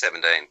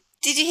 2017.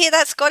 Did you hear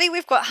that, Scotty?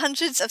 We've got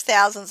hundreds of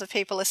thousands of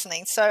people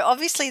listening. So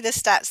obviously the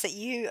stats that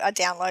you are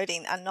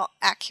downloading are not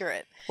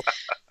accurate.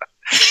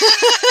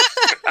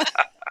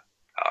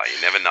 Oh,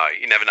 you never know.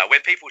 You never know.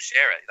 When people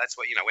share it, that's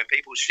what, when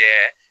people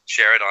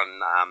share it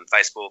on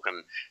Facebook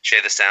and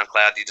share the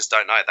SoundCloud, you just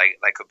don't know.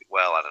 They could be,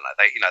 I don't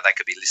know. They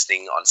could be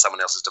listening on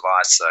someone else's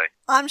device. So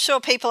I'm sure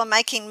people are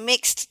making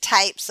mixed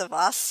tapes of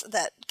us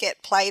that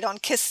get played on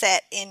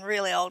cassette in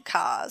really old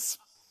cars.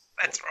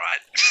 That's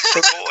right.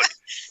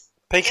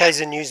 PK's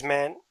a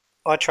newsman.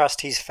 I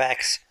trust his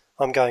facts.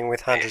 I'm going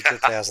with hundreds of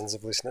thousands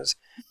of listeners.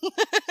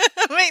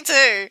 Me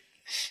too.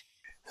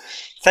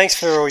 Thanks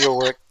for all your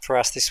work for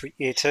us this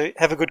year too.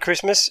 Have a good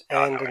Christmas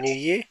and a new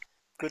year.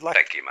 Good luck.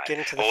 Thank you, mate.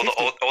 Getting to the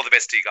all the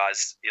best to you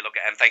guys.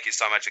 And thank you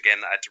so much again.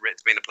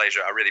 It's been a pleasure.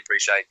 I really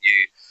appreciate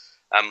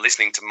you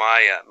listening to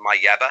my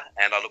yabba,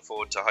 and I look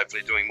forward to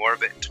hopefully doing more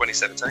of it in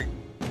 2017.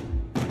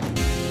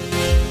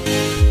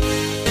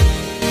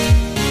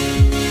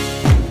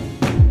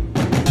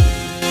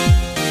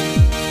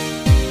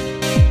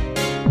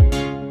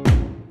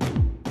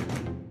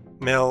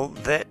 Mel,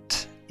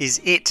 that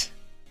is it.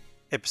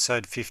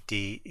 Episode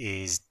 50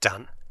 is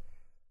done.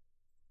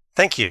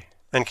 Thank you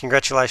and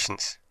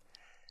congratulations.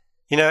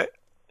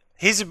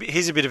 Here's a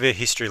bit of a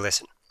history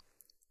lesson.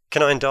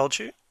 Can I indulge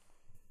you?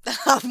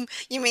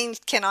 You mean,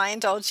 can I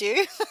indulge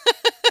you?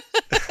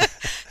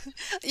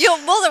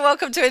 You're more than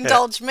welcome to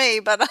indulge me,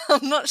 but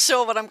I'm not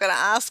sure what I'm going to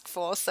ask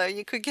for, so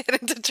you could get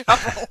into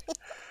trouble.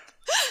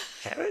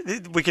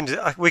 We can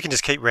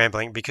just keep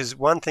rambling, because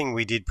one thing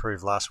we did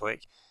prove last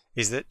week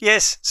is that,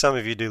 yes, some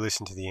of you do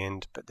listen to the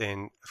end, but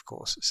then, of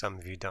course, some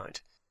of you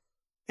don't.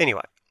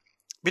 Anyway,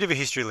 bit of a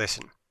history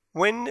lesson.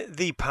 When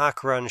the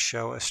Parkrun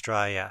Show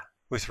Australia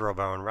with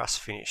Robbo and Russ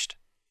finished,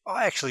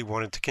 I actually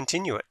wanted to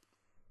continue it.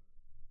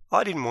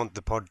 I didn't want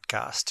the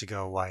podcast to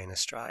go away in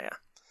Australia.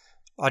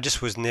 I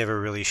just was never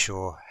really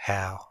sure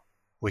how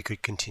we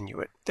could continue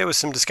it. There was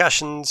some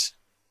discussions,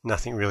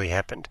 nothing really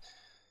happened.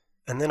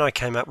 And then I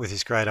came up with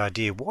this great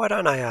idea. Why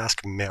don't I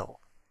ask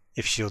Mel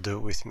if she'll do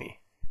it with me?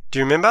 Do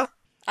you remember?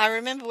 I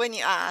remember when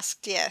you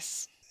asked,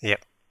 yes.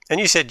 Yep. And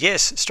you said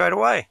yes straight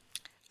away.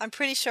 I'm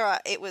pretty sure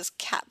it was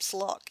caps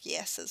lock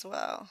yes as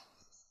well.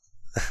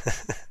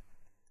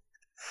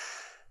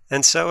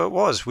 And so it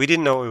was. We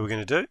didn't know what we were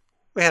going to do.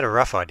 We had a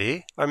rough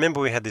idea. I remember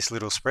we had this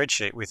little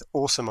spreadsheet with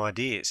awesome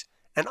ideas.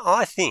 And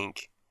I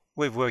think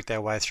we've worked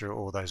our way through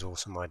all those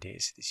awesome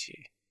ideas this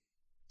year.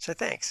 So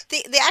thanks.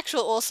 The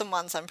actual awesome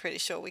ones I'm pretty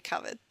sure we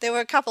covered. There were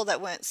a couple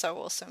that weren't so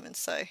awesome, and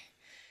so,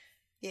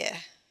 yeah.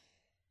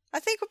 I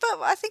think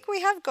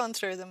we have gone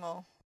through them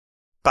all.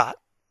 But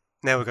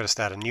now we've got to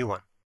start a new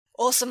one.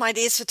 Awesome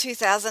ideas for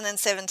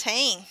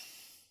 2017.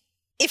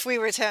 If we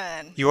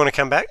return. You want to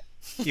come back?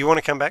 You want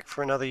to come back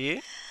for another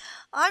year?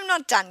 I'm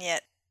not done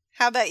yet.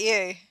 How about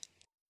you?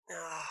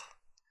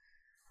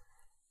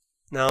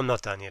 No, I'm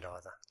not done yet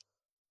either.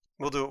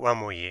 We'll do it one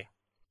more year.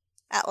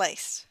 At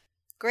least.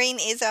 Green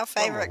is our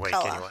favourite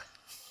colour. Anyway.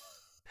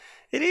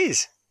 It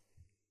is.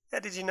 How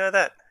did you know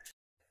that?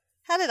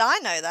 How did I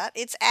know that?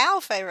 It's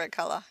our favourite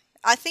colour.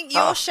 I think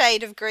your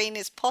shade of green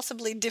is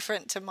possibly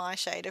different to my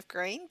shade of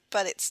green,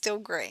 but it's still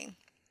green.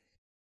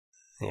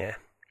 Yeah.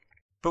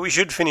 But we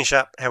should finish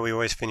up how we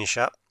always finish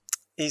up.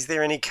 Is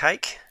there any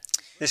cake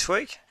this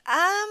week?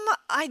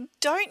 I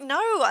don't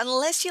know,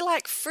 unless you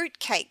like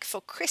fruitcake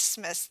for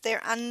Christmas.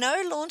 There are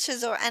no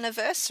launches or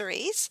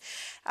anniversaries.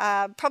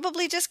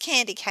 Probably just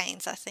candy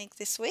canes, I think,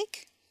 this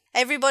week.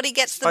 Everybody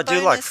gets the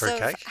bonus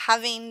of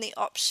having the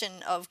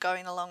option of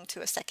going along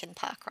to a second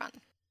park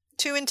run.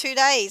 2 in 2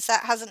 days.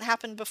 That hasn't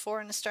happened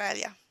before in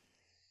Australia.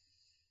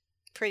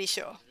 Pretty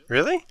sure.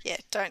 Really? Yeah,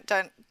 don't.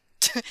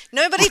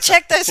 Nobody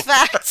check those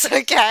facts,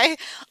 okay?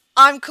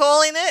 I'm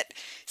calling it,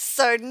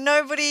 so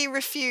nobody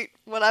refute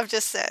what I've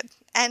just said.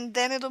 And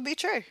then it'll be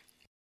true.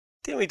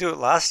 Didn't we do it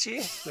last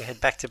year? We had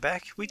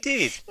back-to-back. We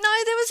did. No,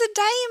 there was a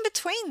day in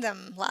between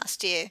them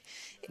last year.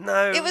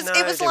 No, there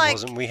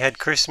wasn't. We had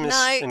Christmas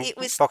and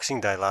Boxing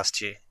Day last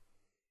year.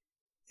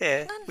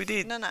 Yeah, we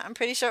did. No, I'm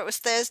pretty sure it was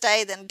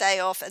Thursday, then day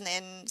off, and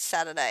then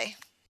Saturday.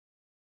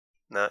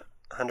 No,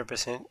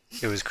 100%.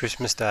 It was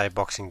Christmas Day,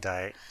 Boxing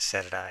Day,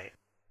 Saturday.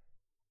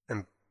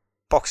 And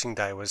Boxing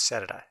Day was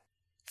Saturday.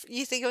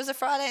 You think it was a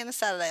Friday and a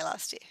Saturday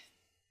last year?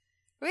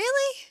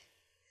 Really?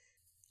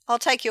 I'll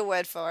take your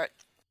word for it.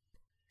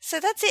 So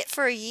that's it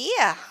for a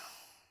year.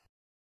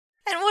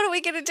 And what are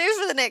we going to do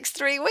for the next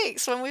 3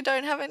 weeks when we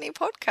don't have any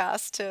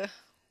podcasts to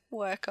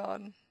work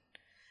on?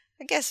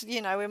 I guess,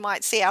 we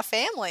might see our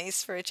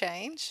families for a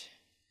change.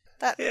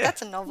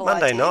 That's a novel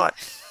Monday idea. night.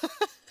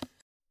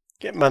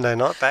 Get Monday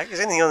night back. Is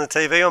anything on the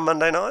TV on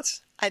Monday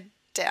nights? I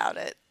doubt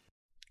it.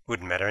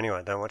 Wouldn't matter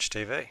anyway. Don't watch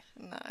TV.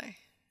 No.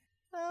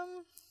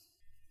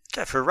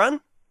 Go for a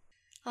run.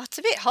 Oh, it's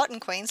a bit hot in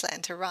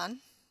Queensland to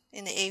run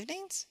in the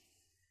evenings.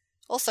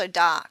 Also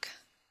dark.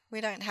 We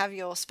don't have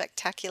your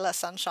spectacular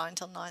sunshine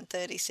till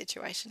 9:30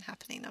 situation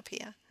happening up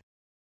here.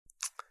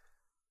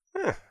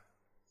 Huh.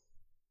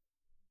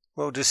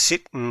 Well, just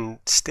sit and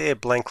stare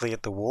blankly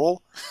at the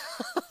wall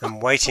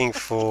and waiting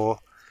for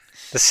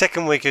the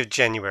second week of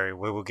January,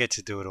 where we'll get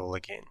to do it all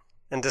again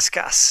and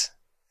discuss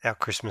our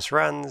Christmas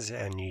runs,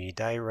 our New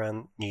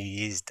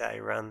Year's Day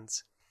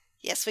runs.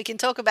 Yes, we can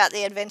talk about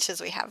the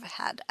adventures we have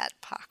had at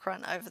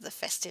Parkrun over the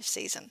festive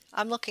season.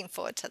 I'm looking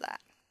forward to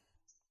that.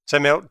 So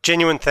Mel,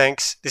 genuine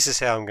thanks. This is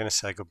how I'm going to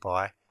say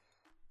goodbye.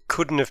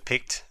 Couldn't have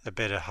picked a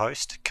better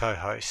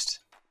co-host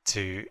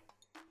to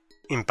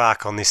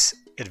embark on this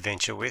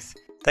adventure with.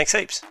 Thanks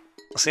heaps.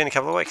 I'll see you in a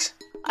couple of weeks.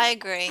 I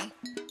agree.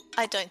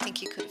 I don't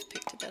think you could have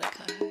picked a better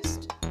co-host.